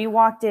if Jamie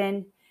walked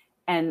in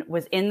and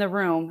was in the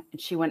room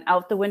and she went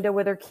out the window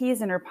with her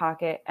keys in her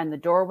pocket and the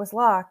door was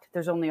locked,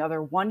 there's only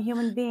one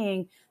human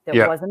being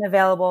that wasn't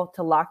available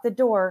to lock the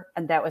door,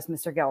 and that was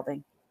Mr.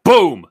 Gelding.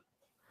 Boom.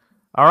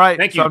 All right.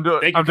 Thank you. I'm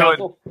doing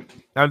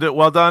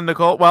well done,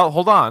 Nicole. Well,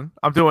 hold on.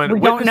 I'm doing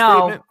witness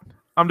statement.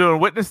 I'm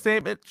doing witness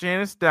statement,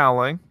 Janice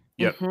Dowling.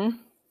 Yep. Mm-hmm.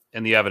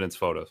 And the evidence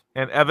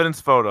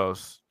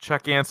photos.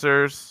 Check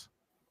answers.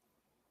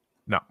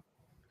 No.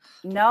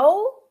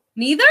 No?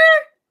 Neither?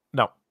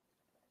 No.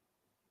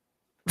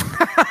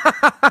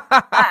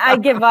 I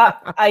give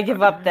up. I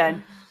give up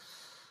then.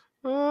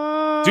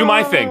 Do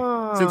my thing.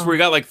 Since we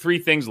got like 3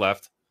 things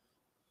left.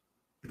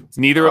 It's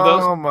neither of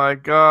those. Oh my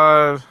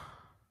God.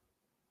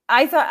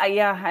 I thought,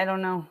 I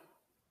don't know.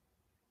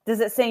 Does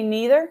it say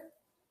neither?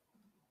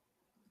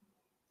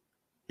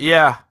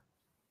 Yeah.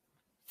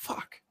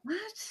 Fuck. What?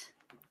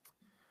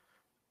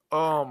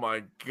 Oh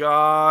my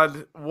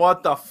God!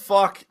 What the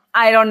fuck?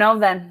 I don't know.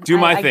 Then do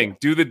my thing.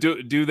 Do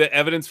the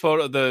evidence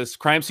photo, the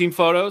crime scene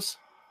photos.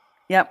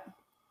 Yep.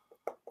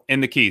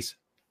 And the keys.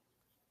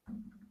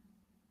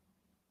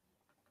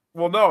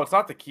 Well, no, it's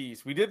not the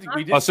keys. We did.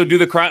 So do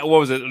the crime. What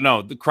was it?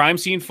 No, the crime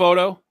scene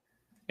photo,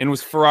 and it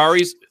was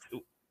Ferrari's.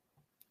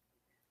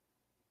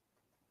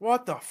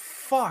 What the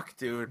fuck,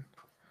 dude?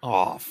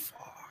 Oh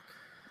fuck!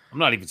 I'm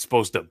not even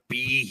supposed to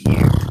be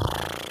here.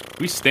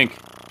 We stink.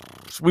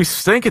 We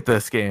stink at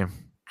this game.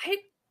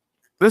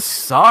 This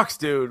sucks,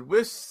 dude.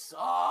 This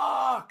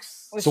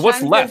sucks. So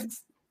what's left?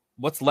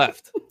 What's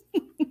left?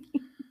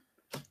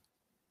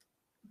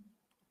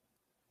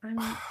 All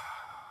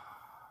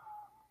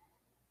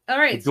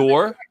right.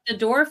 The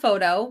door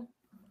photo.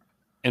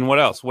 And what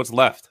else? What's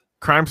left?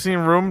 Crime scene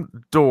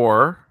room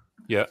door.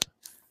 Yeah.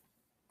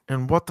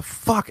 And what the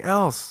fuck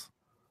else?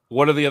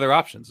 What are the other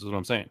options? Is what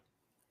I'm saying.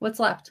 What's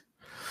left?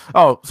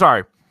 Oh,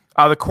 sorry.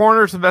 The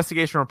coroner's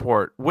investigation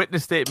report,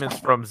 witness statements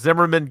from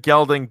Zimmerman,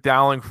 Gelding,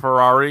 Dowling,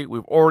 Ferrari.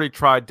 We've already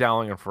tried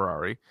Dowling and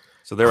Ferrari.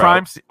 So they're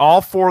out.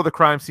 All 4 of the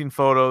crime scene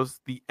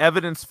photos, the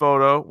evidence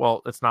photo.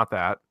 Well, it's not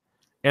that.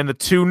 And the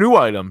 2 new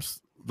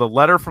items, the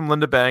letter from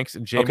Linda Banks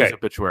and Jamie's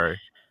obituary.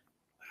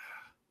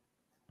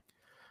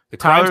 The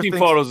crime scene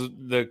photos.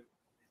 The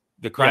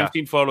crime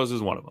scene photos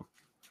is one of them.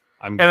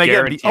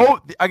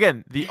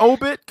 The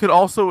obit could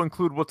also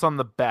include what's on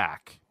the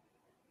back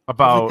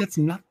about. That's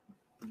not.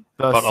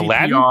 About CPR.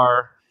 Aladdin?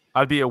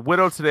 I'd be a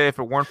widow today if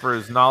it weren't for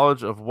his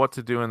knowledge of what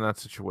to do in that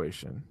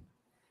situation.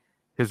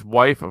 His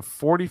wife of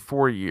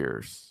 44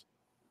 years.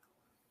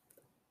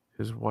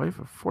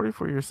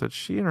 Said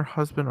she and her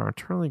husband are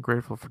eternally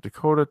grateful for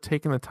Dakota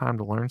taking the time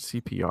to learn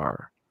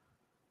CPR.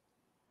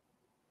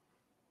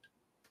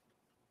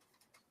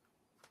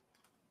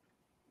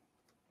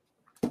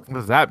 What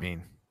does that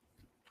mean?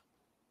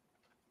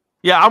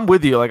 Yeah, I'm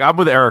with you. Like, I'm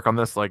with Eric on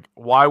this. Like,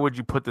 why would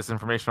you put this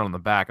information on the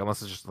back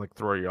unless it's just like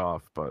throw you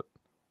off? But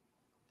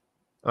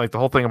like the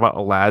whole thing about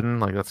Aladdin,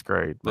 like that's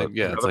great. But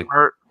it's like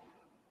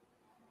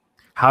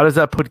how does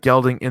that put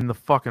Gelding in the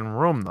fucking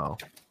room though?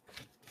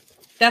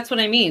 That's what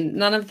I mean.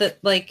 None of the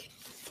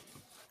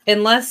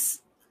unless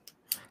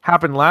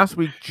happened last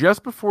week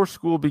just before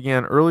school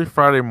began early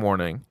Friday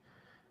morning.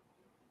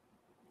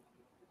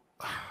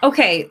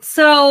 Okay,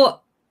 so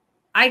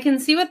I can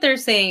see what they're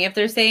saying. If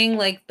they're saying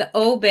like the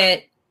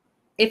obit,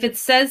 if it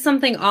says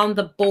something on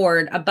the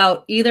board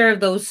about either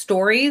of those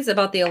stories,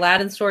 about the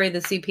Aladdin story, the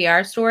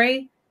CPR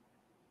story,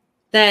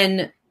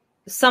 then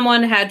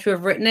someone had to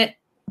have written it.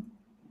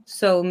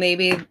 So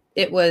maybe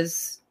it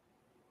was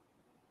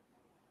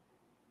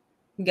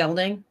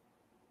Gelding.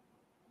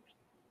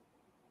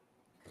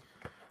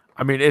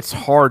 I mean, it's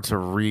hard to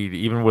read,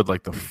 even with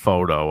like the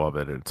photo of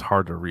it. It's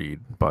hard to read,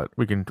 but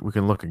we can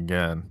look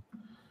again.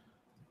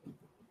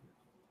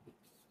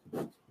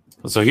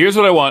 So here's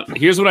what I want.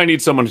 Here's what I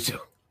need someone to do,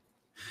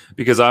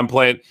 because I'm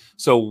playing.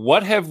 So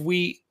what have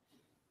we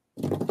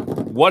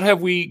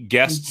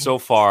guessed so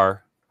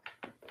far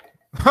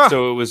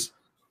So it was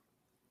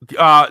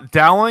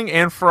Dowling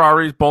and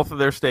Ferrari's, both of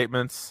their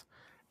statements,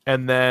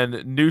 and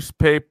then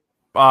newspaper.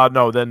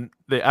 Then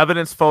the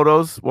evidence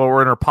photos while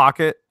we're in her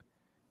pocket,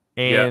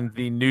 and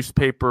the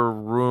newspaper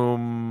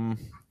room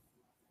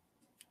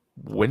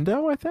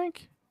window, I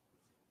think,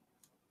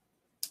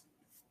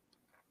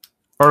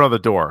 or no, the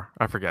door.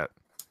 I forget.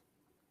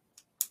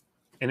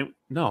 And it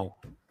was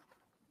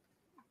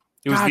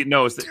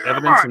the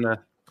evidence in the.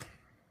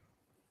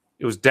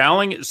 It was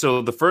Dowling.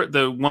 So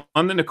the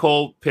one that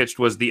Nicole pitched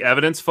was the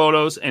evidence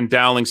photos and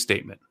Dowling's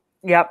statement.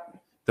 Yep.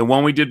 The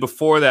one we did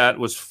before that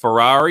was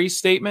Ferrari's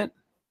statement.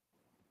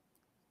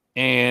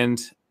 And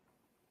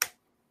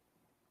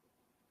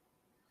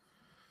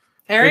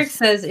Eric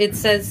says it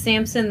says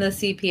Sampson, the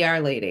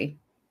CPR lady.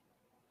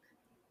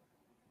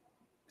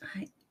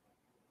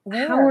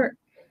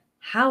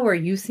 How are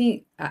you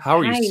seeing? How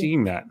are you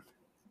seeing that?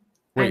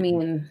 Wait, I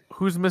mean,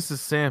 who's Mrs.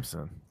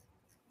 Sampson?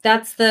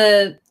 That's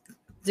the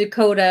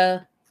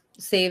Dakota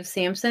Save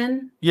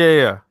Sampson.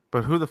 Yeah.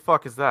 But who the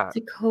fuck is that?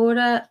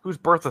 Dakota. Who's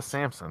Bertha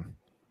Sampson?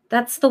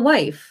 That's the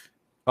wife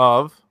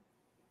of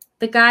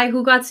the guy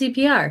who got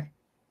CPR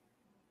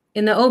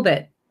in the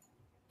obit.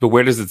 But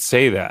where does it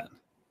say that?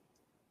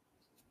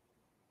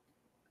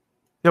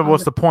 Yeah, but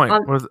what's the point?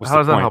 How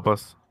does that help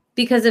us?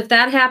 Because if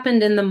that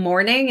happened in the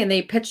morning and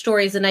they pitched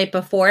stories the night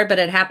before, but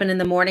it happened in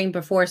the morning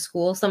before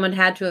school, someone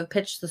had to have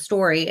pitched the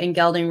story and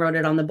Gelding wrote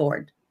it on the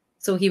board.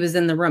 So he was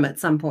in the room at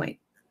some point.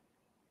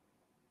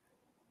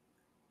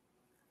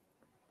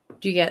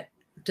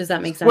 Does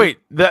that make sense? Wait,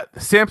 that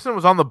Sampson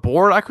was on the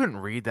board? I couldn't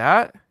read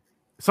that.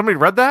 Somebody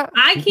read that?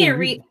 I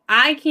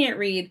can't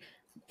read.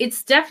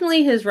 It's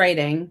definitely his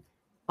writing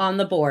on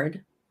the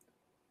board.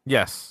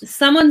 Yes.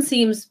 Someone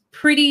seems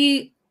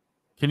pretty.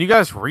 Can you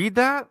guys read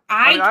that?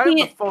 I have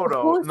the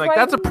photo. Like,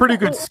 that's a pretty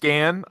good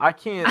scan. I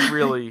can't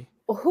really.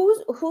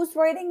 Whose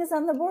writing is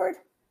on the board?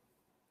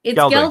 It's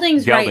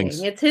Gelding's writing.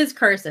 It's his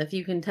cursive.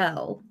 You can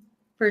tell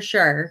for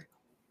sure.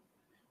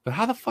 But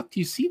how the fuck do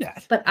you see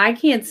that? But I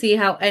can't see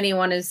how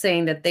anyone is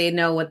saying that they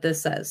know what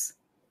this says.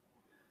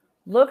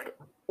 Look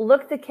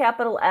the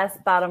capital S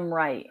bottom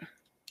right.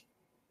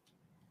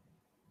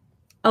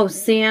 Oh,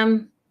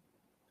 Sam.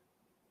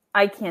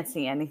 I can't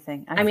see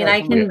anything.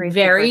 I can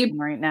very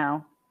right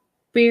now.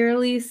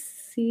 Barely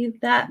see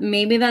that.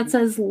 Maybe that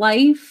says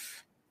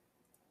life.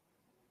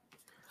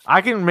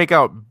 I can make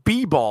out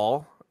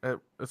B-ball. It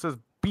says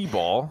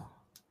B-ball.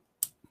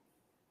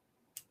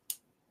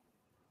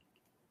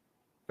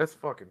 That's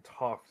fucking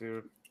tough,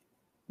 dude.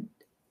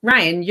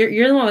 Ryan,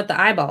 you're the one with the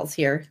eyeballs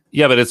here.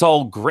 Yeah, but it's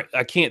all great.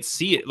 I can't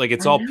see it. Like,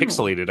 it's all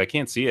pixelated. I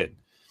can't see it.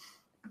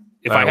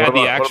 If I had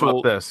the actual... What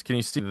about this? Can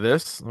you see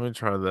this? Let me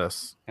try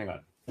this. Hang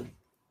on.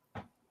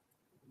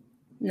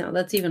 No,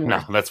 that's even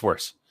worse. No, that's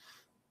worse.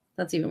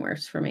 That's even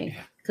worse for me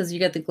because you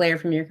get the glare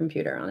from your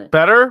computer on it.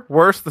 Better?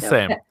 Worse? The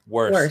same?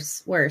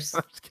 Worse.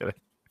 I'm just kidding.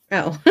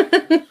 Oh.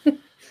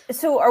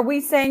 So are we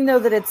saying, though,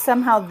 that it's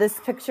somehow this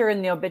picture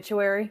in the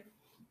obituary?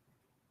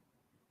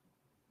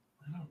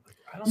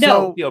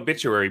 No. The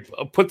obituary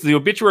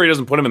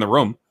doesn't put him in the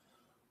room.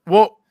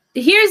 Well,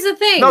 here's the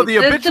thing. No, the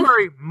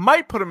obituary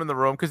might put him in the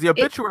room because the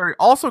obituary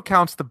also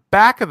counts the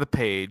back of the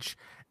page.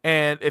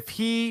 And if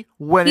he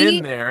went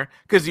in there,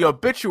 because the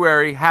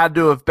obituary had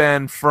to have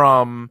been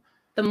from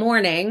the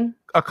morning,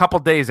 a couple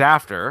days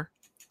after.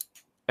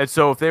 And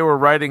so if they were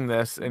writing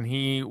this and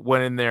he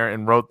went in there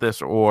and wrote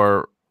this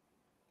or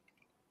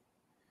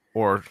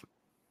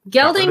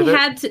Gelding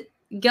had to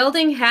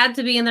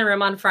be in the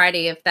room on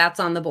Friday if that's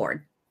on the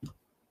board.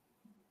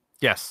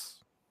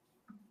 Yes.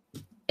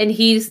 And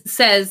he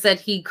says that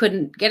he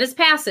couldn't get his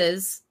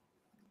passes,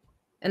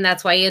 and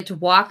that's why he had to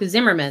walk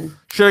Zimmerman.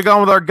 Should have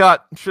gone with our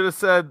gut. Should have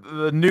said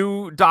the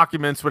new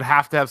documents would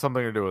have to have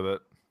something to do with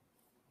it.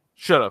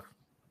 Should have.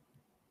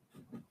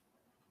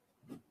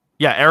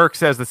 Yeah, Eric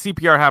says the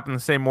CPR happened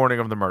the same morning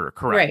of the murder.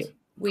 Correct.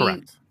 Right.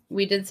 Correct.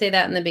 We did say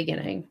that in the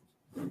beginning.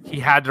 He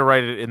had to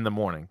write it in the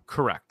morning.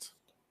 Correct.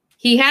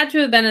 He had to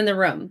have been in the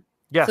room.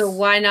 Yes. So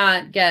why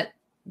not get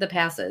the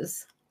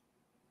passes?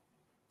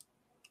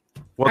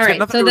 Well, it's got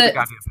nothing to do with the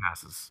goddamn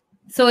passes.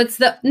 So it's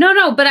but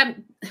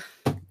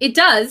it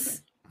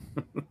does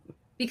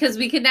because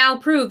we can now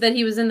prove that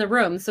he was in the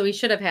room, so he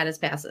should have had his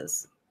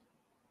passes.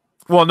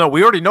 Well, no,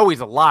 we already know he's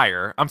a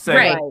liar. I'm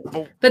saying,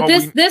 right. But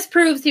this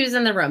proves he was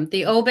in the room.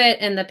 The obit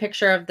and the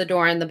picture of the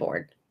door and the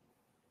board.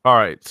 All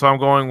right, so I'm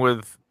going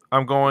with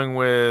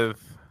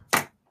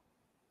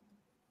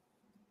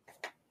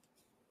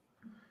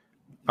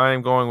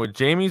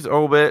Jamie's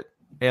obit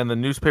and the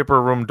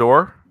newspaper room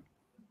door.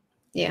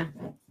 Yeah.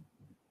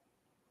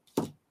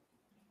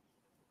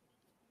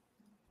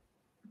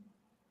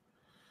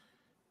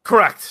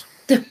 Correct.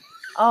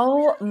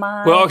 Oh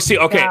my! Well, see,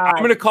 okay, God.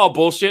 I'm going to call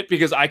bullshit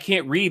because I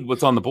can't read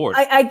what's on the board.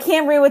 I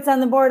can't read what's on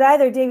the board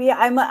either, Davey.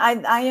 I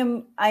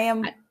don't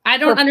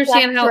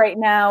understand how right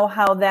now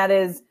how that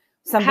is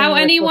something. How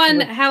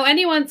anyone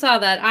saw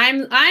that?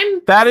 I'm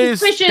that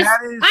suspicious. Is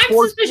I'm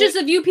suspicious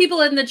of you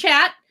people in the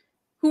chat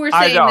who are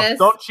saying this.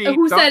 Don't cheat.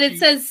 Who don't said cheat. It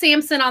says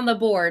Samson on the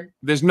board.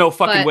 There's no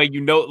fucking way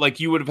like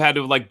you would have had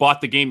to like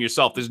bought the game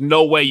yourself. There's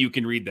no way you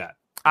can read that.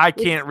 I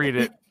can't read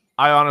it.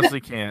 I honestly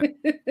can't.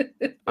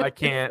 I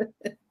can't.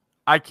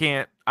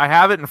 I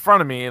have it in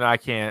front of me and I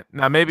can't.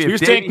 Now maybe so you're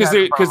saying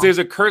because there's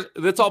a curse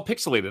that's all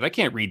pixelated. I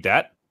can't read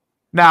that.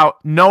 Now,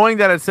 knowing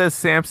that it says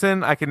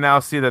Samson, I can now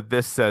see that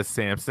this says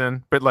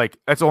Samson, but like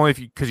that's only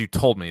because you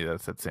told me that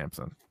it said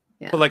Samson.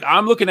 Yeah. But like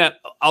I'm looking at,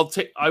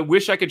 I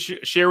wish I could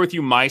share with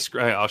you my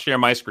screen. I'll share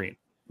my screen.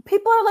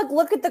 People are like,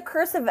 look at the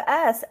cursive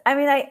S. I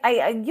mean,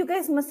 I you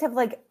guys must have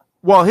like.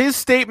 Well, his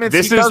statements.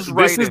 This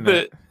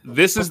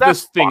is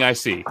the thing I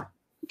see.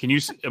 Can you?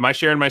 Am I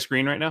sharing my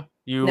screen right now?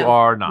 You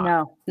are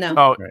not. No.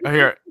 Oh, right.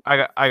 Here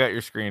I got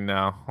your screen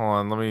now. Hold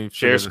on, let me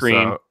share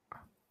screen.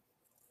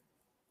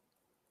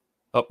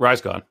 Oh,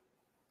 Rye's gone.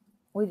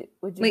 Wait,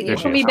 you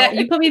put me back.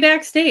 You put me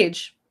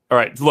backstage. All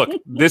right, look.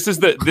 This is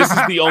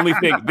the only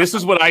thing. This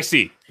is what I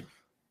see.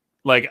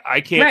 Like I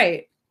can't.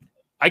 Right.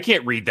 I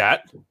can't read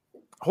that.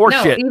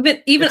 Horseshit. No,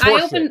 even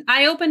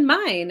I opened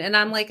mine, and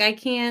I'm like, I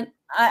can't.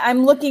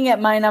 I'm looking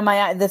at mine on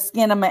the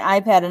scan on my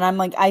iPad, and I'm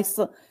like,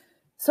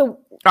 So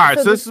all right,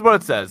 so this is what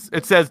it says.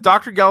 It says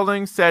Dr.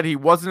 Gelding said he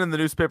wasn't in the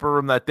newspaper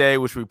room that day,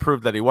 which we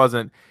proved that he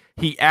wasn't.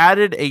 He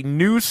added a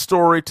news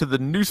story to the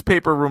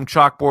newspaper room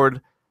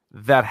chalkboard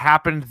that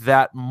happened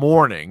that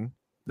morning,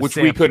 which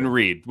we couldn't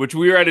read, which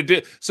we were at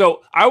a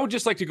so I would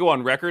just like to go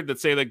on record that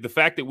say like the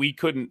fact that we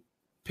couldn't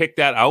pick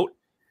that out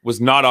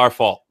was not our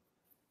fault.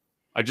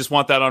 I just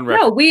want that on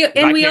record. No,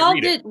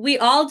 we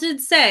all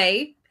did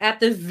say at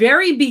the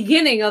very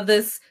beginning of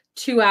this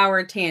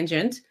 2-hour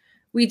tangent,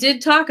 we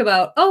did talk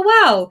about, oh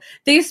wow,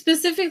 they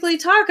specifically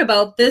talk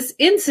about this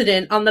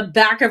incident on the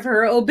back of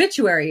her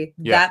obituary.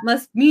 Yeah. That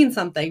must mean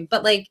something.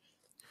 But like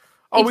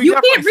if you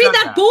can't read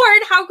that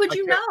board, how could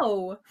you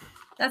know?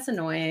 That's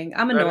annoying.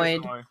 I'm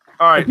annoyed. All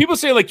right. When people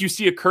say like you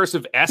see a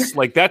cursive S,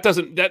 like that's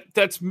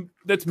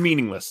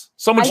meaningless.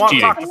 Someone's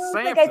cheating.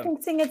 I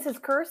think seeing it says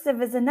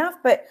cursive is enough,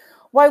 but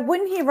why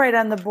wouldn't he write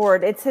on the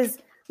board? It's his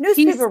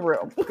newspaper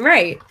room.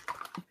 Right.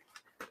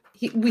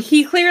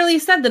 He clearly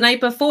said the night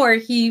before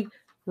he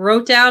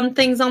wrote down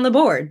things on the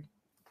board.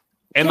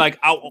 And like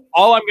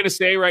all I'm going to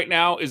say right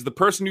now is the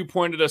person who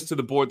pointed us to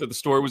the board that the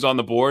story was on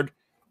the board,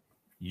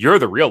 you're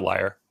the real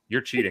liar.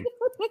 You're cheating.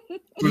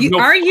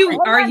 Are you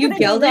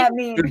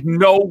Gelding? There's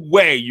no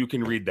way you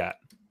can read that.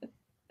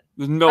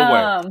 There's no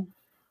way.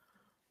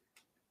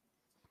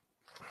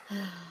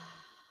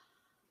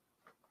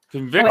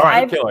 Convict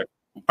the killer.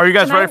 Are you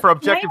guys ready for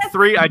objective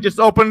 3? I just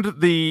opened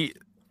the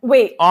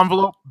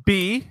envelope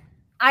B.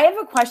 I have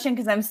a question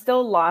because I'm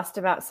still lost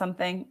about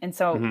something, and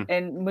so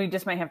and we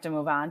just might have to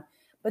move on.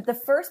 But the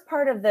first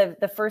part of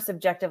the first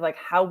objective, like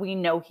how we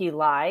know he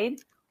lied.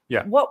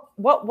 Yeah. What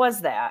was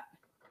that?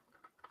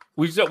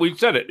 We said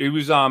it. It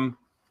was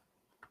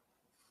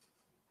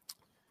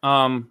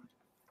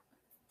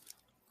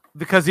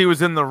because he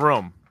was in the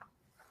room.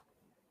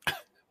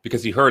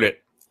 Because he heard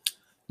it.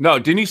 No,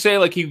 didn't he say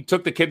like he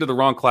took the kid to the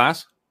wrong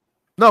class?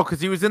 No,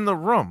 because he was in the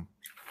room,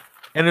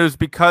 and it was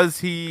because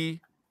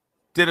he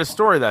did a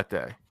story that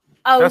day.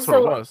 Oh, that's what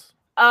it was.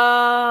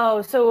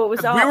 Oh, so it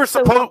was.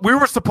 We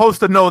were supposed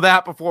to know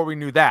that before we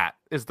knew that.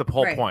 Is the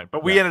whole point,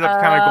 but we ended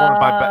up kind of going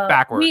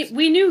backwards.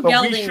 We knew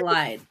Gelding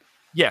lied.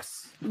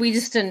 Yes. We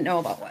just didn't know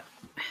about what.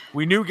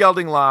 We knew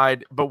Gelding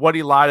lied, but what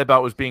he lied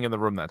about was being in the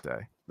room that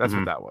day. That's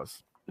what that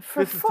was.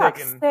 For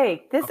fuck's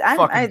sake,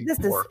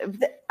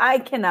 I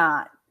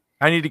cannot.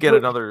 I need to get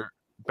another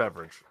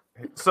beverage.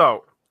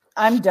 So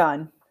I'm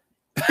done.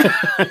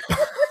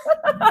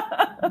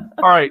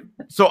 All right.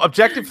 So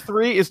objective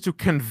 3 is to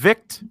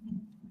convict.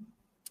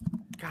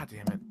 God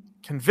damn it!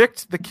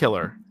 Convict the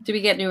killer. Do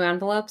we get new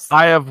envelopes?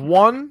 I have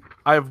one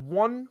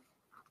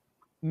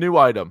new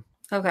item.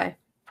 Okay.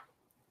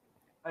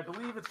 I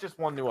believe it's just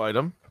one new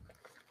item.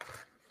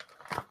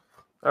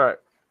 All right.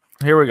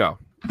 Here we go.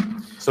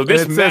 So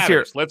this matters.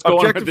 Here, let's go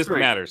on. This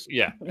matters.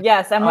 Yeah.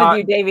 Yes, I'm with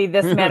you, Davey.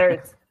 This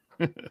matters.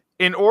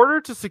 In order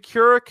to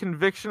secure a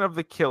conviction of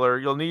the killer,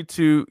 you'll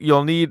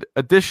need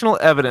additional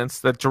evidence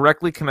that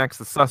directly connects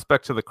the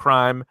suspect to the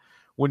crime.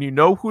 When you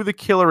know who the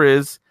killer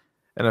is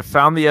and have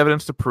found the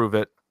evidence to prove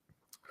it,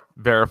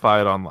 verify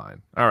it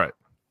online. All right.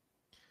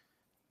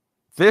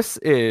 This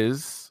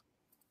is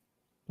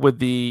with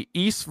the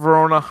East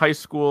Verona High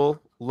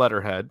School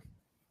letterhead.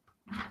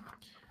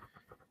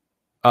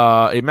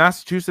 A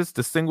Massachusetts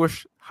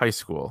distinguished high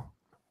school.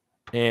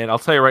 And I'll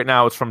tell you right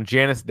now, it's from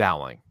Janice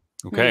Dowling.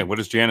 Okay, what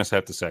does Janice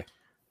have to say?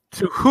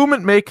 To whom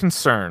it may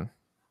concern,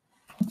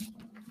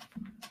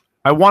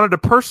 I wanted to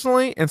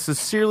personally and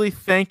sincerely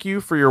thank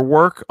you for your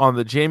work on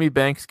the Jamie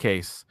Banks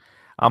case.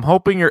 I'm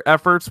hoping your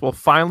efforts will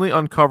finally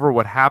uncover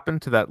what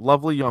happened to that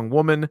lovely young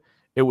woman.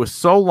 It was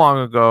so long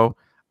ago.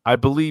 I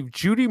believe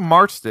Judy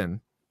Marston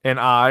and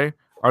I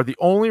are the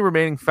only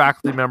remaining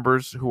faculty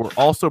members who were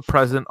also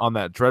present on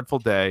that dreadful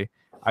day.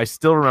 I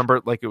still remember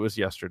it like it was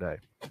yesterday.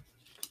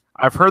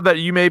 I've heard that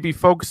you may be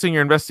focusing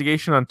your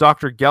investigation on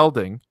Dr.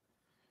 Gelding.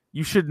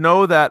 You should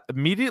know that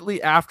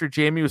immediately after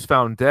Jamie was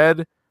found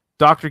dead,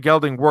 Dr.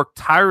 Gelding worked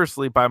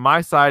tirelessly by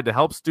my side to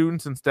help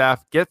students and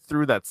staff get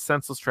through that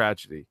senseless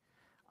tragedy.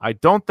 I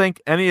don't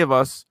think any of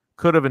us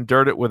could have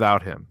endured it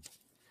without him.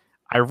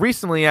 I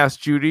recently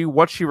asked Judy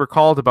what she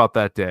recalled about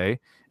that day,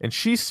 and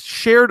she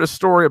shared a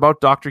story about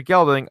Dr.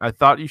 Gelding I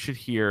thought you should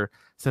hear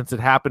since it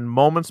happened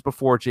moments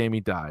before Jamie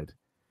died.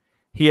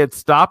 He had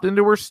stopped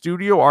into her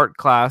studio art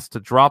class to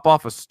drop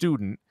off a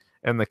student,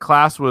 and the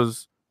class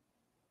was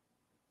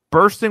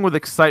bursting with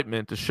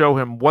excitement to show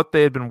him what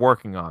they had been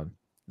working on.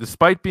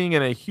 Despite being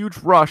in a huge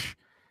rush,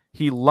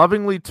 he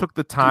lovingly took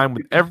the time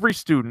with every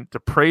student to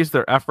praise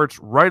their efforts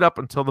right up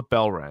until the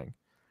bell rang.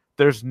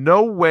 There's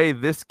no way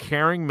this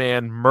caring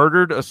man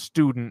murdered a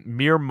student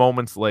mere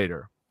moments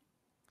later.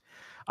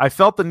 I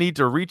felt the need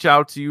to reach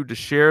out to you to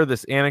share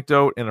this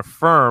anecdote and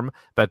affirm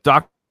that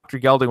Dr.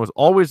 Gelding was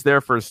always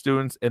there for his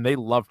students and they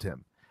loved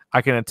him.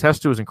 I can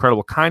attest to his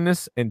incredible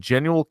kindness and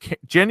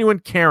genuine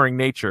caring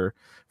nature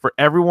for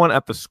everyone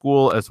at the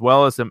school, as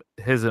well as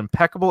his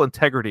impeccable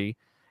integrity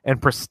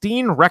and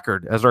pristine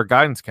record as our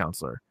guidance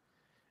counselor.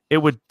 It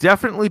would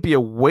definitely be a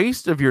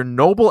waste of your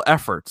noble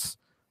efforts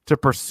to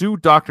pursue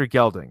Dr.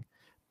 Gelding.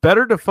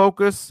 Better to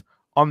focus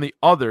on the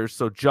others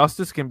so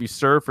justice can be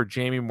served for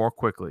Jamie more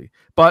quickly.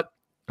 But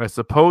I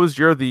suppose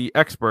you're the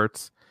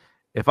experts.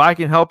 If I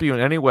can help you in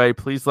any way,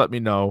 please let me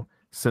know.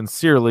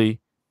 Sincerely,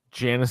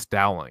 Janice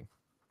Dowling.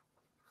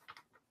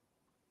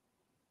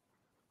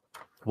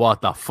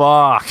 What the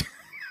fuck?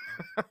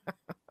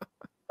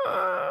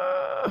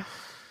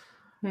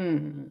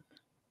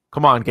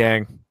 Come on,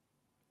 gang.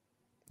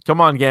 Come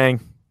on, gang.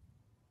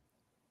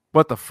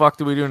 What the fuck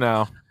do we do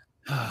now?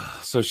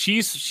 So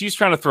she's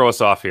trying to throw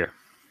us off here.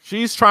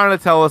 She's trying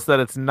to tell us that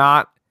it's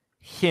not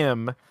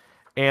him,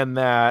 and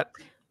that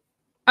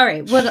all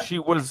right. What she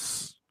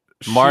was.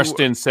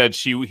 Marston said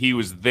he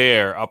was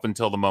there up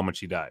until the moment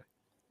she died.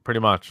 Pretty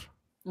much.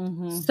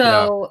 Mm-hmm.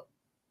 So,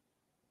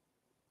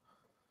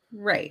 yeah.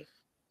 Right.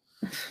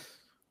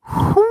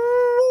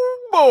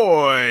 Oh,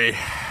 boy.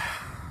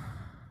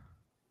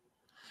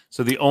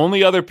 So the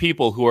only other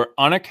people who are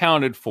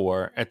unaccounted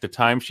for at the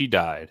time she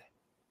died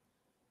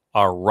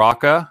are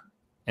Raka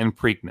and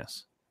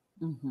Preakness.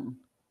 Mm-hmm.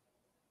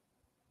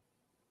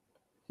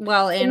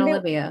 Well, and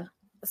Olivia.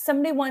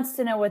 Somebody wants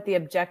to know what the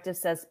objective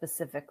says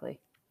specifically.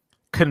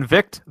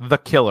 Convict the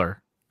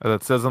killer, as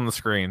it says on the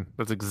screen.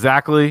 That's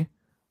exactly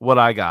what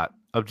I got.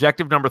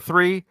 Objective number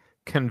 3,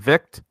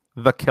 convict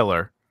the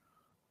killer.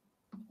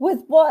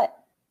 With what?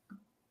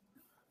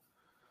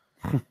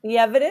 The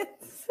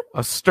evidence?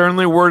 A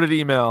sternly worded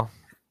email.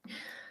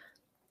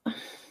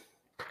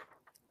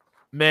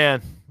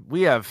 Man,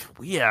 we have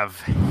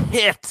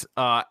hit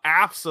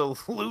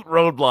absolute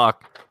roadblock.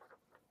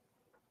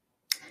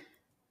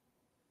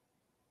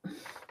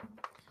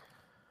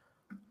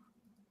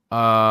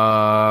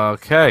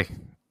 Okay.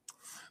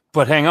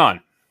 But hang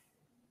on.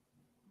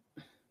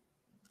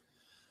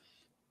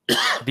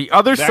 The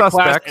other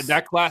suspects.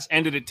 That class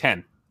ended at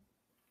 10.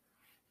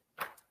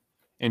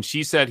 And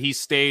she said he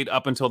stayed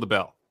up until the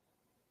bell.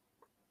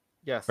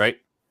 Yes. Right?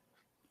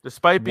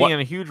 Despite being in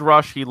a huge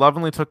rush, he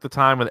lovingly took the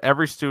time with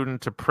every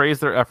student to praise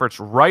their efforts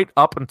right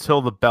up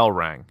until the bell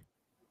rang.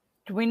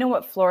 Do we know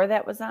what floor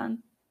that was on?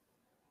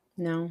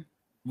 No.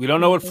 We don't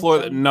know what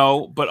floor.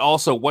 No, but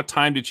also, what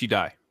time did she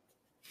die?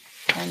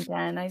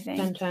 10:10, I think.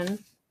 10:10.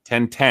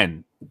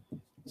 10:10.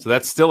 So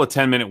that's still a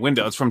 10-minute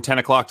window. It's from 10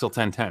 o'clock till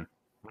 10:10.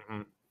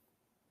 Mm-hmm.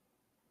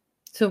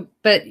 So,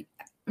 but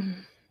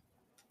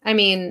I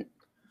mean,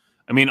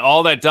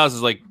 all that does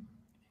is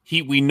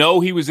we know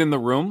he was in the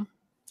room.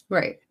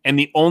 Right. And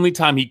the only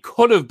time he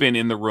could have been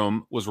in the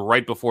room was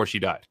right before she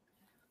died.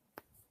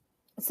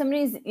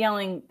 Somebody's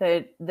yelling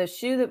that the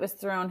shoe that was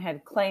thrown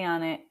had clay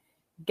on it.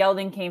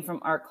 Gelding came from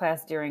art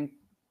class during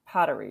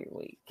pottery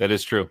week. That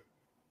is true.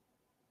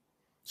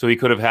 So he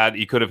could have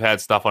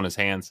had stuff on his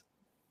hands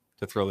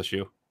to throw the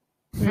shoe.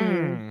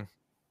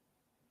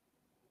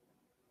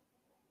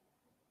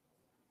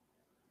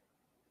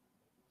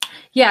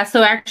 Yeah,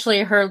 so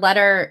actually her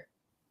letter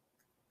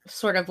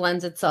sort of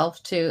lends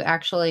itself to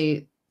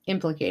actually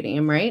implicating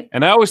him, right?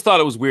 And I always thought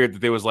it was weird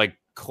that there was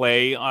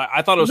clay.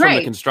 I thought it was from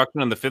the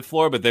construction on the 5th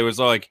floor, but there was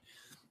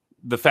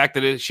the fact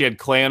that she had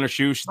clay on her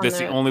shoe. That's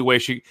the only way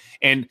she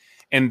and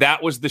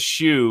that was the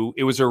shoe.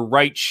 It was her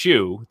right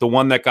shoe, the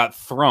one that got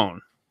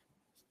thrown.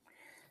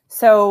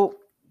 So,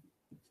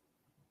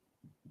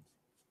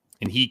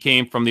 and he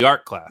came from the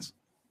art class.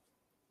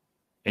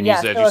 And you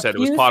said it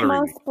was pottery.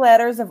 Small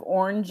splatters of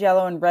orange,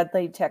 yellow, and red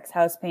latex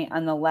house paint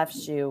on the left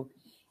shoe,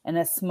 and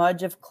a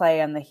smudge of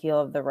clay on the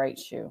heel of the right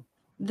shoe.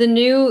 The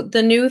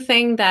new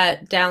thing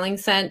that Dowling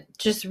sent,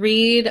 just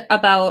read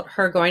about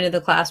her going to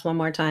the class one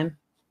more time.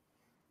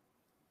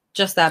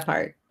 Just that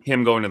part.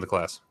 Him going to the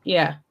class.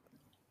 Yeah.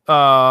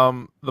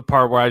 The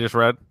part where I just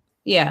read.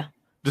 Yeah.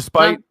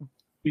 Despite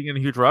being in a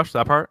huge rush,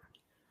 that part.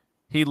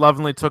 He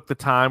lovingly took the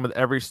time with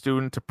every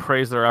student to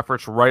praise their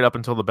efforts right up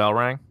until the bell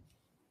rang.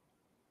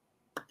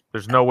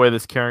 There's no way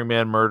this caring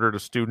man murdered a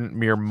student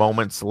mere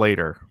moments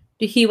later.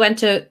 He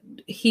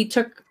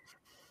took.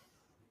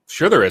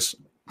 Sure there is.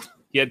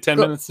 He had 10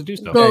 minutes to do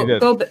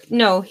so.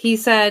 No, he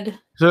said.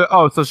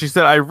 So she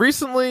said, I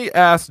recently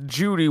asked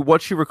Judy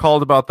what she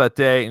recalled about that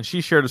day, and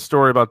she shared a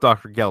story about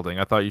Dr. Gelding.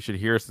 I thought you should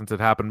hear since it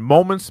happened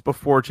moments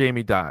before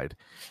Jamie died.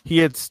 He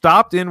had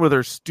stopped in with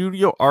her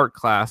studio art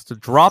class to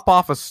drop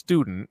off a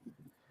student,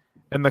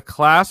 and the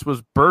class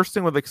was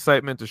bursting with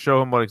excitement to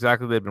show him what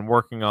exactly they'd been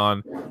working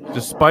on.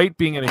 Despite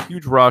being in a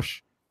huge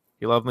rush,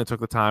 he lovingly took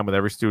the time with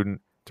every student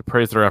to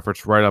praise their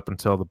efforts right up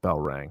until the bell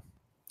rang.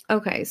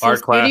 Okay, so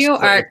art class,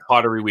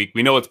 Pottery Week.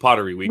 We know it's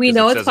Pottery Week. We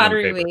know it's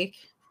Pottery Week.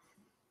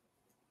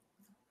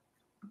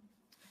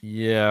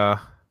 Yeah.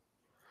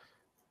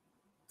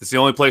 It's the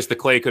only place the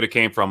clay could have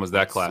came from was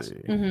that class.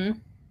 Mm-hmm.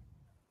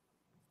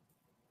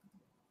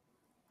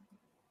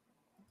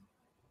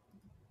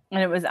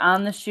 And it was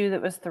on the shoe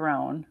that was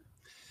thrown.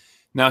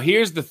 Now,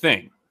 here's the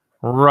thing.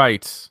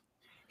 Right.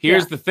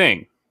 Here's the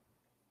thing.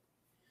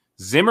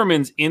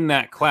 Zimmerman's in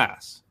that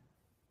class.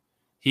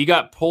 He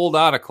got pulled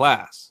out of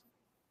class.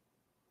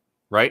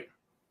 Right?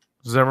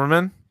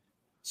 Zimmerman?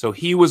 So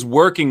he was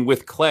working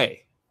with Clay.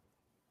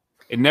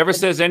 It never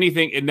says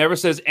anything. It never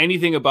says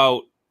anything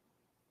about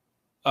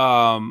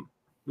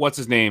what's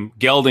his name?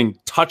 Gelding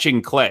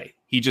touching Clay.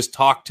 He just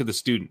talked to the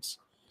students.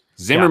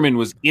 Zimmerman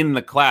was in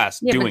the class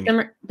doing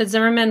it. But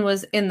Zimmerman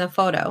was in the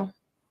photo.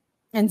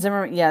 And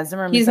Zimmerman.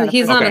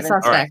 He's not a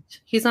suspect. Right.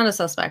 He's not a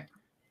suspect.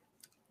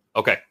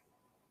 Okay.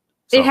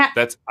 So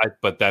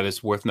but that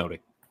is worth noting.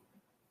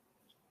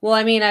 Well,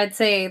 I mean, I'd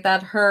say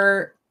that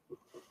her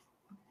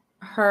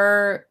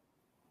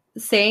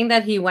saying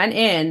that he went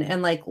in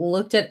and like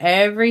looked at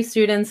every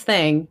student's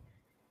thing,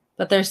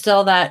 but there's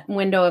still that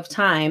window of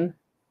time.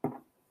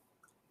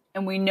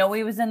 And we know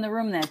he was in the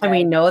room that day. And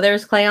we know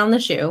there's clay on the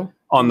shoe.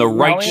 On the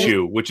right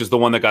shoe, which is the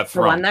one that got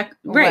thrown.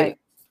 Right.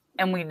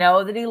 And we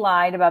know that he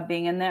lied about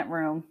being in that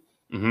room.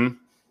 Mm-hmm.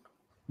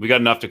 We got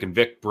enough to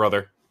convict,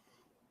 brother.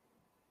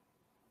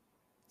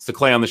 It's the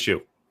clay on the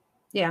shoe.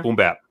 Yeah. Boom,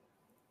 bap.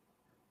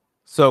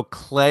 So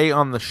clay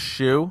on the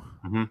shoe?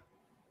 Mm-hmm.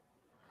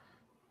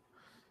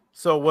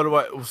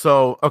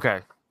 So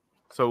okay.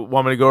 So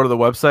want me to go to the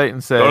website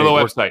and say, go to the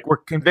website. We're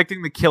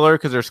convicting the killer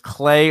because there's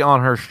clay on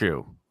her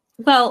shoe.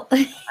 Well,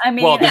 I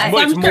mean,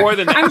 it's more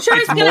than that. I'm sure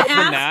it's going to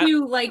ask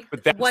you like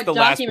what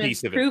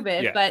documents prove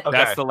it. Yeah. But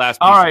that's the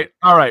last piece.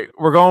 All right.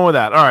 We're going with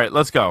that. All right,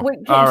 let's go. Wait,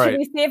 should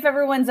we see if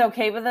everyone's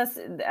okay with us?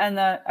 And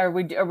are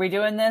we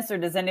doing this, or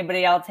does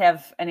anybody else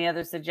have any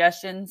other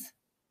suggestions?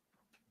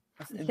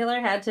 The killer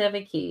had to have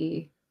a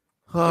key.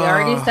 We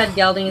already said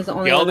Gelding is the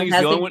only one that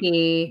has the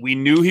key. We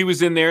knew he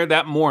was in there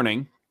that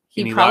morning.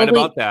 He lied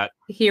about that.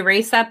 He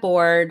erased that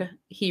board.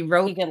 He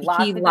wrote. He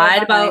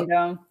lied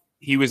about.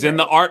 He was in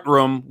the art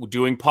room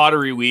doing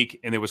Pottery Week,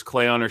 and there was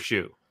clay on her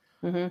shoe.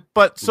 Mm-hmm.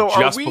 But so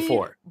just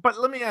before. But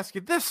let me ask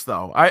you this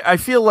though. I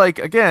feel like,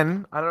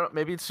 again, I don't know.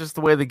 Maybe it's just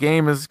the way the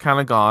game has kind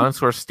of gone. It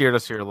sort of steered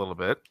us here a little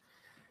bit.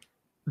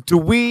 Do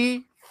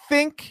we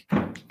think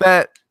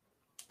that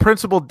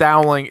Principal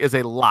Dowling is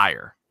a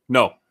liar?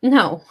 No.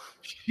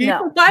 She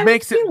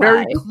makes it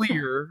very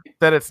clear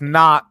that it's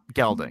not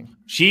Gelding.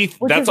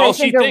 That's all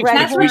she thinks.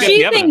 That's what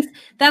she thinks.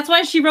 That's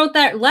why she wrote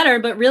that letter,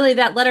 but really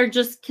that letter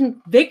just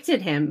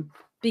convicted him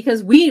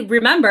because we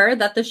remember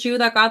that the shoe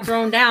that got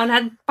thrown down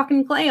had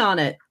fucking clay on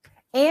it.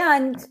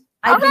 And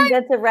I think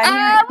that's a red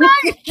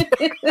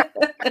herring.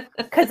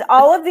 Because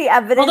all of the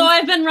evidence... Although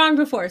I've been wrong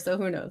before, so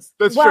who knows?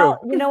 That's true.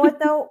 You know what,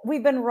 though?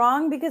 We've been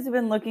wrong because we've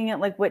been looking at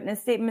like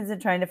witness statements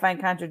and trying to find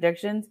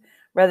contradictions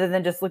rather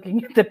than just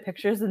looking at the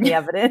pictures and the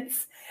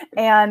evidence.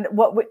 And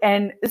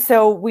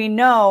so we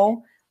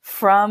know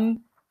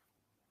from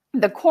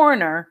the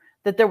coroner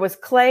that there was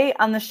clay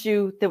on the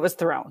shoe that was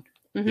thrown.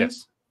 Mm-hmm.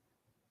 Yes.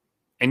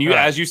 And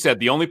as you said,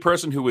 the only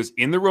person who was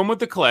in the room with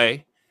the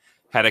clay,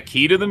 had a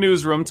key to the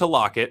newsroom to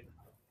lock it,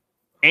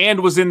 and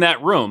was in that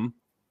room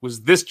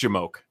was this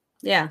Jamoke.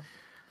 Yeah.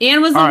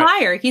 And was a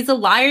liar. He's a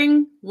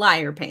lying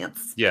liar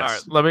pants.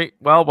 Yes. All right,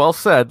 well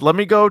said. Let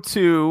me go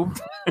to...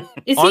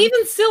 Is he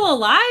even still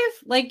alive?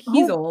 Like,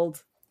 he's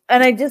old.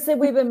 And I just said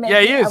we've been making...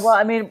 Yeah, he is. Well,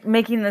 I mean,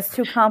 making this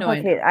too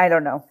complicated. I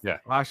don't know. Yeah.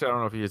 Well, actually, I don't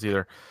know if he is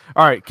either.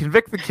 All right,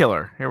 convict the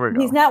killer. Here we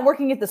go. He's not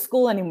working at the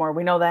school anymore.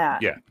 We know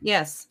that. Yeah.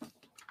 Yes.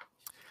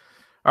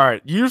 All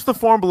right, use the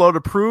form below to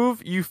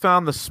prove you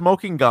found the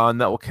smoking gun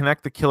that will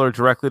connect the killer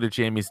directly to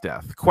Jamie's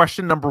death.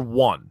 Question number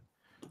 1.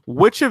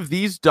 Which of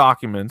these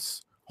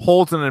documents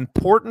holds an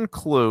important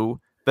clue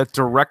that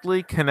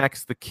directly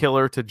connects the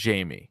killer to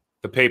Jamie?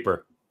 The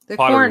paper. The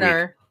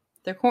coroner.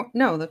 The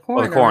coroner. The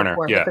coroner.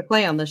 Report, yeah. With the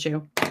clay on the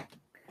shoe.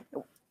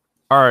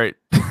 All right.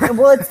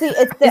 Well, it's the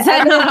Is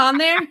that not on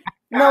there?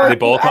 No, are they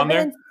both on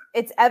there?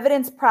 It's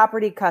evidence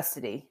property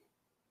custody.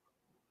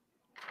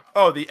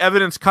 Oh, the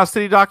evidence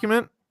custody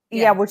document?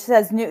 Yeah, which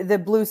says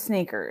the blue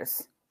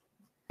sneakers.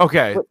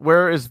 Okay,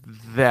 where is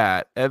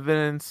that?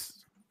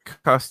 Evidence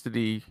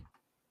custody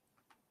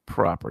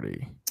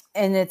property.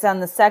 And it's on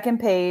the second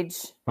page.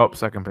 Oh,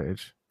 second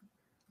page.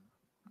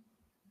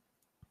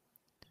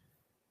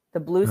 The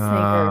blue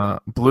sneakers.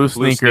 Blue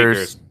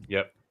sneakers.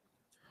 Yep.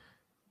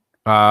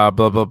 Blah,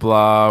 blah,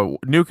 blah.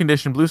 New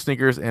condition, blue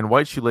sneakers and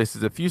white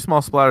shoelaces. A few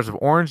small splatters of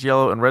orange,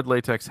 yellow, and red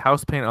latex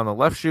house paint on the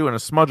left shoe and a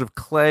smudge of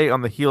clay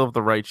on the heel of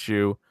the right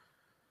shoe.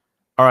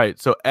 All right,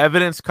 so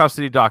evidence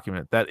custody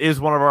document. That is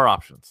one of our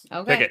options.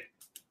 Okay. Pick it.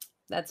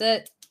 That's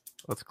it.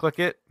 Let's click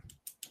it.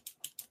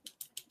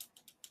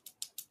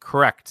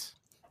 Correct.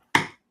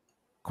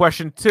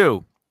 Question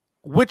 2.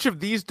 Which of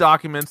these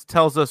documents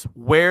tells us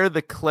where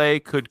the clay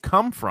could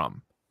come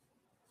from?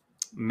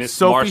 Miss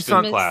Sophie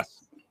Marston class.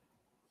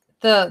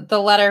 The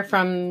letter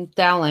from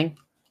Dowling.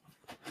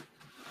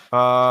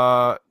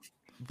 The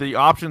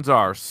options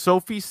are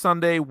Sophie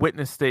Sunday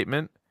witness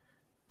statement,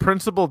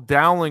 Principal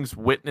Dowling's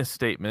witness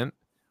statement,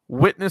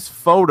 witness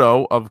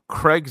photo of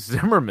Craig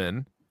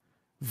Zimmerman,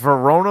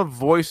 Verona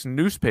Voice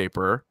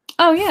newspaper.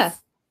 Oh yeah.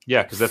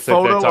 Yeah, because that's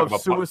photo they talk of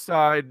about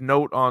suicide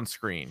note on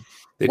screen.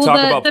 They talk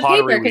about the Pottery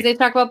paper, because Week they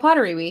talk about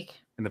Pottery Week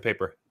in the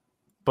paper.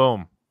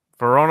 Boom.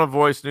 Verona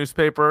Voice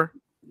newspaper.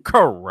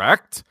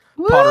 Correct.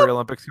 Woo! Pottery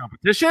Olympics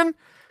competition.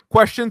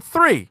 Question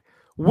 3.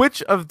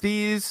 Which of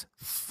these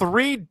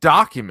 3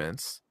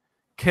 documents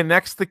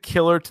connects the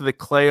killer to the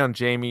clay on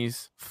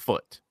Jamie's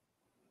foot?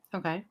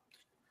 Okay.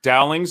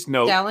 Dowling's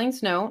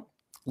note.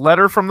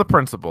 Letter from the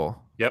principal.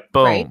 Yep.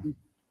 Boom. Right.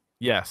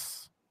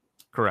 Yes.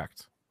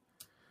 Correct.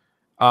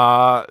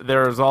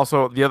 There's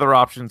also the other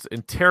options: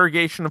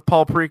 interrogation of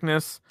Paul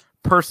Preakness,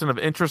 person of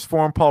interest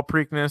form Paul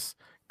Preakness,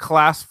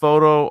 class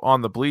photo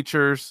on the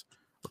bleachers,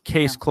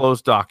 case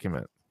closed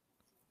document.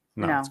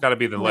 No, it's got to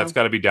be it's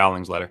got to be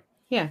Dowling's letter.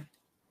 Yeah.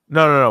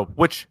 No.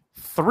 Which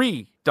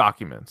 3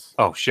 documents?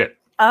 Oh shit.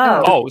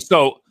 Oh,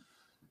 so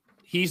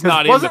he's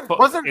not in the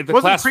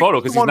class photo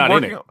because he's not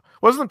in it.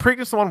 Wasn't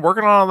Preakness the one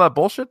working on all that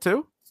bullshit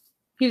too?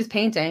 He was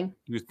painting.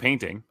 He was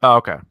painting. Oh,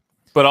 okay.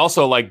 But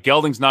also, like,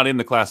 Gelding's not in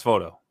the class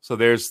photo, so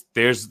there's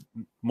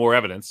more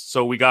evidence.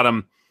 So we got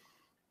him.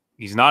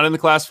 He's not in the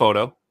class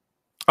photo.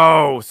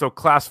 Oh, so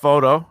class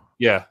photo.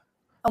 Yeah.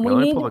 And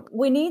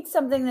we need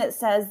something that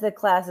says the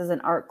class is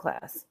an art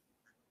class.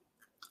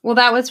 Well,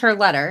 that was her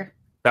letter.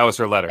 That was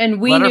her letter. And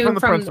we letter knew from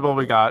the principal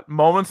we got.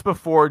 Moments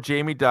before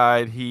Jamie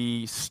died,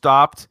 he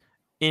stopped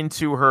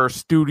into her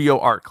studio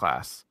art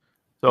class.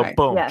 So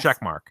boom,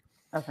 check mark.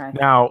 Okay.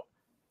 Now,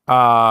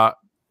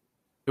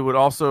 it would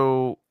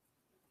also,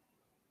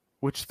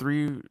 which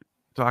 3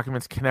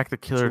 documents connect the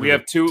killer? So we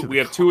have 2. We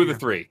have 2 of the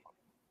 3.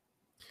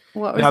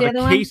 What was the other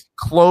one? Case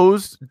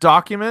closed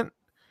document,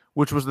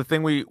 which was the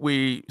thing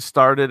we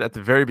started at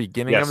the very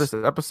beginning of this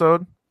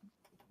episode,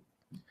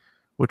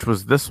 which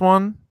was this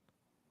one.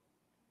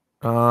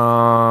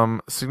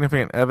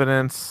 Significant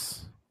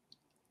evidence.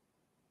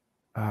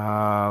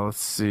 Let's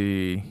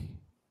see.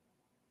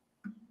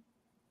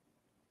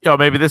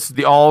 Maybe this is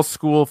the all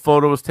school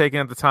photo was taken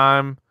at the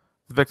time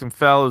the victim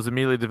fell. It was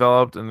immediately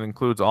developed and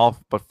includes all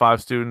but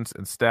 5 students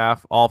and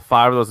staff. All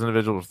 5 of those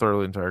individuals were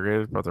thoroughly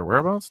interrogated about their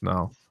whereabouts.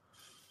 No.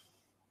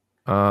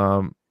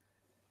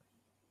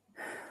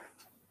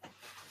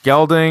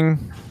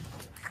 Gelding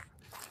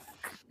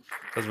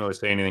doesn't really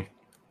say anything.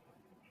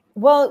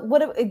 Well,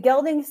 what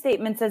Gelding's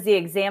statement says he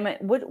examined.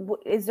 What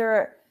is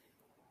there?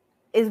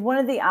 Is one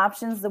of the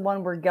options the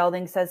one where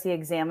Gelding says he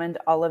examined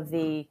all of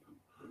the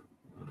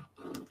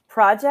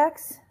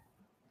projects?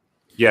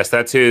 Yes,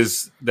 that's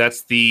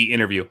the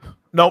interview.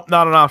 Nope,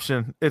 not an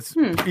option. It's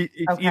either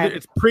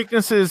it's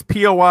Preakness's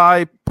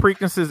POI,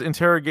 Preakness's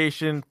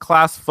interrogation,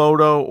 class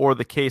photo, or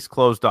the case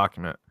closed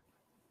document.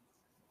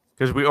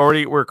 Because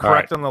we're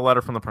correct on the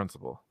letter from the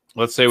principal.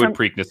 Let's say what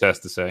Preakness has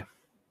to say.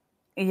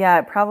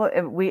 Yeah,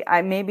 probably.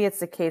 Maybe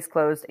it's the case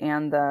closed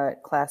and the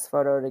class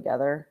photo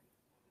together.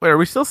 Wait, are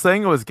we still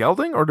saying it was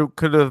Gelding, or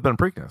could it have been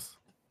Preakness?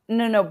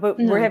 No, but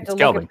we have to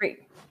look at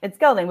it's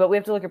Gelding, but we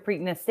have to look at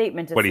Preakness'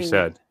 statement to see what he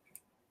said.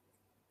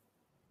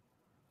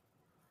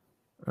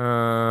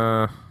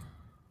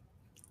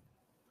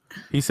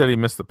 He said he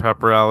missed the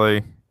pep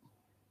rally.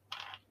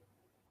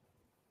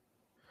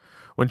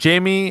 When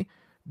Jamie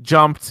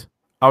jumped,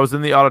 I was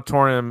in the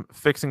auditorium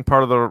fixing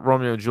part of the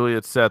Romeo and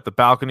Juliet set. The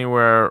balcony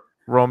where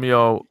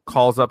Romeo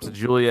calls up to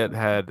Juliet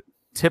had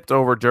tipped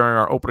over during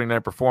our opening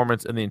night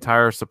performance, and the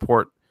entire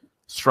support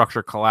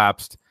structure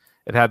collapsed.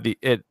 It had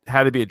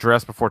to be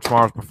addressed before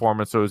tomorrow's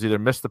performance, so it was either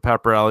miss the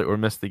pep rally or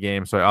miss the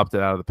game. So I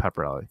opted out of the pep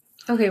rally.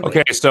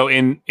 Okay. So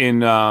in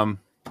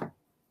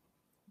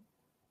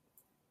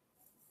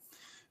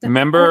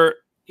remember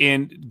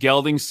in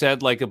Gelding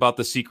said like about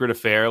the secret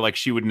affair, like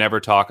she would never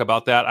talk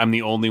about that. I'm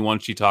the only one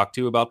she talked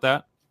to about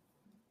that.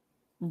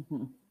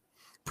 Mm-hmm.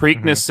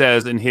 Preakness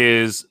says in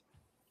his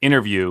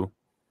interview,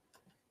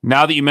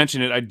 now that you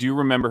mention it, I do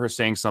remember her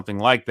saying something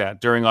like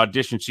that. During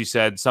audition, she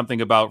said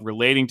something about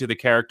relating to the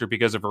character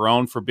because of her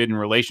own forbidden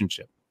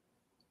relationship.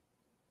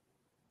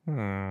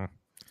 And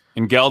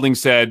Gelding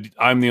said,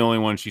 I'm the only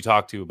one she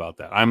talked to about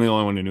that. I'm the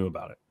only one who knew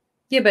about it.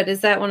 Yeah, but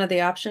is that one of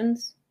the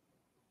options?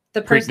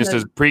 The person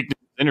Preakness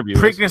interview.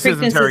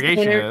 Preakness'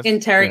 interrogation.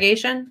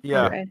 Interrogation?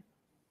 Yeah. Okay.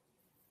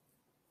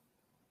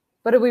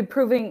 But are we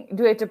proving?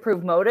 Do we have to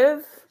prove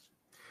motive?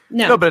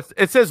 No, but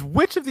it says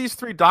which of these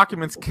 3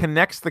 documents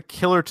connects the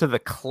killer to the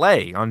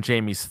clay on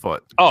Jamie's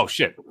foot? Oh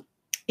shit!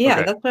 Yeah,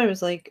 Okay. that's what I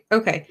was like.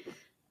 Okay.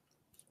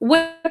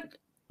 What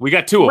We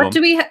got two of them. What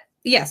do we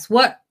yes,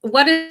 what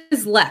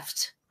is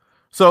left?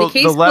 So the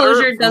case the letter,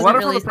 closure doesn't from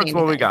really the say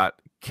principal we anything. got.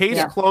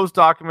 Case closed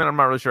document, I'm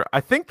not really sure. I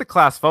think the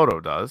class photo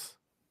does.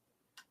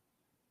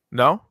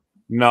 No?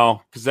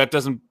 No, because that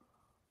doesn't.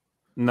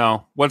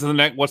 No. What's the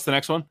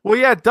next one? Well,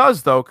 yeah, it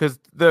does though, because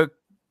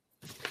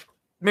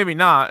maybe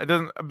not. It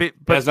doesn't. But it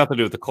has nothing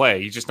to do with the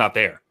clay. He's just not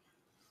there.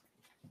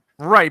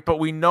 Right, but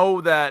we know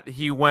that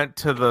he went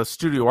to the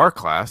studio art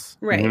class.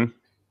 Right. Mm-hmm.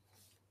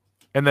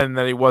 And then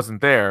that he wasn't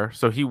there,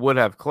 so he would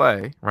have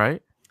clay,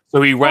 right?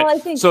 So he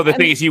went. The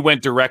thing is, he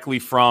went directly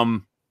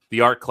from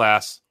the art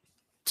class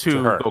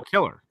to her. go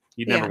kill her.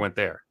 He never went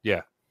there.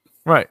 Yeah.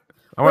 Right.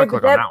 I want to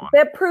click on that one.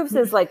 That proves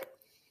his that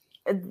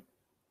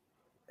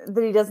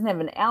he doesn't have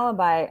an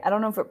alibi. I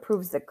don't know if it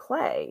proves the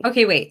clay.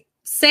 Okay, wait.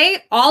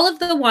 Say all of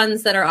the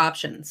ones that are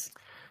options.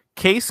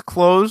 Case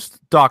closed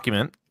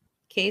document.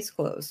 Case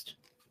closed.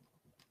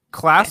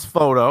 Class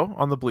photo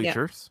on the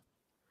bleachers. Yep.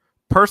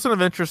 Person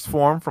of interest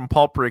form from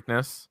Paul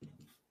Preakness.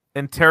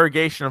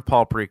 Interrogation of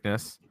Paul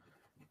Preakness.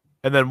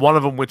 And then one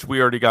of them, which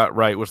we already got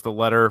right, was the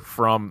letter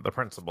from the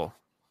principal.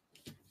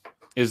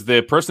 Is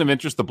the person of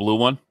interest the blue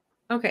one?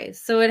 Okay,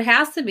 so it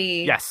has to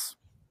be. Yes.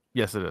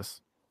 Yes, it is.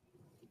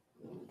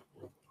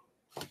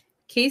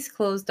 Case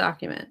closed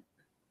document.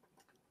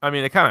 I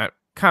mean, it kind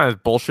of is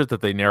bullshit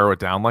that they narrow it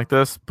down like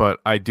this, but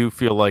I do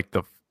feel like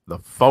the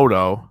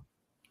photo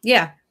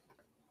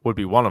would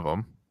be one of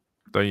them.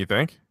 Don't you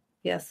think?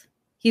 Yes.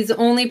 He's the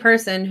only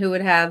person who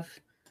would have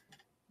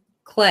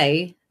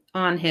clay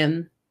on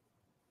him.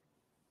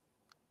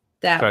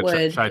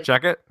 Should I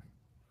check it?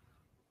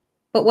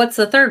 But what's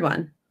the third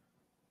one?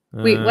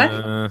 Wait,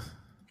 what?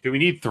 Do we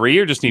need three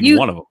or just need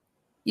one of them?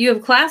 You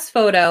have class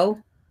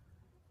photo,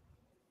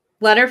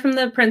 letter from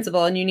the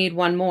principal, and you need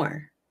one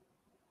more.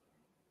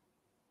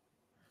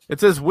 It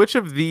says, which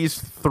of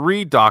these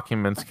three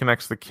documents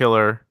connects the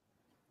killer?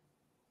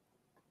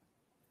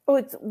 Oh,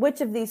 it's which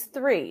of these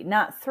three,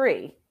 not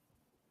three.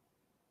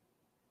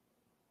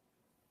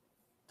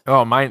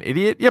 Oh, am I an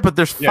idiot? Yeah, but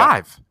there's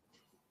five.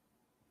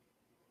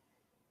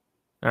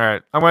 All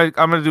right, I'm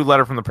gonna do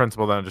letter from the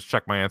principal then and just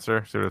check my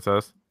answer, see what it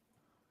says.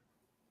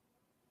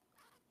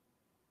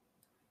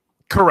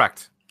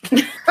 Correct. You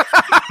think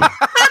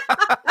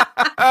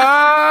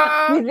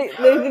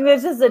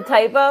it's just a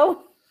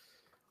typo?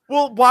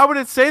 Well, why would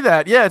it say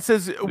that? Yeah, it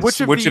says which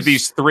of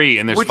these three,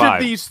 and there's which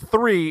five. of these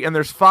three, and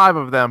there's five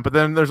of them, but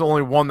then there's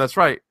only one that's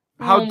right.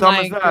 How dumb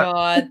is that? Oh my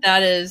god,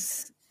 that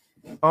is.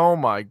 Oh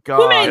my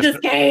god. Who made this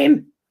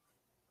game?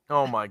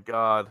 Oh my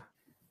god.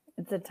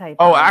 It's a typo.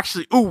 Oh,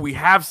 actually, we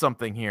have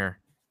something here.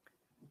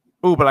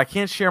 But I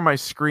can't share my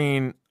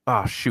screen.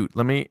 Oh shoot,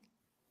 let me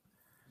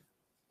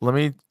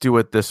do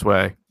it this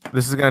way.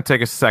 This is gonna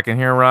take a second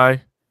here,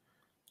 Rye,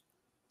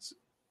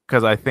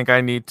 because I think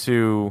I need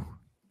to.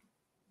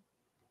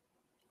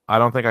 I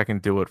don't think I can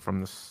do it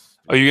from this.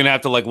 Oh, you're gonna have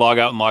to log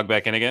out and log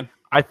back in again?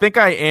 I think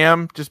I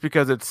am, just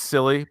because it's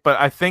silly, but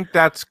I think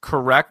that's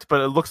correct.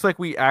 But it looks like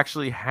we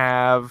actually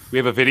have. We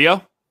have a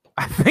video?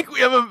 I think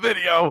we have a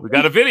video. We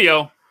got a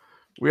video.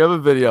 We have a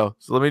video.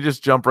 So let me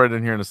just jump right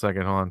in here in a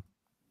second. Hold on.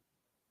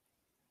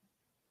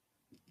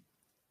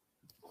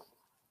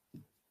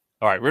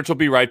 All right, Rich will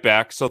be right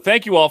back. So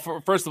thank you all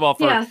for putting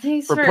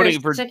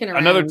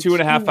another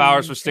 2.5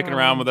 hours for sticking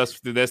around with us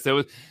through this.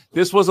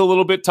 This was a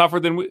little bit tougher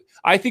than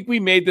I think we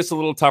made this a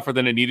little tougher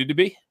than it needed to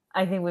be.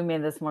 I think we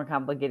made this more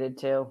complicated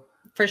too.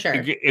 For sure.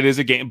 It is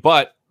a game.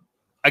 But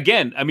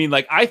again, I mean,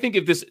 I think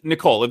if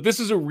this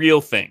is a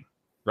real thing,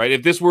 right?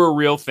 If this were a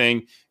real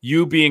thing,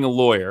 you being a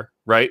lawyer,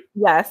 right?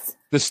 Yes.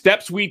 The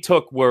steps we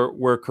took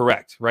were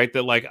correct, right?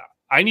 That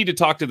I need to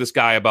talk to this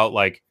guy about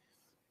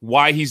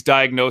why he's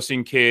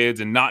diagnosing kids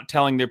and not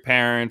telling their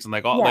parents and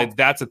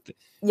that's a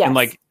yes.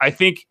 And I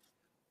think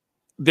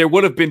there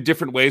would have been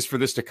different ways for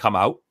this to come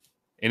out,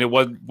 and it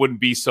wouldn't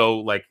be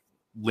so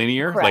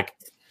linear. Correct.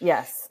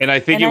 Yes. And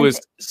I think it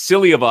was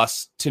silly of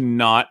us to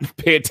not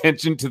pay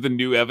attention to the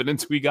new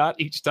evidence we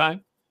got each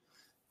time.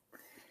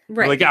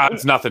 Right.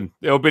 It's nothing.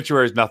 The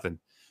obituary is nothing.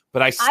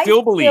 But I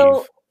still believe.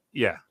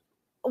 Yeah.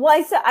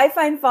 Well, I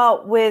find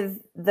fault with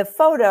the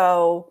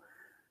photo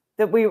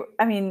that we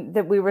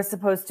were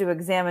supposed to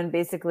examine,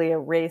 basically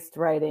erased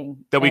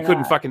writing that we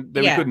couldn't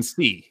we couldn't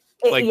see.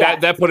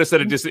 That put us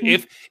at a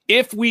disadvantage.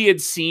 If we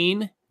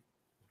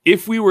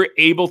were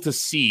able to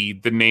see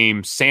the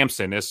name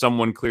Samson as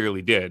someone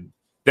clearly did,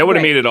 that would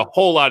have made it a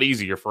whole lot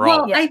easier for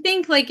all. Well, I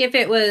think if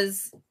it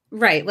was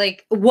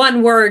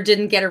one word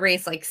didn't get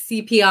erased, like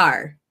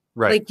CPR,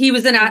 right? He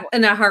was in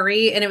a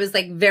hurry, and it was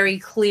very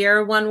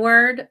clear one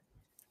word.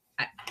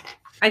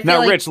 I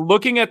feel Rich,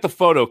 looking at the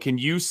photo, can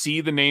you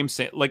see the name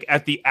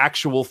at the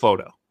actual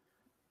photo?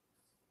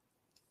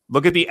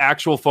 Look at the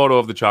actual photo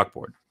of the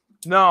chalkboard.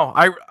 No,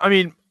 I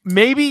mean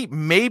maybe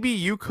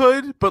you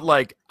could,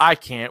 but I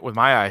can't with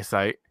my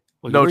eyesight.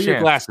 Well, no wear chance.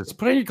 Your glasses.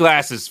 Put on your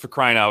glasses for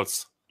crying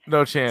outs.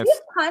 No chance. Do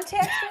you have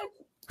contacts?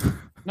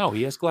 No,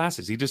 he has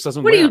glasses. He just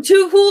doesn't. What wear are you,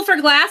 too cool for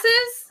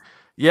glasses?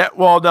 Yeah.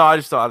 Well, no, I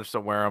just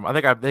don't wear them. I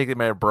think they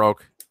may have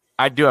broke.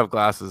 I do have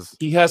glasses.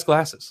 He has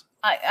glasses.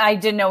 I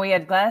didn't know he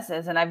had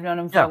glasses, and I've known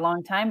him for a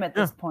long time at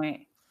this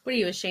point. What are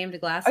you ashamed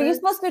of glasses? Are you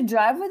supposed to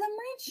drive with him,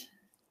 Rich?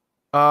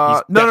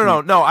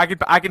 No.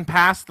 I can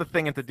pass the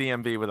thing at the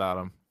DMV without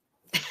him.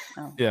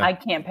 Oh, yeah. I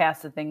can't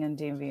pass the thing in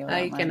DMV.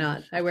 I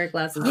cannot. I wear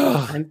glasses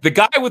all the time. The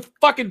guy with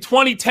fucking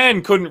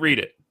 2010 couldn't read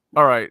it.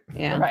 All right.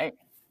 Yeah. Right.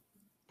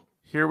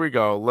 Here we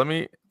go. All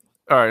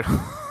right.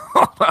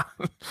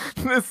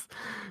 This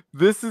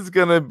is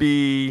gonna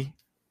be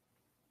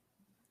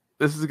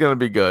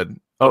good.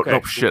 Oh, okay.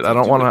 No shit. I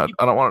don't want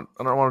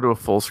to do a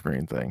full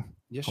screen thing.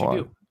 Yes, you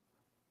do.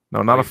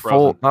 No, not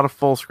a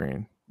full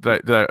screen.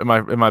 Am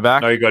I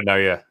back? No, you're good now.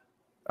 Yeah.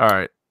 All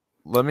right.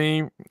 Let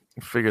me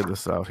figure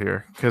this out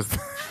here because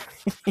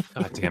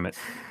God damn it.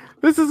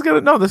 This is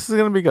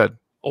gonna be good.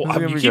 Oh,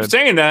 you keep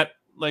saying that.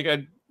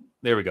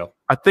 There we go.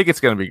 I think it's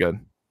gonna be good.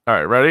 All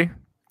right, ready?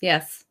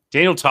 Yes.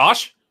 Daniel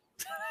Tosh?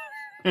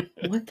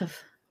 What the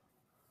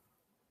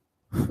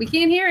we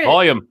can't hear it.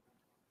 Volume.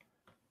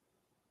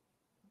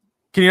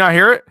 Can you not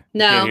hear it?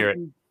 No. Can't hear it.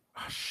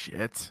 Oh,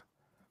 shit.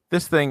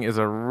 This thing is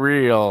a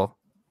real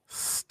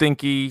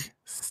stinky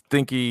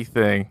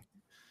thing.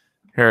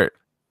 Hear it.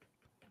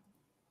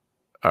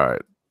 All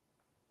right.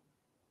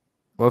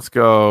 Let's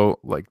go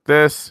like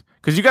this.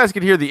 Because you guys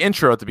could hear the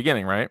intro at the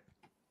beginning, right?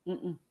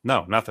 Mm-mm.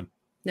 No, nothing.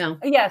 No.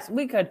 Yes,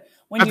 we could.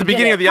 At the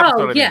beginning of the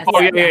episode. Oh, yes.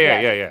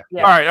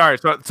 Yeah. All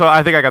right. So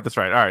I think I got this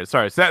right. All right.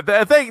 Sorry. So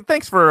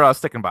thanks for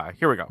sticking by.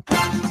 Here we go.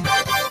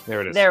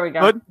 There it is. There we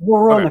go. Good?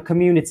 Verona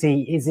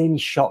community is in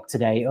shock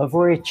today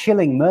over a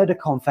chilling murder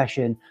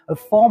confession of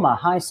former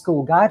high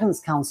school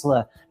guidance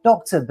counsellor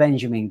Dr.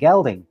 Benjamin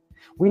Gelding.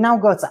 We now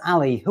go to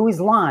Ali, who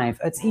is live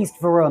at East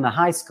Verona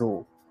High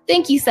School.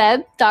 Thank you,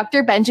 Seb.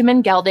 Dr.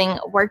 Benjamin Gelding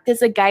worked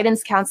as a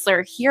guidance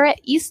counselor here at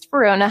East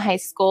Verona High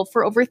School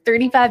for over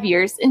 35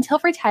 years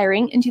until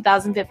retiring in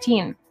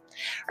 2015.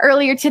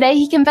 Earlier today,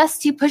 he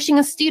confessed to pushing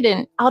a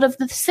student out of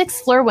the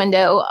 6th floor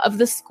window of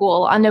the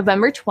school on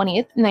November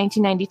 20th,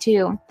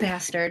 1992.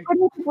 Bastard.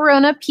 According to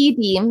Verona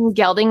PD,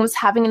 Gelding was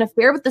having an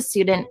affair with the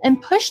student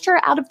and pushed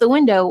her out of the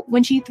window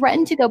when she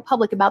threatened to go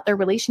public about their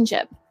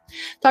relationship.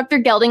 Dr.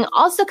 Gelding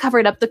also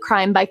covered up the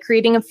crime by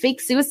creating a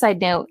fake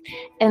suicide note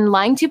and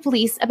lying to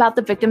police about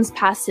the victim's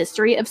past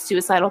history of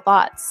suicidal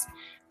thoughts.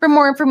 For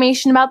more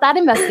information about that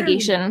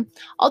investigation,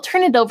 I'll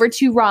turn it over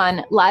to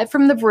Ron, live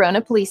from the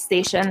Verona police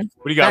station.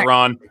 What do you got,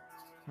 Ron?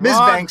 Ms.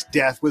 Banks'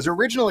 death was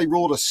originally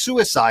ruled a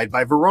suicide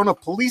by Verona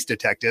police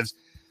detectives,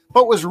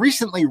 but was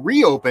recently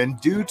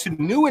reopened due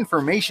to new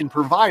information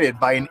provided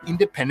by an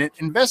independent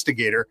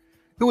investigator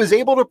who was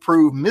able to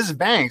prove Ms.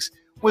 Banks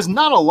was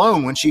not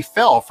alone when she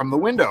fell from the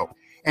window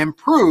and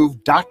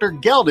proved Dr.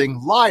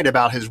 Gelding lied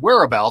about his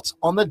whereabouts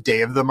on the day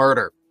of the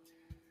murder.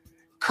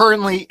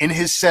 Currently in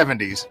his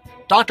 70s,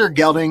 Dr.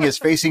 Gelding is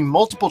facing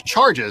multiple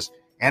charges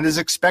and is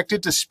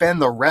expected to spend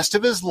the rest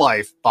of his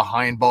life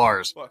behind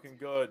bars. Fucking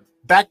good.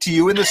 Back to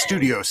you in the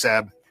studio,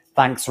 Seb.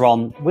 Thanks,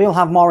 Ron. We'll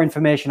have more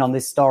information on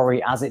this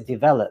story as it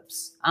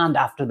develops. And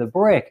after the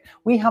break,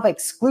 we have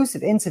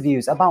exclusive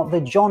interviews about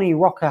the Johnny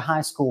Rocker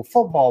High School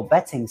football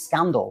betting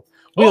scandal.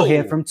 We'll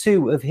hear from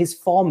 2 of his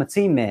former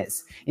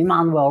teammates,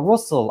 Emmanuel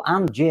Russell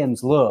and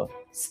James Lowe.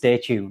 Stay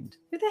tuned.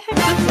 Who the heck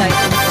does that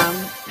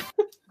come from?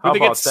 Where'd they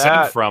get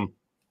sent from?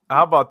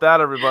 How about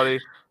that, everybody?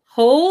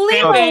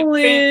 Holy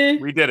moly.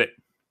 We did it.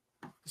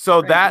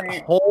 So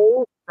that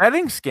whole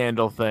betting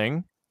scandal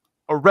thing,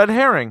 a red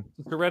herring.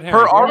 It's a red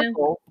herring.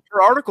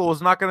 Her article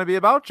was not going to be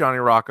about Johnny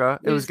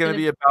Rocca. It was going to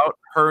be about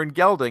her and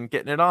Gelding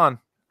getting it on.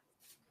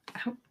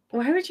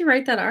 Why would you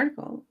write that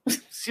article?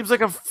 Seems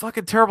like a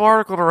fucking terrible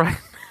article to write.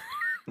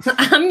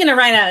 I'm going to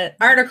write an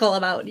article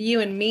about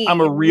you and me.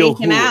 I'm a real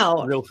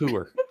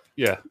hooer.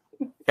 Yeah.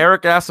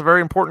 Eric asked a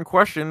very important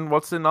question.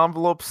 What's in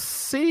envelope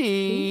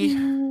C?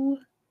 Ooh.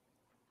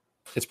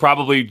 It's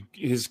probably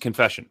his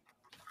confession.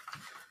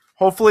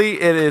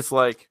 Hopefully it is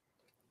like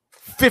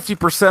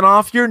 50%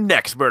 off your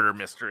next murder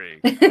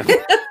mystery.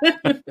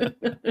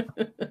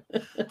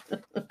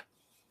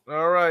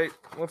 All right.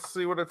 Let's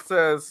see what it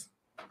says.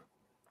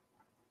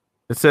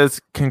 It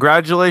says,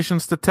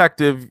 congratulations,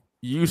 detective.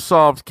 You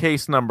solved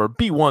case number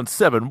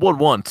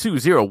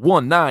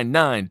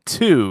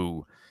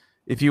B1711201992.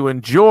 If you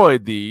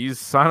enjoyed these,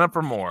 sign up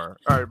for more.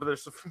 All right, but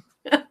there's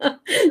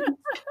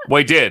Well,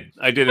 I did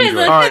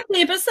enjoy it.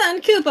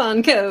 50%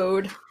 coupon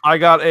code. I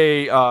got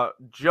a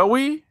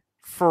Joey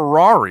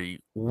Ferrari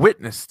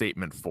witness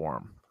statement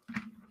form.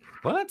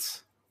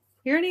 What?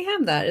 You already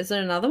have that. Is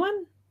there another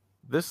one?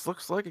 This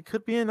looks like it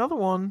could be another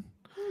one.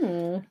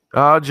 Hmm.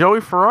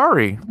 Joey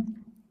Ferrari.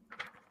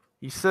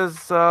 He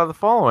says the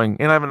following,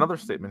 and I have another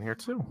statement here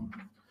too.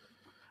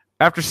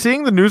 After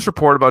seeing the news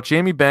report about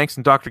Jamie Banks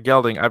and Dr.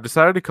 Gelding, I've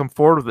decided to come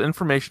forward with the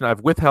information I've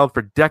withheld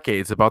for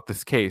decades about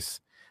this case.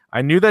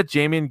 I knew that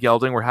Jamie and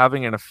Gelding were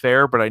having an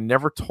affair, but I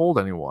never told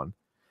anyone.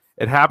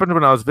 It happened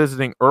when I was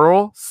visiting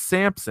Earl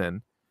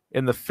Sampson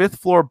in the 5th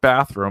floor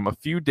bathroom a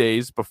few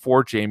days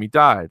before Jamie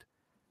died.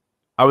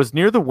 I was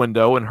near the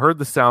window and heard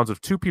the sounds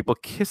of 2 people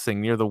kissing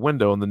near the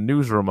window in the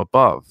newsroom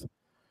above.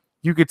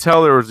 You could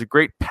tell there was a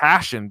great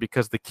passion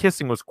because the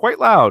kissing was quite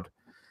loud.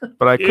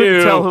 But I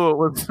couldn't tell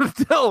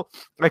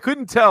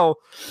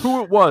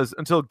who it was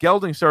until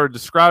Gelding started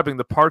describing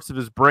the parts of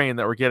his brain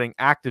that were getting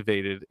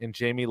activated, and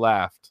Jamie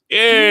laughed. Ew.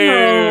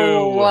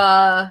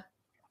 No.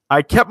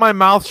 I kept my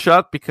mouth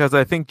shut because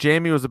I think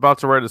Jamie was about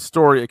to write a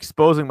story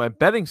exposing my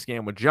betting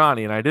scam with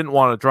Johnny, and I didn't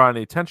want to draw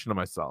any attention to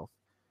myself.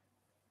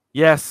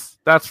 Yes,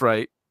 that's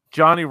right.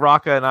 Johnny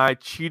Rocca and I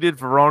cheated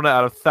Verona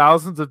out of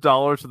thousands of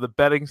dollars with the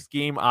betting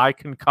scheme I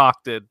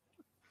concocted.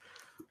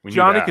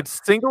 Johnny could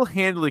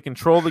single-handedly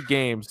control the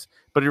games,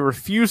 but he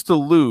refused to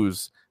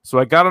lose, so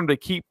I got him to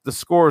keep the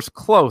scores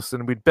close,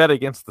 and we'd bet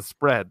against the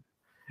spread.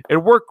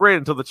 It worked great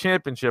until the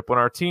championship, when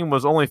our team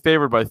was only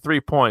favored by 3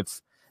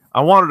 points.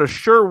 I wanted a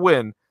sure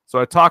win, so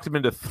I talked him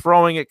into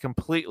throwing it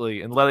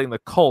completely and letting the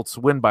Colts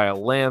win by a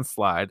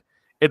landslide.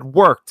 It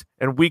worked,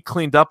 and we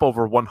cleaned up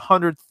over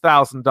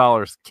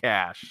 $100,000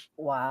 cash.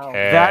 Wow.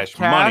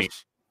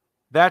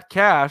 That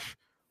cash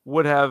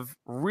would have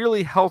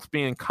really helped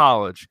me in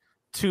college.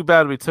 Too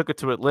bad we took it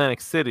to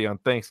Atlantic City on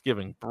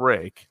Thanksgiving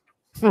break.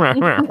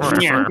 I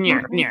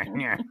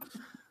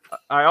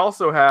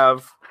also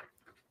have,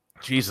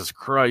 Jesus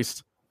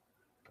Christ,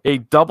 a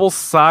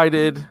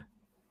double-sided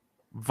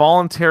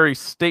voluntary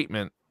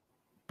statement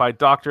by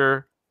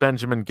Dr.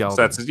 Benjamin Gelding.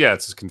 So it's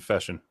his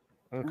confession.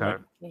 Okay.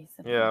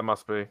 Yeah, it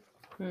must be.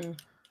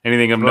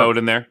 Anything of note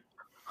in there?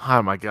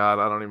 Oh my God,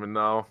 I don't even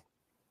know.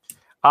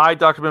 I,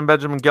 Dr.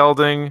 Benjamin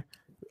Gelding,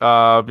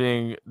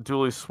 being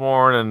duly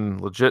sworn and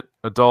legit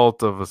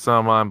adult of a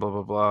sound mind, blah,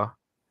 blah, blah.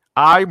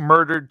 I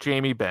murdered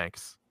Jamie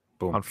Banks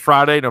on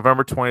Friday,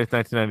 November 20th,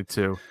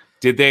 1992.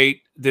 Did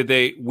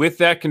they, with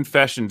that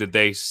confession, did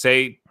they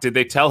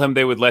tell him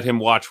they would let him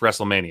watch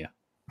WrestleMania?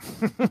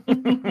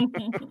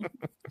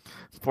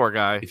 Poor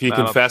guy. If he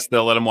confessed,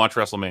 they'll let him watch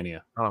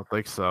WrestleMania. I don't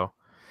think so.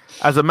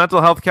 As a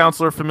mental health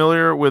counselor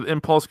familiar with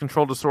impulse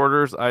control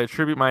disorders, I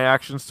attribute my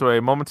actions to a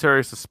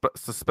momentary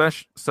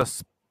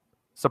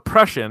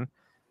suppression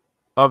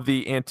of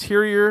the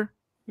anterior.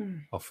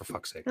 Oh, for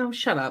fuck's sake! Oh,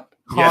 shut up!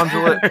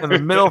 Consulate and the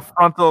middle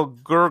frontal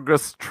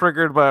gurgus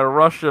triggered by a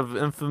rush of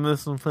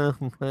infamous.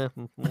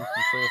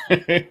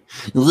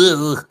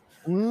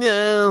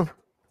 No.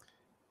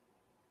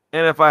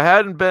 And if it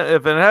hadn't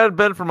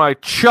been for my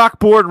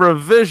chalkboard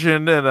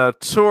revision and a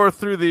tour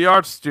through the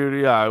art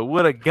studio, I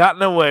would have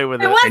gotten away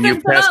with it. And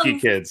you pesky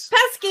kids,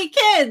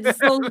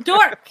 those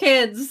dork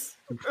kids,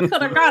 could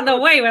have gotten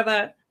away with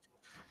it.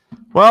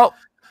 Well,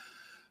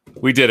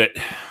 we did it.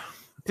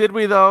 Did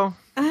we though?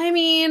 I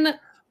mean,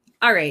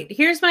 all right.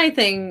 Here's my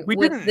thing. We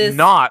didn't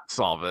not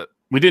solve it.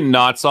 We did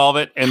not solve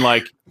it, and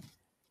like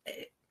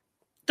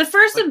the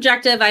first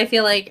objective, I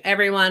feel like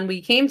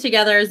we came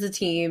together as a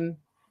team.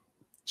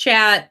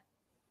 Chat,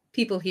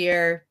 people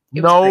here.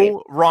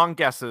 No wrong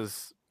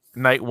guesses.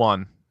 Night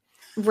 1.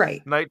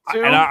 Right. Night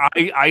 2. And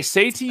I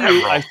say to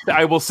you,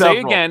 I will say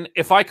again,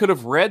 if I could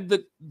have read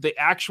the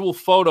actual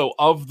photo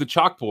of the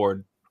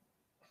chalkboard,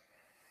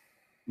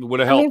 it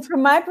would have helped. I mean,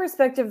 from my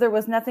perspective, there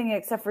was nothing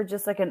except for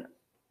just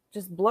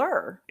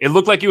blur. It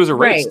looked like it was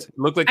erased. Right. It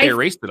looked like they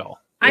erased it all.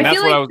 And I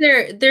feel like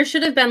there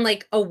should have been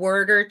like a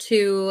word or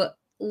two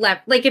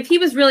left. Like if he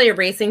was really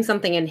erasing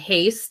something in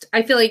haste,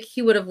 I feel like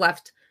he would have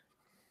left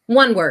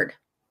one word.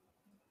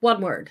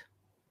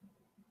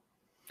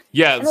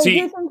 Yeah, and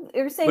see,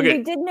 you're saying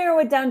we did narrow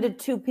it down to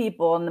 2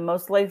 people, and the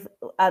most likely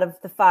out of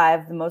the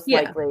 5, the most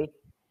likely.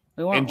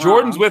 And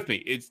Jordan's with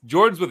me.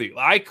 Jordan's with you.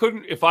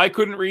 If I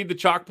couldn't read the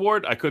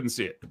chalkboard, I couldn't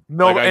see it.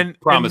 No, and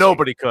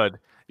nobody could.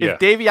 If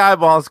Davey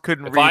Eyeballs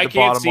couldn't read the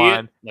bottom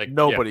line,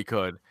 nobody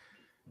could.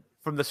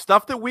 From the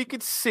stuff that we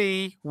could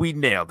see, we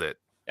nailed it.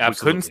 Absolutely.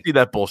 We couldn't see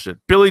that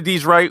bullshit. Billy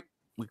D's right.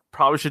 We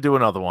probably should do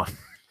another one.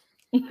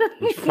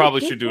 We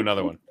probably should do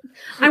another one.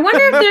 I wonder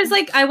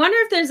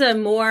if there's a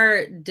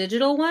more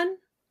digital one.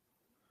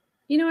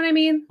 You know what I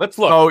mean? Let's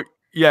look. Oh,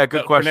 yeah,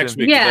 good question. Next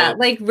week. Yeah,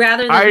 like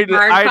rather than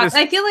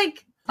I feel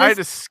like I had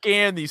to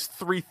scan these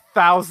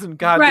 3,000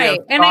 goddamn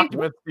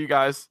documents for you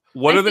guys.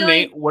 What are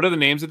the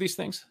names of these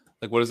things?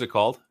 Like, what is it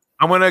called?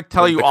 I'm going to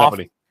tell you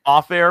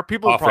off air.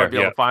 People will probably be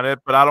able to find it,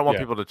 but I don't want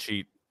people to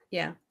cheat.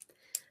 Yeah.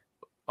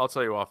 I'll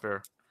tell you off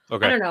air.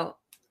 Okay. I don't know.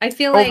 I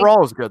feel like overall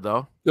it was good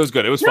though. It was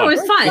good. It was fun. It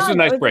was fun. This was a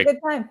nice break. A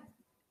good time.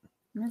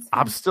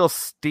 I'm still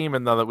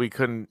steaming though that we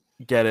couldn't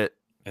get it.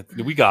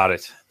 We got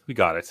it.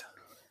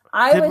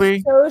 I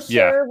was so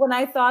sure when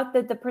I thought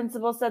that the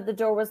principal said the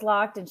door was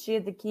locked and she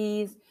had the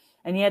keys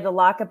and you had to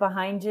lock it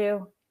behind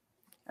you.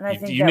 And I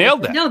think you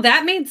nailed that. No,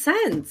 that made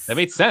sense.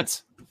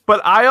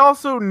 But I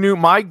also knew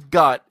my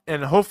gut,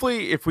 and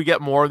hopefully if we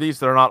get more of these,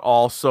 they're not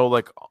all so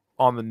like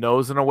on the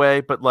nose in a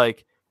way, but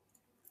like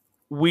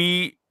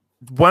we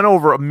went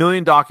over 1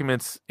 million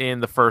documents in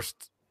the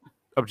first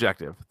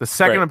objective. The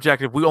second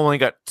objective, we only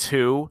got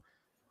 2,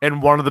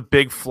 and one of the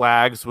big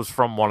flags was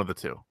from one of the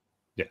 2.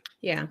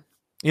 Yeah.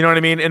 You know what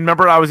I mean? And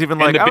remember, I was even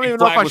like, I don't even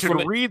know if I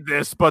should read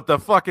this, but the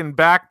fucking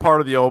back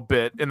part of the old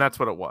bit, and that's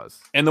what it was.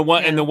 And the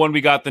one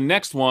we got, the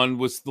next one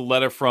was the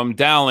letter from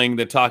Dowling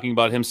that talking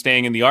about him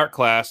staying in the art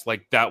class.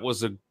 Like that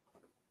was a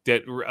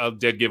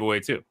dead giveaway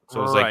too. So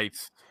it was like,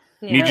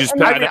 You just,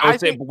 I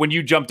say when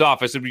you jumped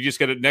off, I said we just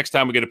got to next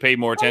time we got to pay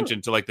more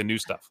attention to like the new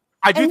stuff.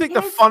 I do think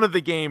the fun of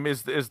the game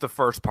is the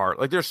first part.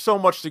 Like, there's so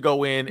much to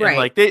go in, and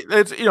like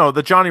it's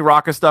the Johnny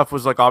Rocca stuff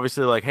was like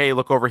obviously like, hey,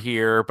 look over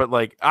here, but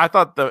like I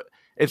thought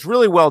it's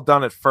really well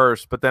done at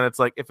first, but then it's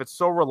like if it's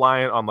so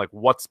reliant on like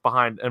what's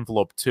behind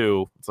envelope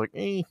 2, it's like,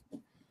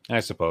 I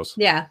suppose.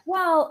 Yeah.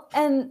 Well,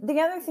 and the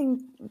other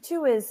thing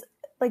too is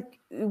like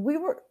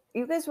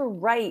you guys were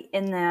right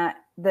in that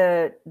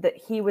that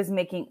he was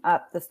making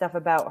up the stuff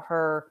about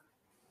her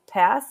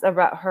past,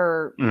 about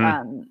her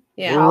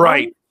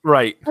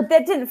right. But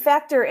that didn't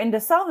factor into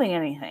solving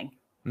anything.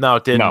 No,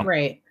 it didn't. No.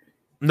 Right.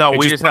 No,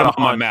 we just had it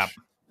on map.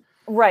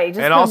 Right.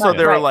 And also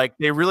they were like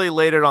they really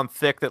laid it on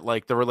thick that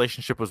like the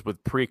relationship was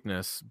with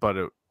Preakness, but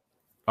it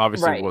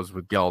obviously was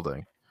with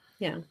Gelding.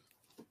 Yeah.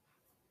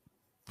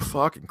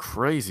 Fucking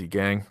crazy,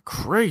 gang.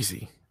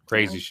 Crazy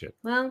shit.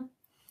 Well,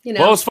 Well,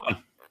 it was fun.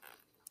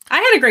 I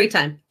had a great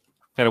time.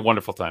 Had a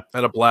wonderful time.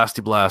 Had a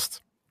blasty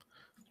blast.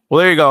 Well,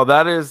 there you go.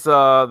 That is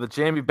the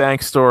Jamie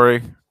Banks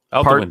story,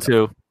 part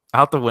 2.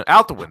 Out the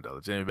window.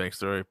 The Jamie Banks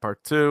story,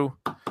 part 2.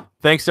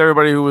 Thanks to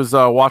everybody who was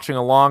watching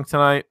along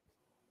tonight.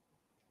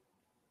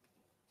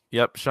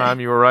 Yep, Shime,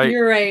 you were right.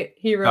 You're right.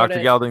 He wrote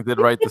Dr. Gelding did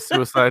write the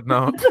suicide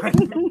note.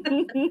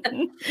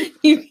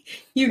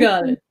 You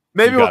got it.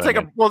 Maybe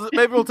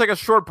we'll take a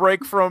short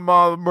break from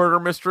murder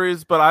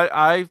mysteries, but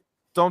I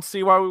don't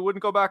see why we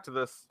wouldn't go back to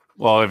this.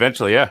 Well,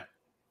 eventually, yeah.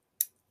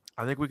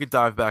 I think we could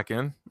dive back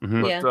in.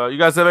 Mm-hmm. But, you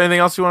guys have anything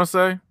else you want to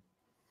say?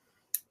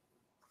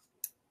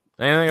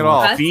 Anything at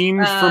all?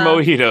 Fiends for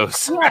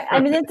mojitos. Yeah, I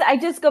mean, I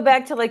just go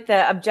back to like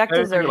the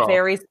objectives are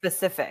very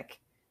specific.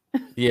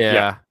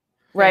 Yeah.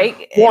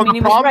 Right. Well, I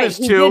mean, the problem is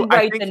he too. did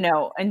write the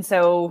note, and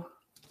so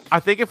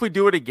I think if we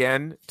do it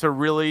again to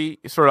really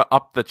sort of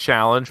up the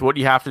challenge, what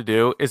you have to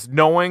do is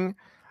knowing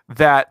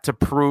that to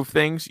prove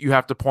things, you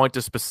have to point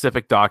to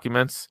specific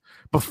documents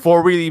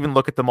before we even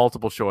look at the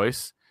multiple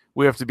choice.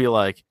 We have to be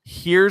like,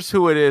 here's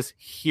who it is,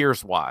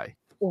 here's why.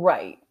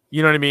 Right.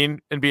 You know what I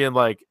mean? And being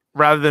like,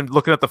 rather than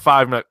looking at the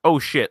 5 and like, oh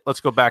shit, let's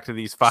go back to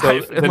these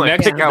 5 and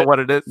like pick out what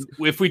it is.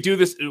 If we do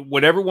this,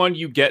 whatever one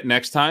you get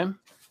next time,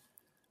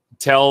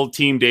 tell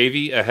Team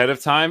Davey ahead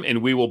of time,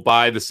 and we will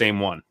buy the same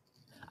one.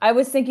 I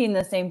was thinking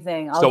the same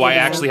thing. So I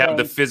actually have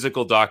the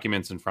physical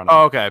documents in front of me.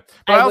 Oh, okay.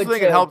 But I also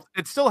think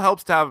it still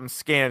helps to have them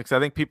scanned because I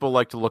think people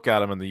like to look at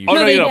them in the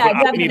YouTube.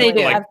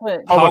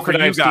 How could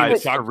you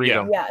guys to read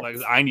them? Yes. Like,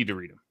 I need to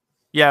read them.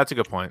 Yeah, that's a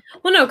good point.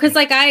 Well, no, because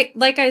like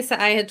I said,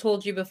 I had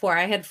told you before,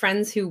 I had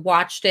friends who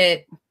watched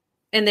it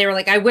and they were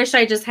like, I wish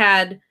I just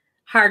had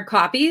hard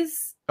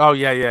copies. Oh,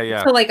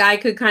 yeah. So like I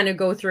could kind of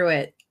go through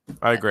it.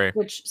 I agree.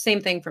 Which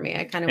same thing for me.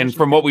 I kind of and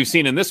from what we've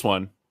seen in this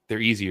one, they're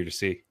easier to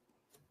see.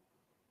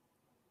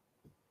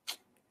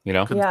 You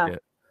know? Yeah.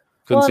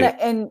 Couldn't see it.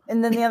 And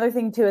then the other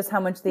thing too is how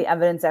much the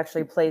evidence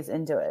actually plays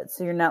into it.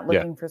 So you're not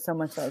looking for so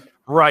much like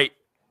right.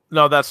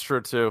 No, that's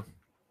true too.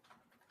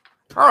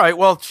 All right.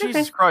 Well,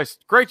 Jesus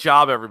Christ. Great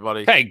job,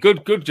 everybody. Hey,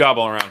 good job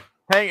all around.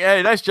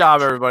 Hey, nice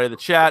job, everybody. The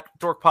chat,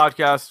 Dork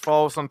Podcast,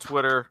 follow us on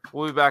Twitter.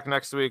 We'll be back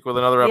next week with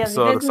another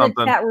episode of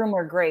something. The chat room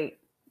were great.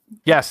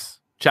 Yes.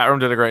 Chat room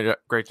did a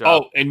great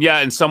job. Oh,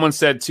 and someone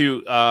said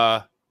too,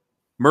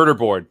 murder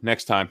board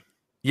next time.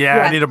 Yeah,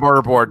 I need a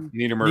murder board.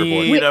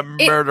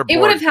 It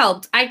would have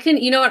helped. I can,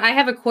 you know what? I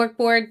have a cork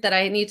board that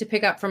I need to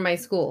pick up from my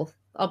school.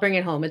 I'll bring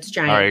it home. It's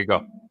giant. All right, you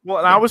go. Well,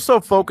 and I was so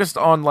focused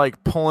on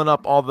like pulling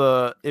up all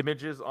the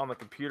images on the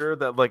computer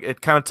that like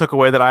it kind of took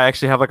away that I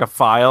actually have like a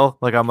file,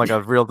 like I'm like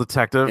a real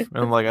detective,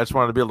 and like I just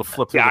wanted to be able to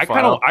flip through the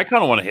file. I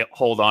kind of want to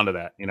hold on to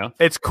that, you know?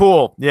 It's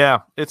cool. Yeah,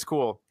 it's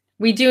cool.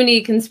 We do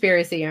need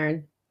conspiracy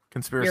yarn.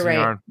 Conspiracy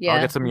yarn. Yeah.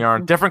 I'll get some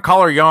yarn. Different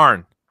color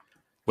yarn.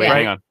 Wait,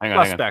 hang on.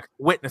 Suspect.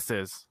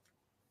 Witnesses.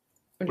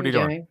 What are you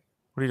doing?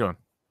 What are you doing?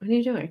 What are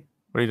you doing?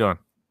 What are you doing?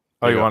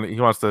 Oh, he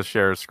wants to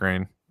share his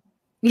screen.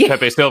 Yeah.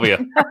 Pepe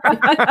Sylvia.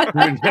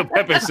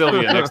 Pepe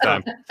Sylvia next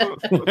time.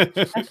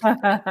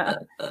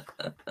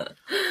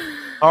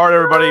 All right,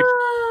 everybody.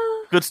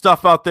 Good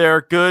stuff out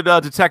there. Good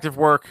detective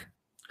work.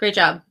 Great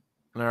job.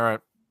 All right.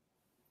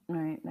 All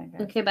right.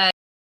 Okay, bye.